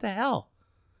like, what the hell?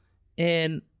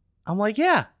 And I'm like,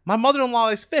 yeah, my mother-in-law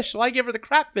is fish, so I give her the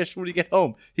crap fish when we get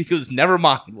home. He goes, never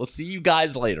mind. We'll see you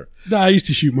guys later. Nah, I used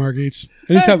to shoot margates.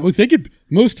 Anytime,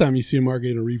 most time you see a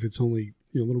margate in a reef, it's only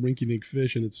little rinky-dink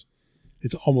fish, and it's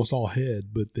almost all head,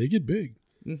 but they get big.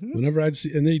 Mm-hmm. Whenever I'd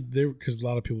see, and they because a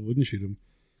lot of people wouldn't shoot them,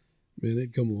 man,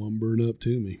 they'd come lumbering up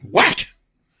to me, whack,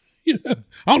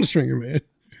 on the stringer, man.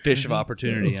 Fish of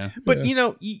opportunity, yeah. But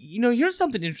here's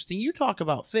something interesting. You talk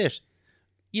about fish.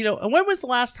 And when was the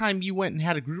last time you went and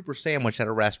had a grouper sandwich at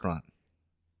a restaurant?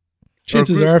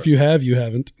 Chances are, if you have, you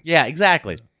haven't. Yeah,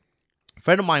 exactly. A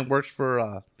friend of mine works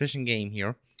for Fish and Game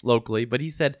here locally, but he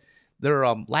said their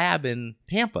lab in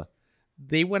Tampa,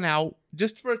 they went out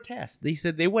just for a test. They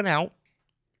said they went out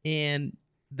and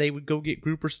they would go get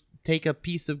groupers, take a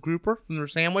piece of grouper from their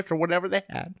sandwich or whatever they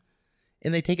had,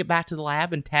 and they take it back to the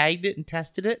lab and tagged it and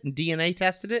tested it and DNA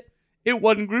tested it. It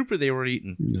wasn't grouper they were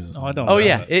eating. No, I don't. Oh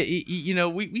yeah,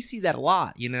 we see that a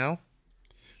lot.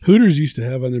 Hooters used to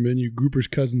have on their menu Grouper's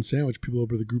cousin sandwich. People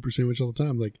order the grouper sandwich all the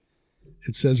time. Like,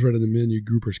 it says right on the menu,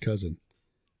 Grouper's cousin.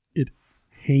 It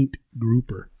ain't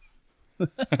grouper.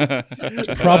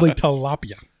 It's probably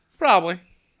tilapia. Probably.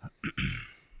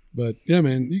 But yeah,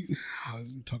 man, you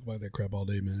talk about that crap all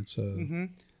day, man. It's a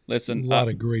Listen, lot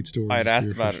of great stories. I had of asked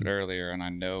about spearfishing. it earlier, and I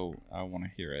know I want to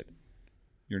hear it.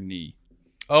 Your knee.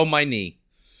 Oh, my knee.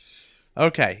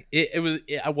 Okay,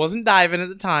 I wasn't diving at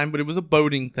the time, but it was a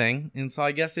boating thing, and so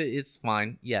I guess it's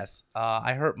fine. Yes,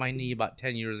 I hurt my knee about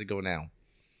 10 years ago now.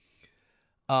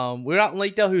 We were out in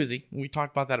Lake Delhousie. We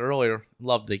talked about that earlier.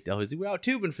 Loved Lake Delhousie. We were out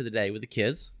tubing for the day with the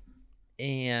kids,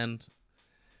 and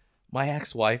my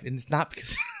ex-wife, and it's not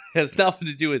because it has nothing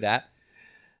to do with that.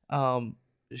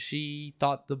 She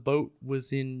thought the boat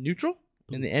was in neutral,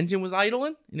 and the engine was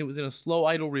idling, and it was in a slow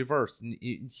idle reverse, and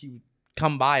she would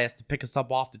come by us to pick us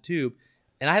up off the tube,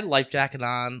 and I had a life jacket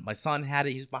on. My son had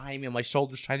it. He was behind me on my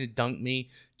shoulders trying to dunk me,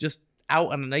 just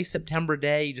out on a nice September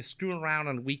day, just screwing around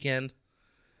on the weekend.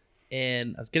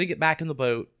 And I was going to get back in the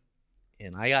boat,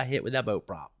 and I got hit with that boat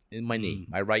prop in my knee,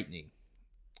 my right knee.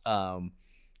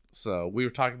 So we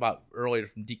were talking about earlier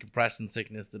from decompression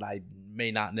sickness that I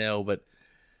may not know, but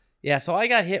yeah, so I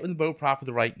got hit with the boat prop with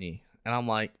the right knee, and I'm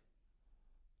like,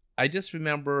 I just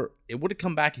remember it would have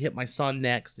come back and hit my son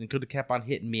next and could have kept on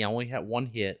hitting me. I only had one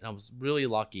hit, and I was really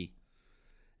lucky.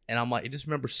 And I'm like, I just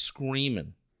remember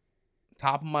screaming,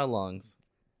 top of my lungs,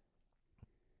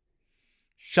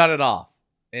 shut it off.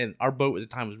 And our boat at the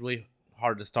time was really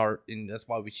hard to start, and that's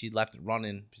why she left it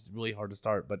running. It's really hard to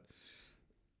start.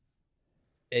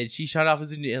 And she shut off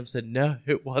as and said, no,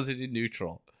 it wasn't in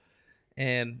neutral.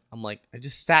 And I'm like, I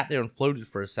just sat there and floated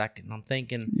for a second. And I'm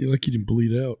thinking, You're lucky you didn't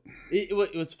bleed out. It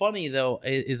was funny though,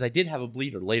 is I did have a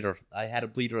bleeder later. I had a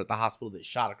bleeder at the hospital that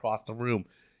shot across the room,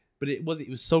 but it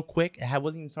was so quick. I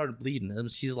wasn't even started bleeding.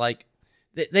 And she's like,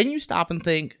 then you stop and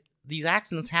think these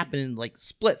accidents happen in like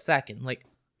split second. Like,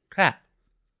 crap.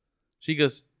 She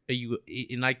goes, "Are you?"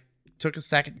 And I took a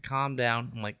second to calm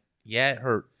down. I'm like, yeah, it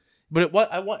hurt, but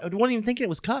I wasn't even thinking it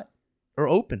was cut or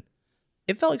open.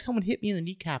 It felt like someone hit me in the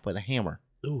kneecap with a hammer.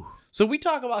 Ooh. So we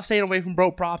talk about staying away from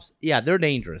boat props. Yeah, they're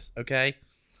dangerous. Okay.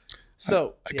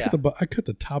 So I cut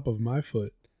the top of my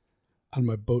foot on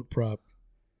my boat prop,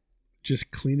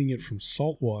 just cleaning it from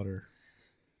salt water,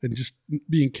 and just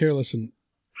being careless, and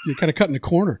you're kind of cutting the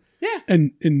corner. Yeah.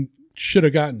 And should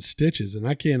have gotten stitches, and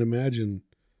I can't imagine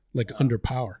like under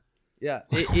power. Yeah.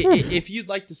 If you'd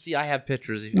like to see, I have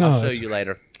pictures. I'll show you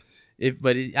later.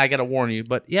 I gotta warn you.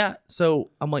 But yeah.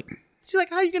 So I'm like. She's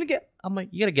like, how are you going to get? I'm like,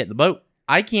 you got to get in the boat.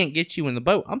 I can't get you in the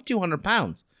boat. I'm 200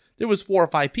 pounds. There was 4 or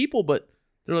 5 people, but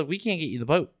they're like, we can't get you in the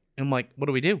boat. And I'm like, what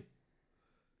do we do?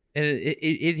 And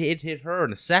it hit her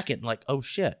in a second. Like, oh,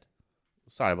 shit.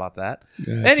 Sorry about that.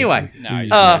 Yeah, anyway.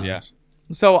 okay.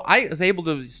 So I was able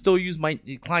to still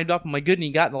climbed up on my good knee,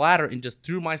 got in the ladder, and just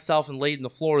threw myself and laid in the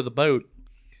floor of the boat.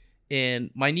 And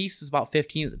my niece was about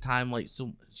 15 at the time. Like,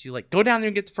 so she's like, go down there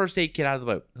and get the first aid kit out of the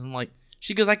boat. And I'm like,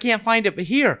 she goes, I can't find it, but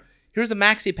here's a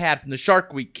maxi pad from the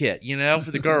Shark Week kit,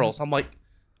 for the girls. I'm like,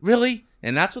 really?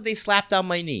 And that's what they slapped on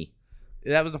my knee.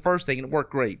 That was the first thing, and it worked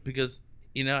great because,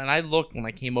 and I looked when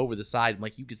I came over the side,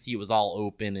 like you could see it was all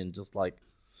open and just like,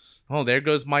 oh, there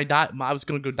goes my dive. I was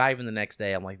going to go diving the next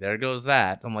day. I'm like, there goes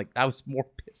that. I'm like, I was more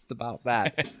pissed about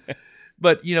that.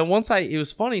 But, it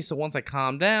was funny. So once I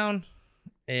calmed down,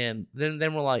 and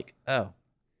then we're like, oh,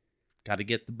 Got to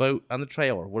get the boat on the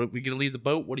trailer. What are we going to leave the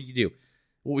boat? What do you do?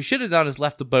 What we should have done is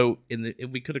left the boat and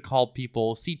we could have called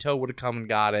people. Cito would have come and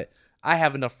got it. I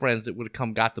have enough friends that would have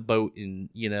come got the boat, and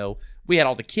we had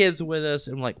all the kids with us.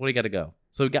 And I'm like, what do you got to go?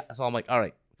 So I'm like, all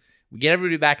right, we get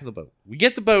everybody back in the boat. We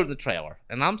get the boat in the trailer,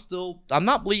 and I'm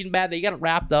not bleeding bad. They got it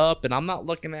wrapped up, and I'm not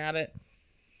looking at it.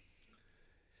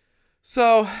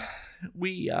 So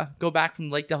we go back from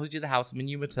Lake Delaware to the house. I'm in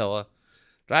Umatilla.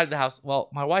 Drive to the house. Well,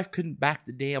 my wife couldn't back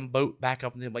the damn boat back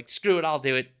up, and I'm like, screw it, I'll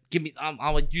do it. I'm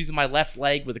like using my left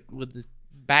leg with the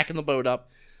backing the boat up.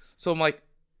 So I'm like,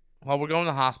 well, we're going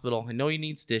to the hospital. I know you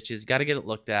need stitches. You got to get it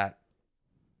looked at.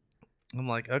 I'm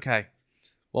like, okay.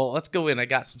 Well, let's go in. I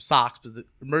got some socks because the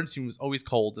emergency room was always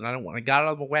cold, and I got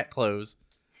out of my wet clothes.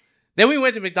 Then we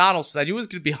went to McDonald's because I knew I was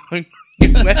going to be hungry.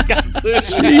 Wes got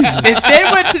sushi. And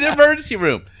then went to the emergency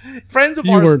room. Friends of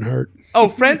ours. You weren't hurt. Oh,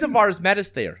 friends of ours met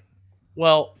us there.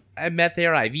 Well, I met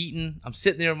there. I've eaten. I'm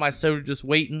sitting there with my soda just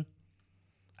waiting.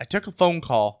 I took a phone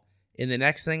call, and the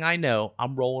next thing I know,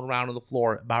 I'm rolling around on the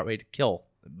floor about ready to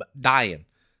dying.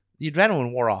 The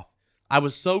adrenaline wore off. I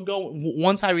was so going.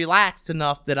 Once I relaxed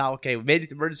enough that we made it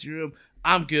to the emergency room.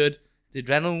 I'm good. The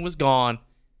adrenaline was gone,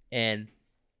 and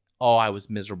I was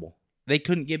miserable. They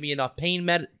couldn't give me enough pain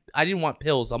med. I didn't want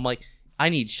pills. I'm like, I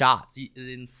need shots.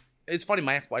 And it's funny.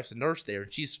 My ex-wife's a nurse there,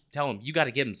 and she's telling me, you got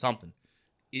to give him something.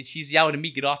 She's yelling at me,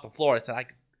 get off the floor. I said, I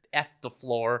F the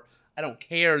floor. I don't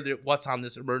care what's on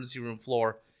this emergency room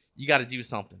floor. You got to do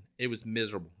something. It was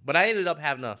miserable. But I ended up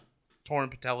having a torn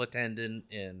patella tendon,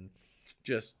 and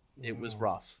it was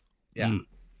rough. Yeah.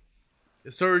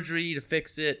 The surgery to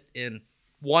fix it in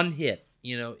one hit.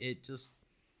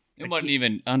 It wasn't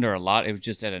even under a lot. It was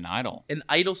just at an idle. An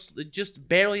idle, just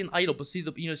barely an idle. But see,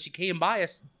 she came by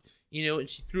us, and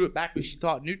she threw it back because she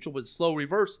thought neutral was slow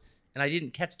reverse, and I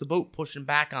didn't catch the boat pushing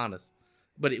back on us.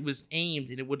 But it was aimed,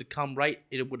 and it would have come right.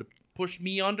 It would have pushed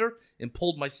me under and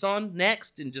pulled my son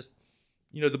next, and just,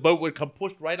 the boat would have come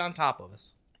pushed right on top of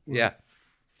us. Yeah.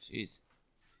 Jeez.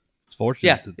 It's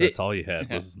fortunate that that's all you had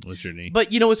was your knee.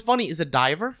 But, what's funny is a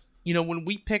diver, when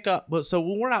we pick up, when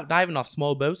we're out diving off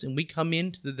small boats and we come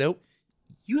into the boat,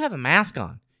 you have a mask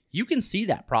on. You can see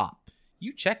that prop.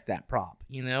 You check that prop,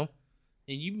 and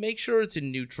you make sure it's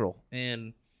in neutral.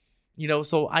 And,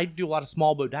 so I do a lot of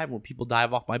small boat diving where people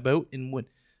dive off my boat. And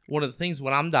one of the things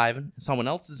when I'm diving, someone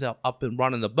else is up and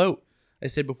running the boat, I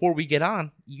said, before we get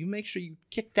on, you make sure you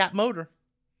kick that motor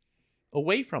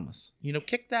away from us.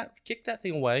 Kick that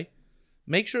thing away.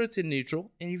 Make sure it's in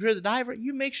neutral. And if you're the diver,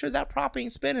 you make sure that prop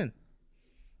ain't spinning.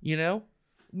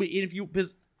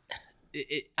 Because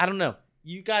I don't know.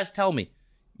 You guys tell me.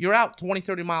 You're out 20,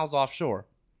 30 miles offshore.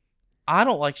 I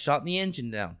don't like shutting the engine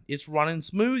down. It's running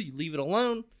smooth. You leave it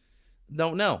alone.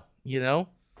 Don't know,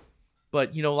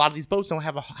 But, a lot of these boats don't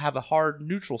have a hard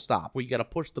neutral stop where you got to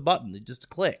push the button. It's just a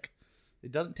click.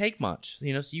 It doesn't take much, so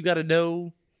you got to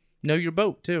know your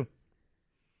boat, too.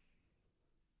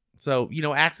 So,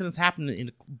 accidents happen in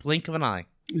a blink of an eye.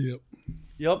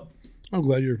 Yep. I'm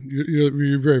glad you're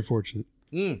very fortunate.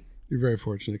 Mm. You're very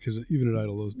fortunate because even at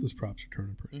idle, those props are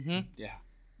turning pretty. Mm-hmm. Yeah.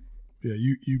 Yeah,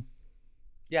 you.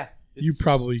 Yeah. You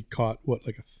probably caught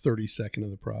like a 30-second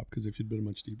of the prop, because if you'd been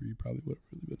much deeper, you probably would have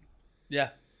really been. Yeah.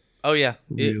 Oh yeah.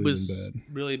 Really it was been bad.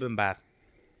 really been bad.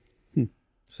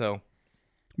 So.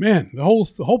 Man, the whole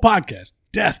podcast,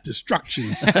 death,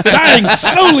 destruction, dying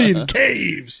slowly in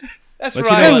caves. That's But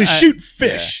right. And we shoot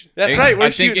fish. Yeah. That's right. We're I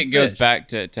think shooting it goes fish. back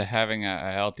to having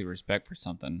a healthy respect for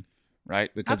something,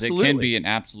 right? Because it can Absolutely. be an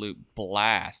absolute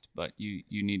blast, but you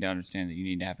need to understand that you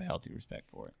need to have a healthy respect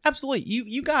for it. Absolutely.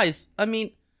 You guys. I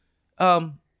mean,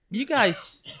 you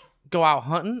guys go out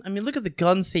hunting. I mean, look at the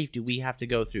gun safety we have to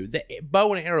go through. The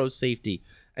bow and arrow safety.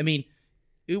 I mean,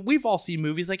 we've all seen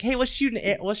movies like, hey, let's shoot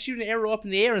an arrow up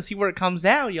in the air and see where it comes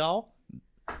down, y'all.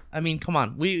 I mean, come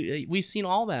on. We've seen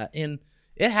all that, and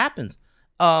it happens.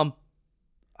 I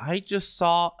just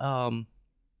saw.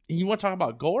 You want to talk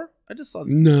about gore? I just saw.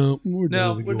 No, we're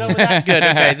done with we're the done goal. with that. Good.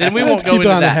 Okay, then we Let's won't go keep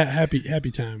into it on that.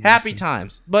 happy time. Happy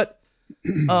times, but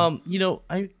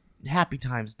happy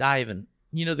times diving.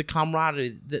 The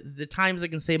camaraderie, the times I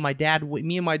can say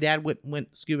me and my dad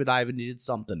went scuba diving, and did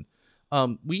something.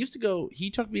 We used to go. He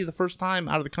took me the first time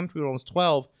out of the country when I was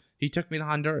 12. He took me to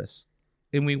Honduras,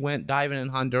 and we went diving in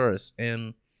Honduras,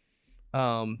 and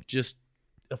just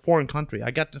a foreign country.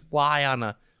 I got to fly on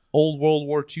a old World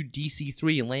War II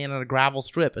DC-3 and land on a gravel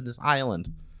strip at this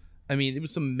island. I mean, it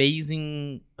was some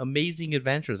amazing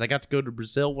adventures. I got to go to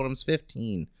Brazil when I was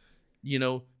 15.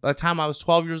 By the time I was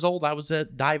 12 years old, I was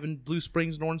at diving Blue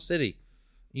Springs in Orange City.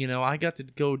 I got to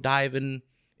go diving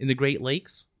in the Great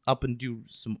Lakes, up and do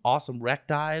some awesome wreck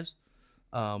dives.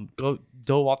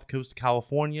 Dove off the coast of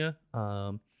California.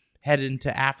 Headed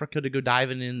into Africa to go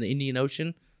diving in the Indian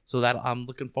Ocean. So that I'm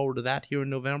looking forward to that here in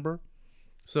November.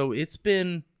 So it's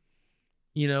been,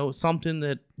 something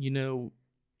that,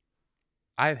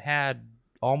 I've had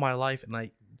all my life, and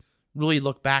I really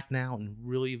look back now and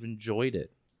really have enjoyed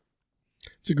it.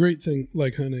 It's a great thing,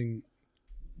 like hunting.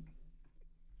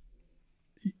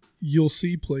 You'll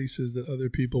see places that other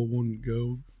people wouldn't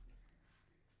go,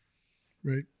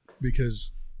 right?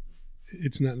 Because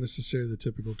it's not necessarily the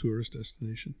typical tourist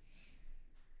destination.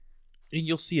 And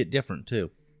you'll see it different,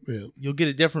 too. Yeah. You'll get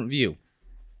a different view.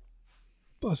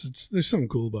 Plus, there's something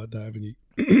cool about diving. You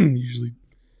usually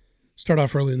start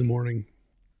off early in the morning.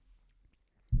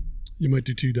 You might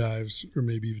do 2 dives, or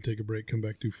maybe even take a break, come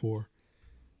back, do 4.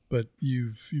 But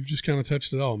you've just kind of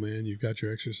touched it all, man. You've got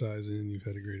your exercise in. You've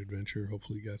had a great adventure.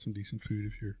 Hopefully, you got some decent food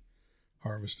if you're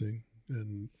harvesting,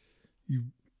 and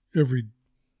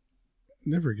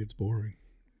never gets boring.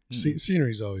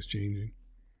 Scenery's always changing.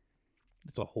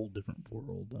 It's a whole different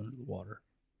world under the water.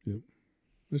 Yep.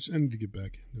 I need to get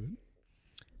back into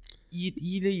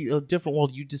it. A different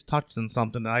world. You just touched on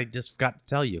something that I just forgot to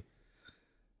tell you.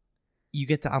 You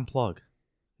get to unplug,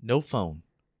 no phone.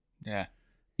 Yeah.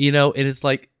 And it's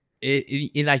like,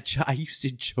 I used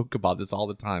to joke about this all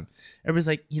the time. Everybody's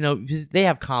like, because they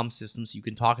have comm systems, you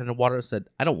can talk underwater. I said,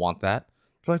 I don't want that.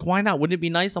 They're like, why not? Wouldn't it be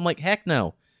nice? I'm like, heck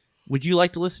no. Would you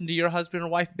like to listen to your husband or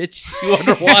wife bitch you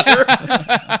underwater?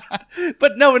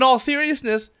 But no, in all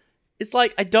seriousness, it's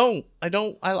like, I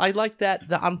like that,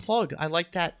 the unplug. I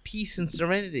like that peace and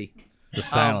serenity. The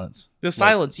silence.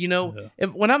 Silence,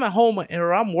 when I'm at home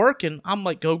or I'm working, I'm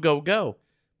like, go, go, go.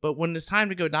 But when it's time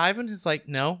to go diving, it's like,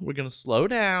 no, we're going to slow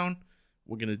down.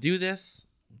 We're going to do this.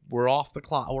 We're off the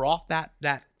clock. We're off that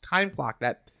time clock,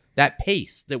 that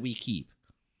pace that we keep.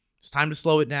 It's time to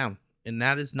slow it down. And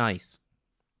that is nice.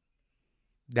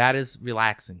 That is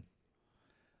relaxing.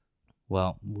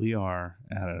 Well, we are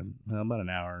at about an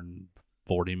hour and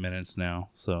 40 minutes now,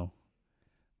 so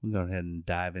we'll go ahead and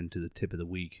dive into the tip of the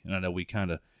week. And I know we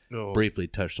kind of briefly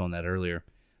touched on that earlier.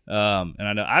 And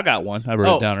I know I got one. I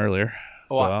wrote it down earlier.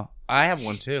 So I have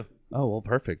one too. Oh, well,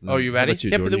 perfect. Oh, you ready?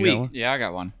 Tip of the week. Yeah, I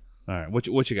got one. All right.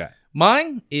 What you got?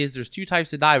 Mine is there's 2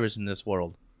 types of divers in this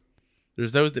world.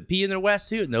 There's those that pee in their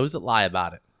wetsuit and those that lie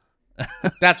about it.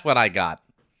 That's what I got.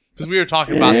 Because we were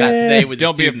talking about that today with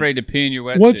Don't the be students. afraid to pee in your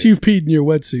wetsuit. Once you've peed in your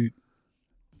wetsuit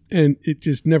and it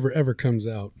just never, ever comes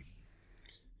out,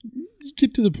 you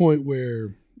get to the point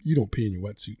where you don't pee in your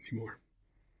wetsuit anymore.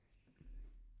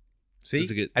 See?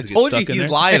 Does it get I told you stuck in he's there?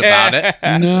 lying about it.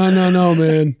 No,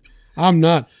 man. I'm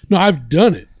not. No, I've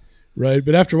done it, right?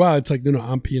 But after a while, it's like, no,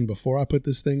 I'm peeing before I put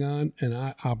this thing on, and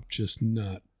I'm just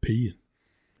not peeing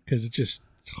because it just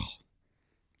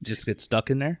gets stuck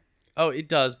in there? Oh, it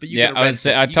does, but you Yeah, gotta rinse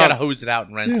it. You gotta hose it out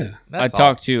and rinse it. I That's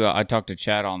all. talked to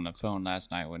Chad on the phone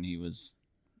last night when he was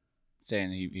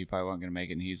saying he probably wasn't gonna make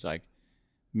it, and he's like,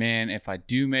 "Man, if I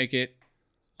do make it,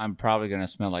 I'm probably gonna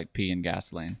smell like pee and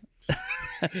gasoline."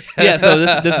 Yeah, so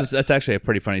that's actually a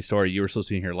pretty funny story. You were supposed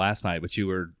to be here last night, but you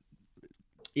were...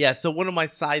 Yeah, so one of my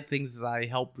side things is I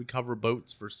help recover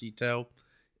boats for Cito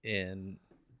and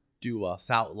do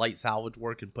light salvage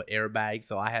work and put airbags.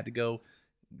 So I had to go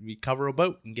recover a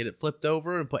boat and get it flipped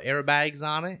over and put airbags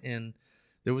on it. And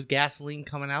there was gasoline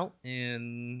coming out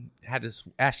and had to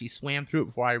actually swam through it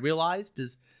before I realized,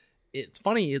 because it's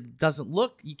funny. It doesn't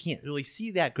look, you can't really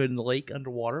see that good in the lake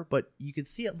underwater, but you can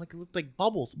see it like it looked like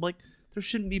bubbles. I'm like, there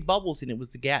shouldn't be bubbles in it. It was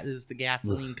the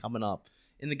gasoline coming up.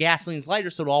 And the gasoline's lighter,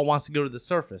 so it all wants to go to the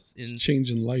surface. And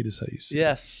changing light is how you see it.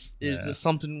 yes, it's just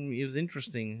something. It was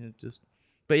interesting.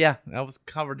 But yeah, I was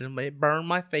covered in it. Burned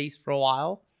my face for a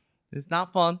while. It's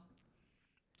not fun.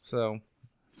 So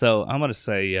I'm gonna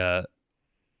say,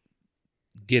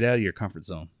 get out of your comfort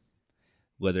zone.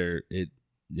 Whether if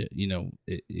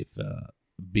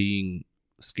being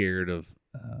scared of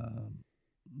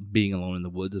being alone in the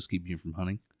woods is keeping you from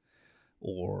hunting,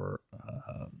 or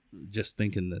just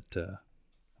thinking that.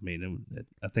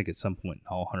 I think at some point in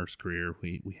all hunters' career,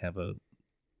 we have a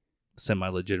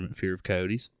semi-legitimate fear of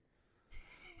coyotes.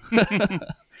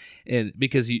 And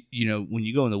because when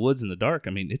you go in the woods in the dark,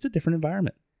 it's a different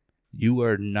environment.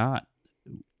 We're not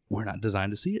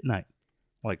designed to see at night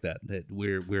like that.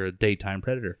 We're a daytime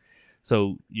predator.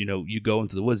 So, you go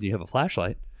into the woods and you have a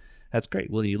flashlight. That's great.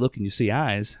 Well, you look and you see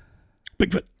eyes.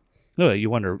 Bigfoot. Oh, you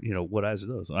wonder, what eyes are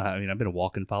those? I've been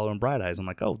walking following bright eyes. I'm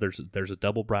like, oh, there's a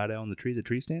double bright eye on the tree the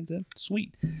tree stands in.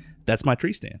 Sweet. That's my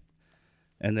tree stand.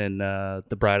 And then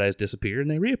the bright eyes disappear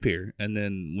and they reappear. And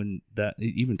then when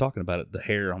even talking about it, the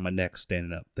hair on my neck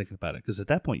standing up, thinking about it. Because at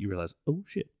that point you realize, oh,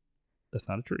 shit, that's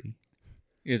not a tree.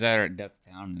 Is that at depth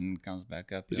down and then comes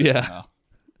back up? Yeah. Wow.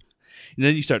 And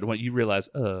then you start to you realize,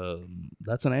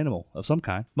 that's an animal of some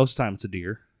kind. Most of the time it's a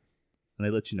deer. And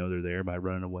they let you know they're there by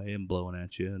running away and blowing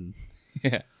at you. And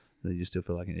Yeah. then you still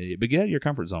feel like an idiot. But get out of your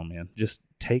comfort zone, man. Just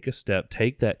take a step,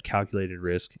 take that calculated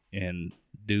risk, and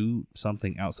do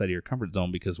something outside of your comfort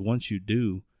zone, because once you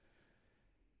do,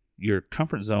 your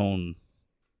comfort zone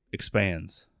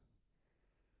expands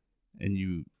and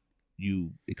you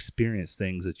experience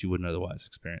things that you wouldn't otherwise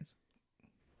experience.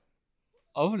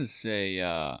 I want to say,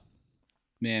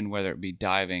 man, whether it be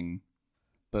diving,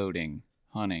 boating,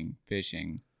 hunting,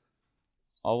 fishing,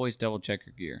 always double check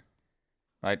your gear,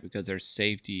 right? Because there's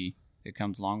safety that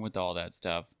comes along with all that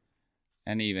stuff.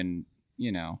 And even,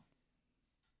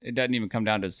 it doesn't even come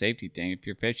down to a safety thing. If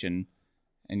you're fishing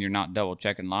and you're not double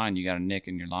checking line, you got a nick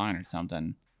in your line or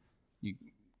something, you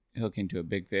hook into a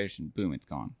big fish and boom, it's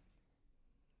gone.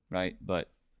 Right? But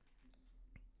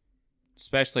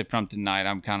especially from tonight,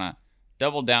 I'm kind of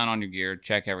double down on your gear,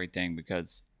 check everything,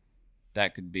 because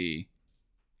that could be,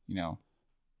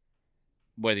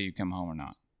 whether you come home or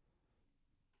not.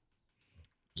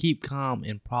 Keep calm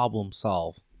and problem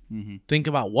solve. Mm-hmm. Think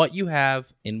about what you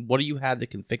have and what do you have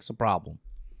that can fix a problem.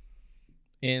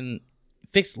 And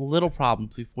fix little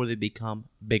problems before they become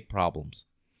big problems.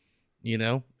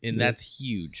 And that's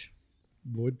huge.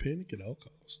 Avoid panic at all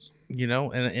costs.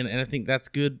 And I think that's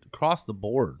good across the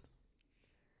board.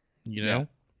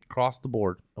 Across the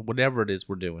board, whatever it is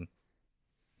we're doing.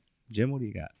 Jim, what do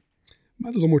you got?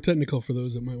 Mine's a little more technical for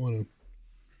those that might want to,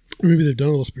 or maybe they've done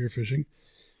a little spearfishing,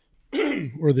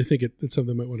 or they think it's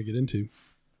something they might want to get into.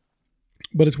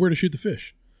 But it's where to shoot the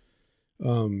fish.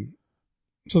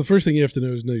 So the first thing you have to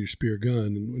know is know your spear gun,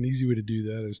 and an easy way to do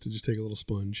that is to just take a little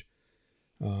sponge,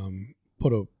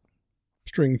 put a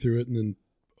string through it, and then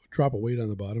drop a weight on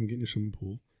the bottom, get in your swimming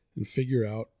pool, and figure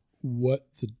out what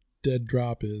the dead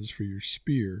drop is for your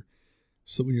spear,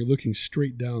 so that when you're looking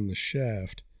straight down the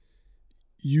shaft,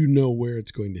 you know where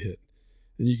it's going to hit.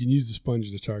 And you can use the sponge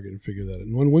to target and figure that out.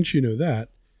 And once you know that,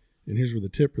 and here's where the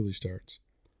tip really starts,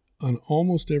 on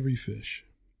almost every fish,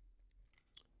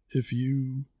 if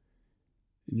you,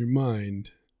 in your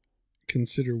mind,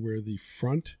 consider where the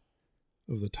front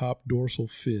of the top dorsal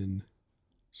fin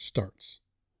starts,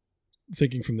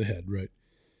 thinking from the head, right?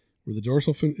 Where the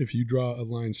dorsal fin, if you draw a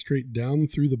line straight down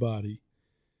through the body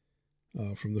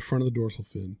from the front of the dorsal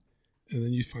fin, and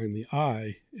then you find the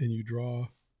eye and you draw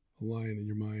a line in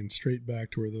your mind straight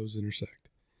back to where those intersect.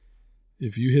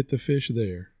 If you hit the fish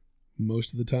there,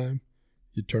 most of the time,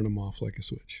 you turn them off like a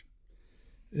switch.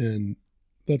 And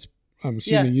that's, I'm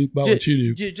assuming what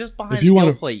you do. Just behind the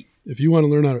gill plate. If you want to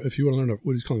learn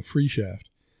what he's calling free shaft,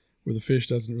 where the fish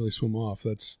doesn't really swim off,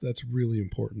 that's really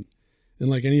important. And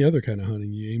like any other kind of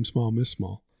hunting, you aim small, miss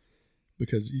small,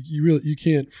 because you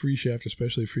can't free shaft,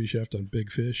 especially free shaft on big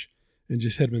fish, and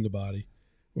just hit them in the body,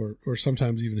 or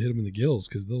sometimes even hit them in the gills,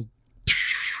 because they're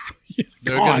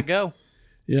gonna go.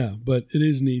 Yeah, but it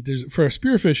is neat. For a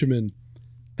spear fisherman,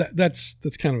 that's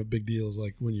kind of a big deal. Is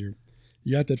like when you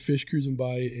got that fish cruising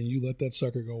by and you let that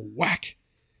sucker go whack,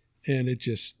 and it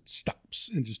just stops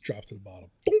and just drops to the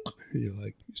bottom. And you're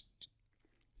like, just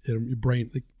hit them, your brain.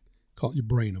 They call it, you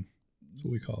brain them. That's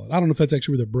what we call it. I don't know if that's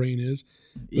actually where the brain is,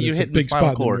 but You're it's a hitting big the spinal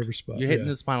spot cord. in the nervous spot. You're hitting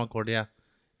the spinal cord, yeah.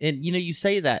 And you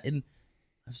say that, and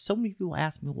so many people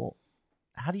ask me, well,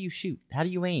 how do you shoot? How do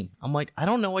you aim? I'm like, I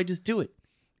don't know. I just do it.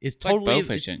 It's totally like bow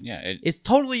fishing. It's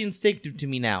totally instinctive to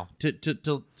me now to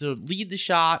lead the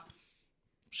shot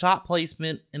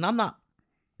placement, and I'm not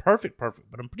perfect, but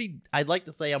I'd like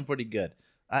to say I'm pretty good.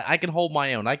 I can hold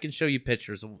my own. I can show you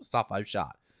pictures of stuff I've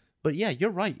shot. But yeah, you're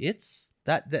right. It's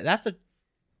that's a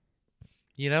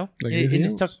Like it anything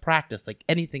just else. took practice, like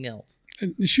anything else.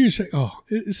 And the shooters say,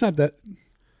 it's not that,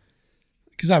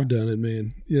 because I've done it,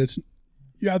 man. You're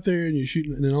out there and you're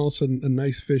shooting, and then all of a sudden a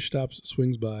nice fish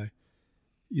swings by.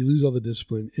 You lose all the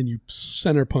discipline, and you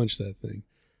center punch that thing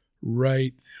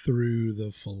right through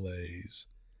the fillets.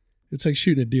 It's like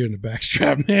shooting a deer in the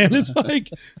backstrap, man. It's like,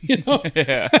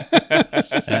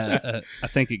 I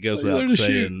think it goes so you without learn to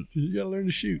saying. shoot. You got to learn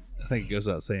to shoot. I think it goes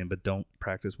without saying, but don't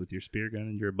practice with your spear gun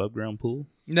in your above ground pool.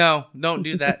 No, don't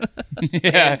do that.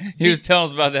 Yeah, he was telling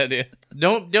us about that, dude.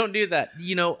 Don't do that.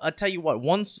 I'll tell you what.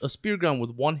 Once a spear gun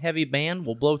with one heavy band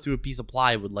will blow through a piece of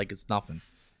plywood like it's nothing.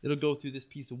 It'll go through this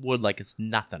piece of wood like it's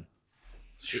nothing.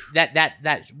 That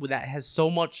has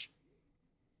so much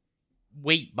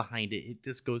weight behind it. It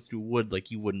just goes through wood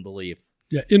like you wouldn't believe.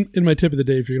 Yeah, in my tip of the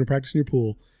day, if you're going to practice in your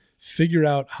pool, figure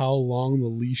out how long the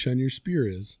leash on your spear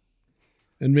is,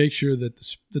 and make sure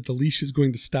that the leash is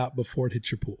going to stop before it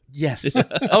hits your pool. Yes.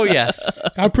 Oh, yes.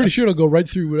 I'm pretty sure it'll go right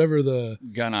through whatever the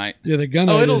Gunite. the gun.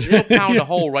 Oh, is. it'll pound a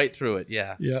hole right through it.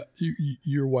 Yeah. Yeah,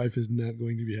 your wife is not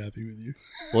going to be happy with you.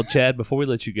 Well, Chad, before we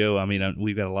let you go, I mean,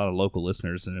 we've got a lot of local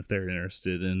listeners, and if they're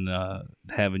interested in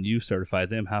having you certify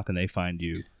them, how can they find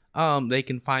you? They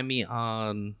can find me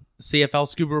on CFL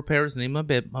Scuba Repair is the name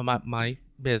of my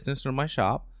business or my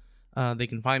shop. They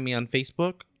can find me on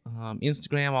Facebook,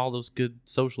 Instagram, all those good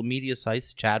social media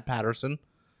sites, Chad Patterson.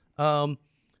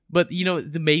 But, you know,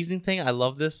 the amazing thing, I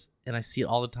love this, and I see it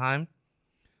all the time.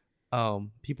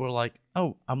 People are like,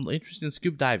 oh, I'm interested in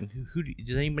scuba diving.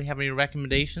 Does anybody have any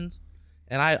recommendations?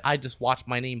 And I just watch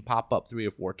my name pop up 3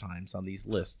 or 4 times on these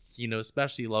lists, you know,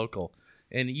 especially local.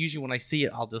 And usually when I see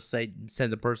it, I'll just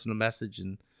send the person a message,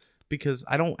 and because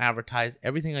I don't advertise,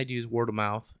 everything I do is word of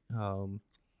mouth.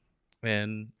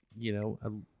 And, you know, I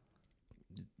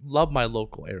love my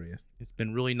local area. It's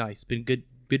been really nice. It's been good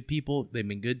people. They've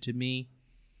been good to me.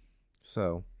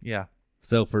 So, yeah.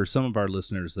 So for some of our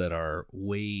listeners that are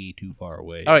way too far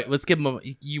away. All right, let's give them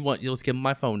let's give them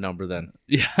my phone number then.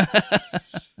 Yeah.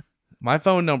 My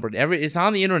phone number. It's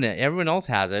on the internet. Everyone else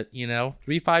has it, you know.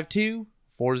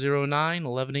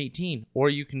 352-409-1118. Or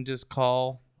you can just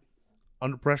call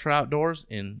Under Pressure Outdoors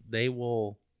and they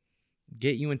will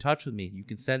get you in touch with me. You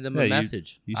can send them a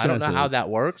message. I don't know how that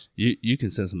works. You can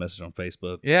send some message on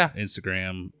Facebook,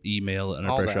 Instagram, email at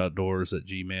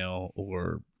underpressureoutdoors@gmail,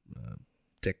 or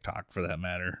TikTok for that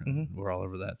matter. Mm-hmm. We're all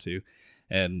over that too.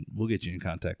 And we'll get you in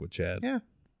contact with Chad. Yeah.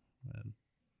 And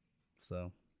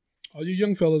so all you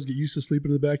young fellas, get used to sleeping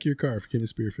in the back of your car if you're going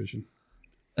spearfishing.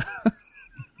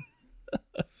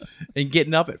 And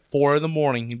getting up at 4 a.m.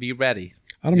 and be ready.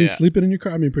 I don't mean sleeping in your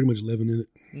car. I mean pretty much living in it.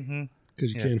 Mm-hmm.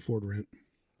 Because you can't afford rent.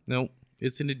 Nope.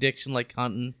 It's an addiction like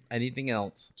hunting, anything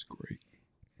else. It's great.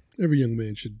 Every young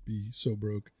man should be so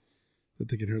broke that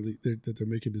they can hardly that they're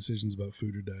making decisions about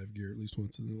food or dive gear at least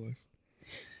once in their life.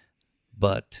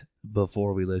 But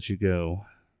before we let you go,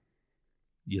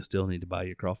 you still need to buy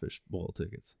your crawfish boil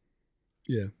tickets.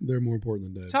 Yeah, they're more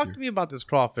important than dive Talk gear. to me about this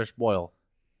crawfish boil.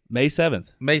 May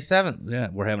 7th. May 7th. Yeah,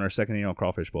 we're having our second annual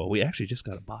crawfish boil. We actually just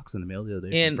got a box in the mail the other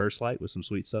day And- from First Light with some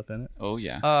sweet stuff in it. Oh,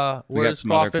 yeah. Where got is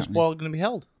some other crawfish companies. boil going to be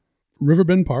held?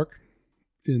 Riverbend Park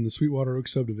in the Sweetwater Oak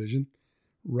subdivision,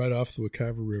 right off the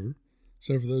Wekiva River.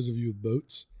 So for those of you with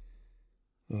boats,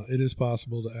 it is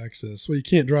possible to access. Well, you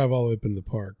can't drive all the way up into the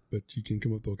park, but you can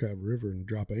come up the Wekiva River and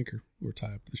drop anchor or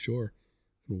tie up to the shore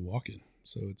and walk in.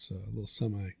 So it's a little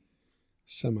semi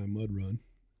mud run.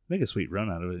 Make a sweet run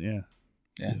out of it, yeah.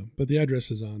 Yeah. But the address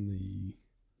is on the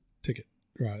ticket.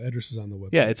 Right, address is on the website.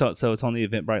 Yeah, it's on the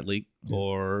Eventbrite link,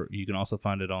 or you can also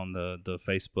find it on the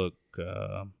Facebook.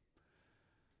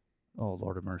 Oh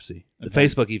Lord of mercy, the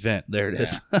Facebook event. There it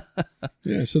is.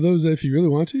 Yeah, so those, if you really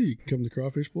want to, you can come to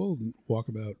Crawfish Bowl and walk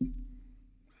about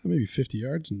maybe 50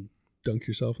 yards and dunk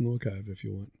yourself in the Wekiva if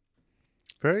you want.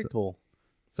 Very cool.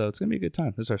 So it's gonna be a good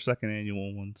time. This is our second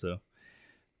annual one, so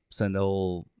send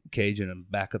old Cajun and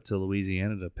back up to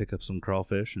Louisiana to pick up some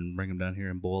crawfish and bring them down here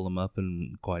and boil them up.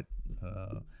 And quite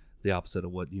the opposite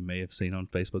of what you may have seen on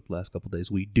Facebook the last couple of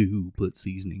days, we do put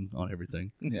seasoning on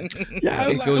everything. Yeah. Yeah,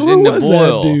 It like, goes who in the was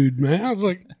boil. that dude, man? I was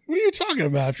like, what are you talking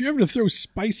about? If you're having to throw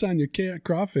spice on your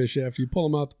crawfish after you pull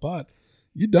them out the pot,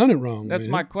 you done it wrong, That's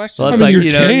man. my question. Well, I it's mean, like, you you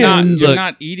know, can. You're look,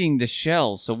 not eating the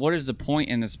shell, so what is the point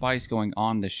in the spice going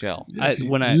on the shell?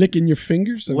 Licking your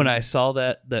fingers? When I saw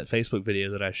that Facebook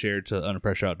video that I shared to Under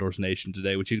Pressure Outdoors Nation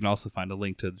today, which you can also find a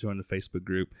link to join the Facebook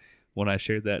group, when I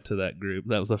shared that to that group,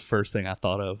 that was the first thing I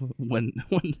thought of when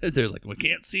they're like, we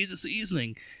can't see the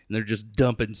seasoning, and they're just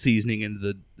dumping seasoning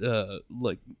into the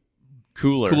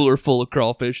cooler full of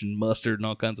crawfish and mustard and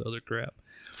all kinds of other crap.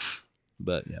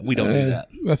 But yeah, we don't do that.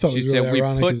 I thought She it was said really we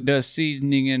ironic. put the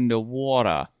seasoning in the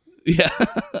water. Yeah.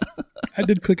 I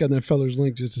did click on that feller's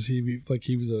link just to see if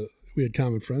we had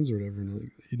common friends or whatever. And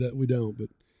we don't, but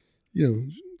you know,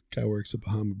 guy works at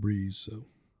Bahama Breeze, so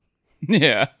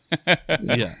Yeah.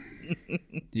 Yeah.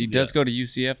 He does go to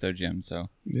UCF though, Jim, so.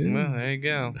 yeah. Well, there you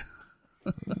go.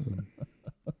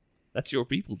 That's your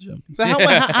people, Jim. So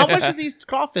how much are these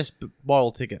crawfish boil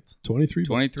tickets? 23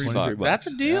 $23 bucks. That's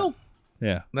a deal.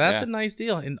 Yeah. That's Yeah. a nice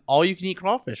deal. And all you can eat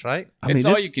crawfish, right? It's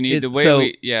all you can eat.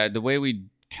 The way we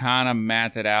kind of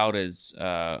math it out is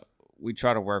we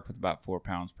try to work with about 4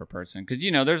 pounds per person, because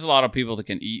you know there's a lot of people that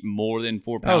can eat more than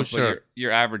 4 pounds. Oh, sure. But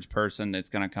your average person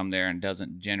that's going to come there and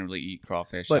doesn't generally eat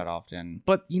crawfish But- that often.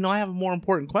 But, you know, I have a more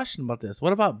important question about this.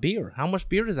 What about beer? How much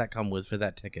beer does that come with for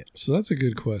that ticket? So that's a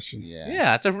good question. Yeah. Yeah,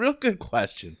 that's a real good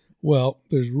question. Well,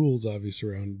 there's rules obviously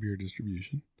around beer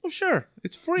distribution, Well, sure.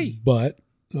 It's free. but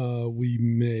we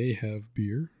may have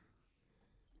beer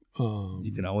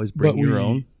You can always bring your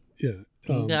own. Yeah.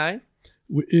 Okay.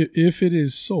 If it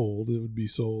is sold, it would be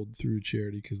sold through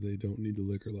charity because they don't need the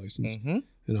liquor license. Mm-hmm.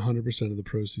 And 100% of the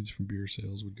proceeds from beer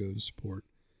sales would go to support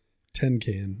 10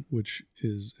 Can, which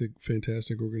is a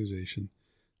fantastic organization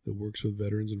that works with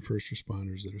veterans and first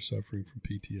responders that are suffering from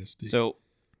PTSD. So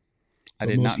I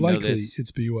But did most not know likely this.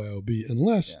 it's BYOB,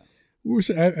 unless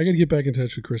I got to get back in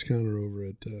touch with Chris Conner over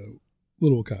at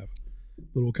Little Ocava.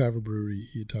 Little Ocava Brewery.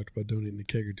 He had talked about donating a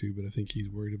keg or two, but I think he's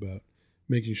worried about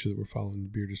making sure that we're following the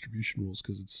beer distribution rules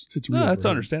because it's real. No, that's for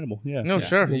him. understandable. Yeah. No, Yeah.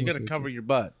 sure. Well, You got to that's cover your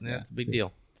butt. That's a big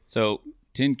deal. So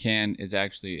Tin Can is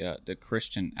actually the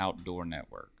Christian Outdoor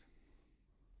Network.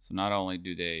 So not only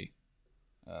do they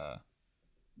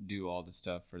do all the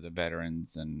stuff for the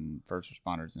veterans and first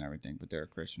responders and everything, but they're a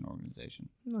Christian organization.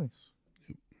 Nice.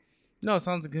 No, it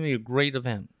sounds like it's going to be a great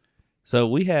event. So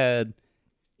we had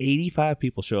 85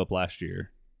 people show up last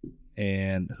year,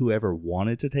 and whoever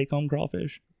wanted to take home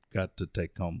crawfish got to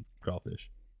take home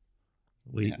crawfish.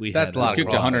 We That's had a lot of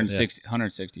Cooked crawfish.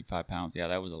 165 pounds. Yeah,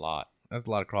 that was a lot. That's a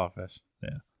lot of crawfish.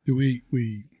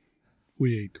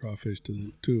 We ate crawfish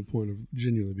to a point of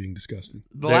genuinely being disgusting.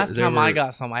 The There- last there time I were-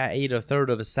 got some, I ate a third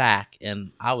of a sack,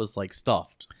 and I was like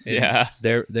stuffed. Yeah.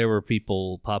 There were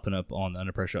people popping up on the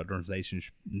Under Pressure Outdoors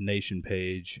Nation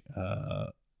page,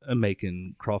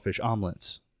 making crawfish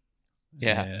omelets.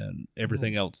 Yeah. And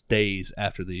everything else days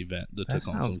after the event that That took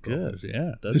home sounds some good. crawfish.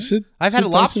 Yeah, Is doesn't it? Sid- I've had Sid a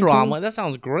lobster Thiessen coming? omelet. That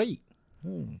sounds great.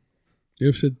 You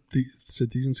have Sid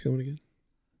Thiesen's coming again?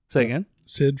 Say again.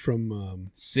 Sid from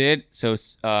Sid, so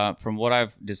from what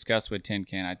I've discussed with Tin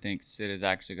Can, I think Sid is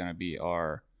actually going to be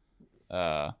our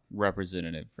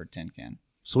representative for Tin Can.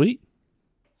 Sweet.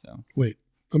 So, wait,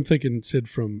 I'm thinking Sid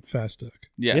from Fast Duck.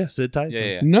 yes. Yeah, Sid Tyson. Yeah,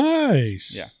 yeah.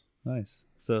 Nice. Yeah. Nice.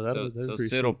 So that So, was so pretty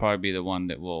Sid will sweet. probably be the one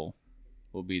that will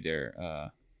be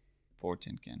there for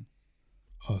Tin Can.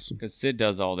 Awesome. Because Sid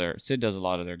does a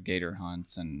lot of their gator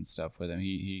hunts and stuff with him.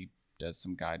 He does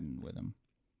some guiding with them.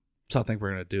 So I think we're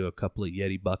gonna do a couple of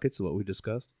Yeti buckets, what we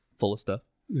discussed, full of stuff.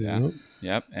 Yeah.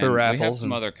 Yep. And For we have raffles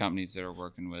some and- other companies that are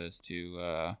working with us too.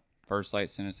 First Light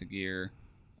sent us the gear.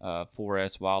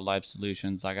 4S Wildlife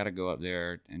Solutions. I got to go up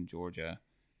there in Georgia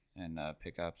and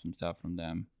pick up some stuff from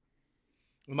them.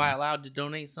 Am I allowed to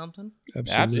donate something?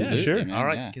 Absolutely. Yeah, sure. man, All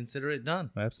right, yeah. consider it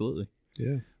done. Absolutely. Yeah.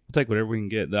 We'll take whatever we can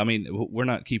get. I mean, we're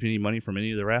not keeping any money from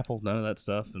any of the raffles, none of that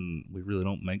stuff, and we really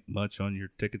don't make much on your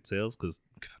ticket sales because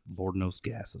Lord knows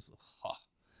gas is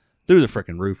through the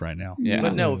freaking roof right now. Yeah.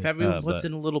 But no, if everyone puts but-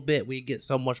 in a little bit, we get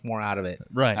so much more out of it.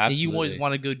 Right. And you always Absolutely.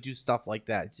 want to go do stuff like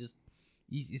that. It's just,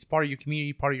 it's part of your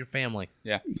community, part of your family.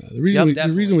 Yeah. No, the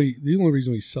only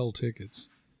reason we sell tickets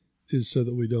is so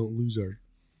that we don't lose and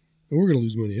we're going to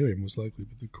lose money anyway, most likely.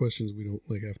 But the question is, we don't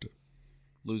have to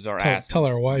Lose our asses. tell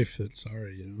our wife that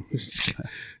sorry,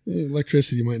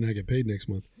 electricity might not get paid next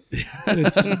month.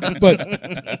 But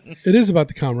it is about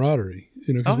the camaraderie,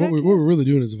 because what we're really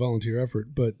doing is a volunteer effort.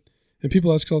 And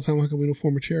people ask all the time, how come we don't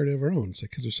form a charity of our own? It's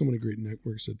like, because there's so many great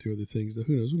networks that do other things that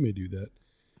who knows, we may do that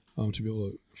to be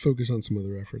able to focus on some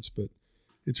other efforts. But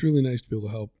it's really nice to be able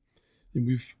to help. And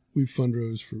we've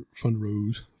fundraised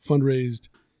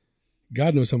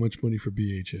God knows how much money for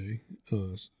BHA,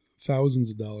 thousands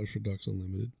of dollars for Ducks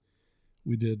Unlimited.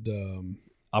 We did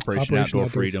Operation Outdoor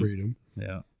Freedom.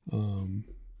 Yeah.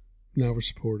 Now we're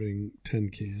supporting 10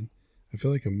 Can. I feel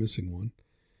like I'm missing one.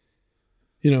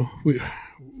 We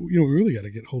really got to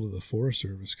get hold of the Forest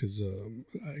Service because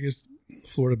I guess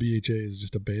Florida BHA has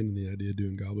just abandoned the idea of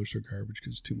doing gobblers or garbage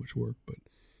because it's too much work. But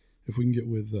if we can get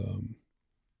with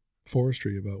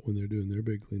Forestry about when they're doing their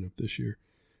big cleanup this year,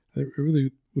 I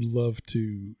really would love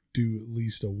to do at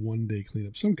least a one-day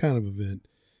cleanup, some kind of event,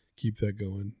 keep that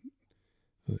going.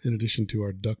 In addition to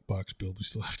our duck box build, we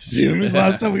still have to do. There's a lot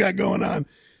of stuff we got going on.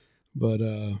 But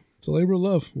it's a labor of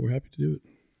love. We're happy to do it.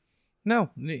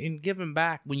 No, in giving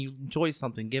back, when you enjoy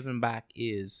something, giving back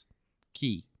is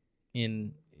key.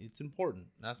 And it's important.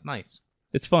 That's nice.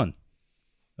 It's fun.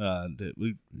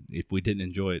 If we didn't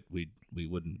enjoy it, we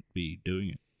wouldn't be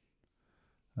doing it.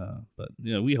 But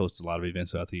we host a lot of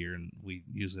events throughout the year, and we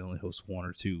usually only host one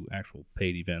or two actual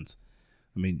paid events.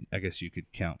 I mean, I guess you could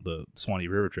count the Swanee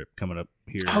River trip coming up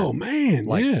here. Oh, man.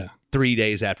 Yeah. 3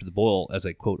 days after the boil as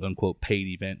a quote unquote paid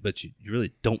event, but you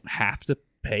really don't have to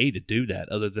pay to do that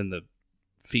other than the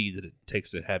fee that it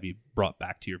takes to have you brought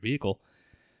back to your vehicle,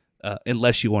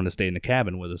 unless you want to stay in the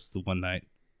cabin with us the one night,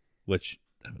 which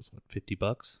that was what,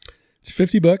 $50? It's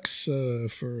 $50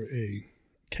 for a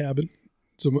cabin.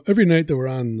 So every night that we're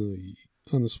on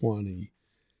the Swanee,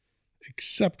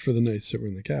 except for the nights that we're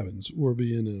in the cabins, we'll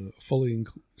be in a fully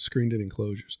screened-in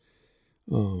enclosures.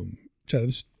 Chad,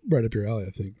 this is right up your alley, I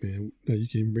think, man. No, you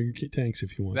can even bring your tanks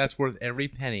if you want. That's worth every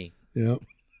penny. Yeah.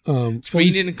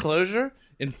 Screened enclosure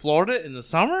in Florida in the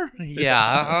summer?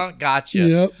 Yeah, gotcha.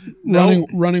 Yep. No.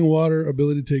 Running water,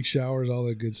 ability to take showers, all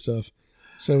that good stuff.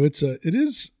 So it's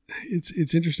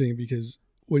interesting because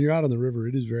when you're out on the river,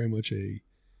 it is very much a,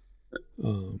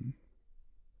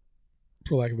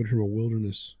 for lack of a better term, a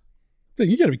wilderness thing.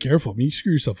 You got to be careful. I mean, you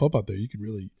screw yourself up out there, you could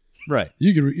really, Right.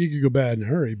 you could go bad in a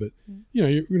hurry. But you're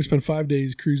going to spend 5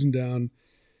 days cruising down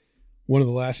one of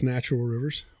the last natural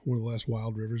rivers, one of the last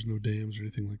wild rivers, no dams or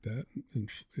anything like that, and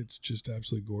it's just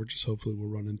absolutely gorgeous. Hopefully, we'll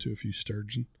run into a few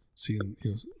sturgeon, seeing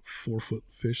 4-foot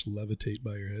fish levitate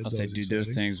by your head. I'll say, dude,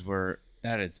 those things were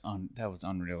that was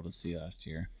unreal to see last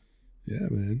year. Yeah,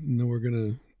 man. And then we're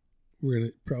gonna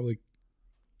probably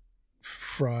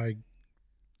fry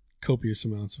copious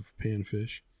amounts of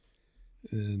panfish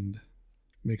and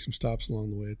make some stops along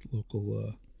the way at the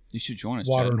local You should join us,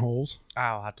 watering Chad. holes.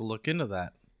 I'll have to look into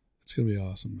that. It's gonna be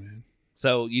awesome, man.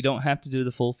 So you don't have to do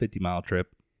the full 50-mile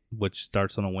trip, which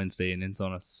starts on a Wednesday and ends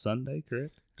on a Sunday,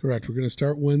 correct? Correct. We're going to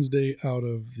start Wednesday out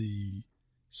of the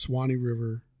Swanee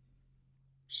River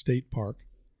State Park,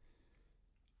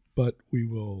 but we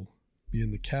will be in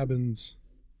the cabins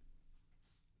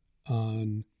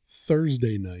on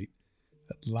Thursday night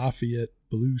at Lafayette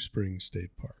Blue Springs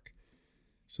State Park.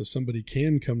 So somebody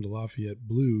can come to Lafayette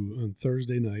Blue on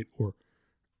Thursday night or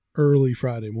early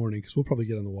Friday morning, because we'll probably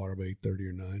get on the water by 8:30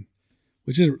 or 9,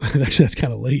 which is actually that's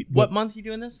kind of late. What month are you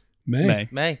doing this? May.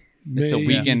 May. It's the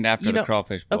weekend after You the know-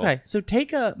 crawfish bowl. Okay, so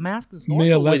take a mask and May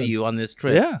snorkel with 11th. you on this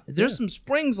trip. Yeah. There's some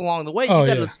springs along the way. You Oh,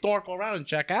 got to yeah. snorkel around and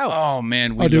check out. Oh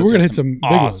man, Oh, dude, we're gonna hit some big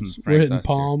awesome ones. springs We're hitting last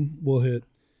year. Palm. We'll hit,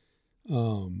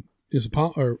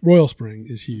 or Royal Spring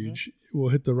is huge. We'll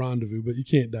hit the Rendezvous, but you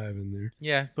can't dive in there.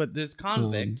 Yeah, but there's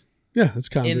Convict. Yeah, that's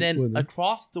kind of. and then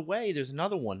across the way, there's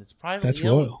another one. It's privately That's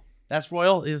owned. Royal. That's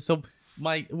Royal.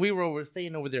 We were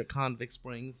staying over there at Convict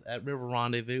Springs at River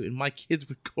Rendezvous, and my kids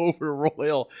would go over to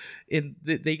Royal, and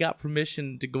they got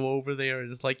permission to go over there.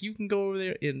 And it's like, you can go over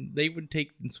there, and they would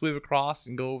take and swim across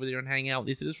and go over there and hang out.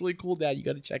 They said, it's really cool, Dad. You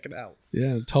got to check it out.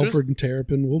 Yeah, Telford and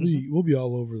Terrapin. We'll be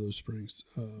all over those springs.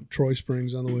 Troy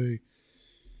Springs on the way.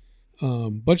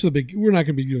 Bunch of the big. We're not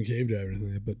going to be doing cave diving or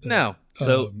anything, but No.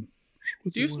 So-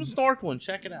 what's Do the some one? snorkeling.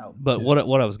 Check it out. But what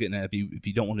I was getting at, if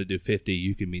you don't want to do 50,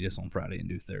 you can meet us on Friday and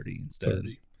do 30 instead.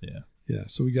 30. Yeah. Yeah,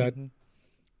 so we got.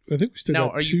 I think we still Now,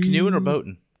 got. are two, you canoeing or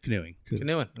boating? Canoeing.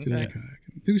 Canoeing. Canoeing, Okay. kayaking.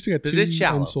 I think we still got 'Cause two it's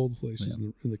shallow. unsold places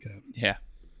in the cabins. Yeah.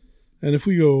 And if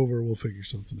we go over, we'll figure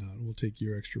something out. We'll take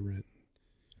your extra rent,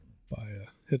 buy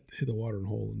hit the watering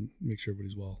hole, and make sure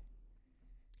everybody's well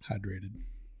hydrated.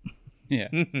 Yeah.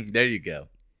 There you go.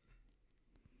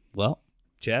 Well,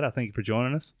 Chad, I thank you for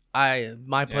joining us. My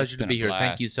it's pleasure to been be a here. Thank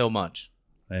blast. you so much.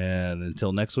 And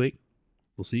until next week,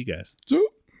 we'll see you guys. So.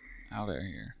 Out of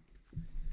here.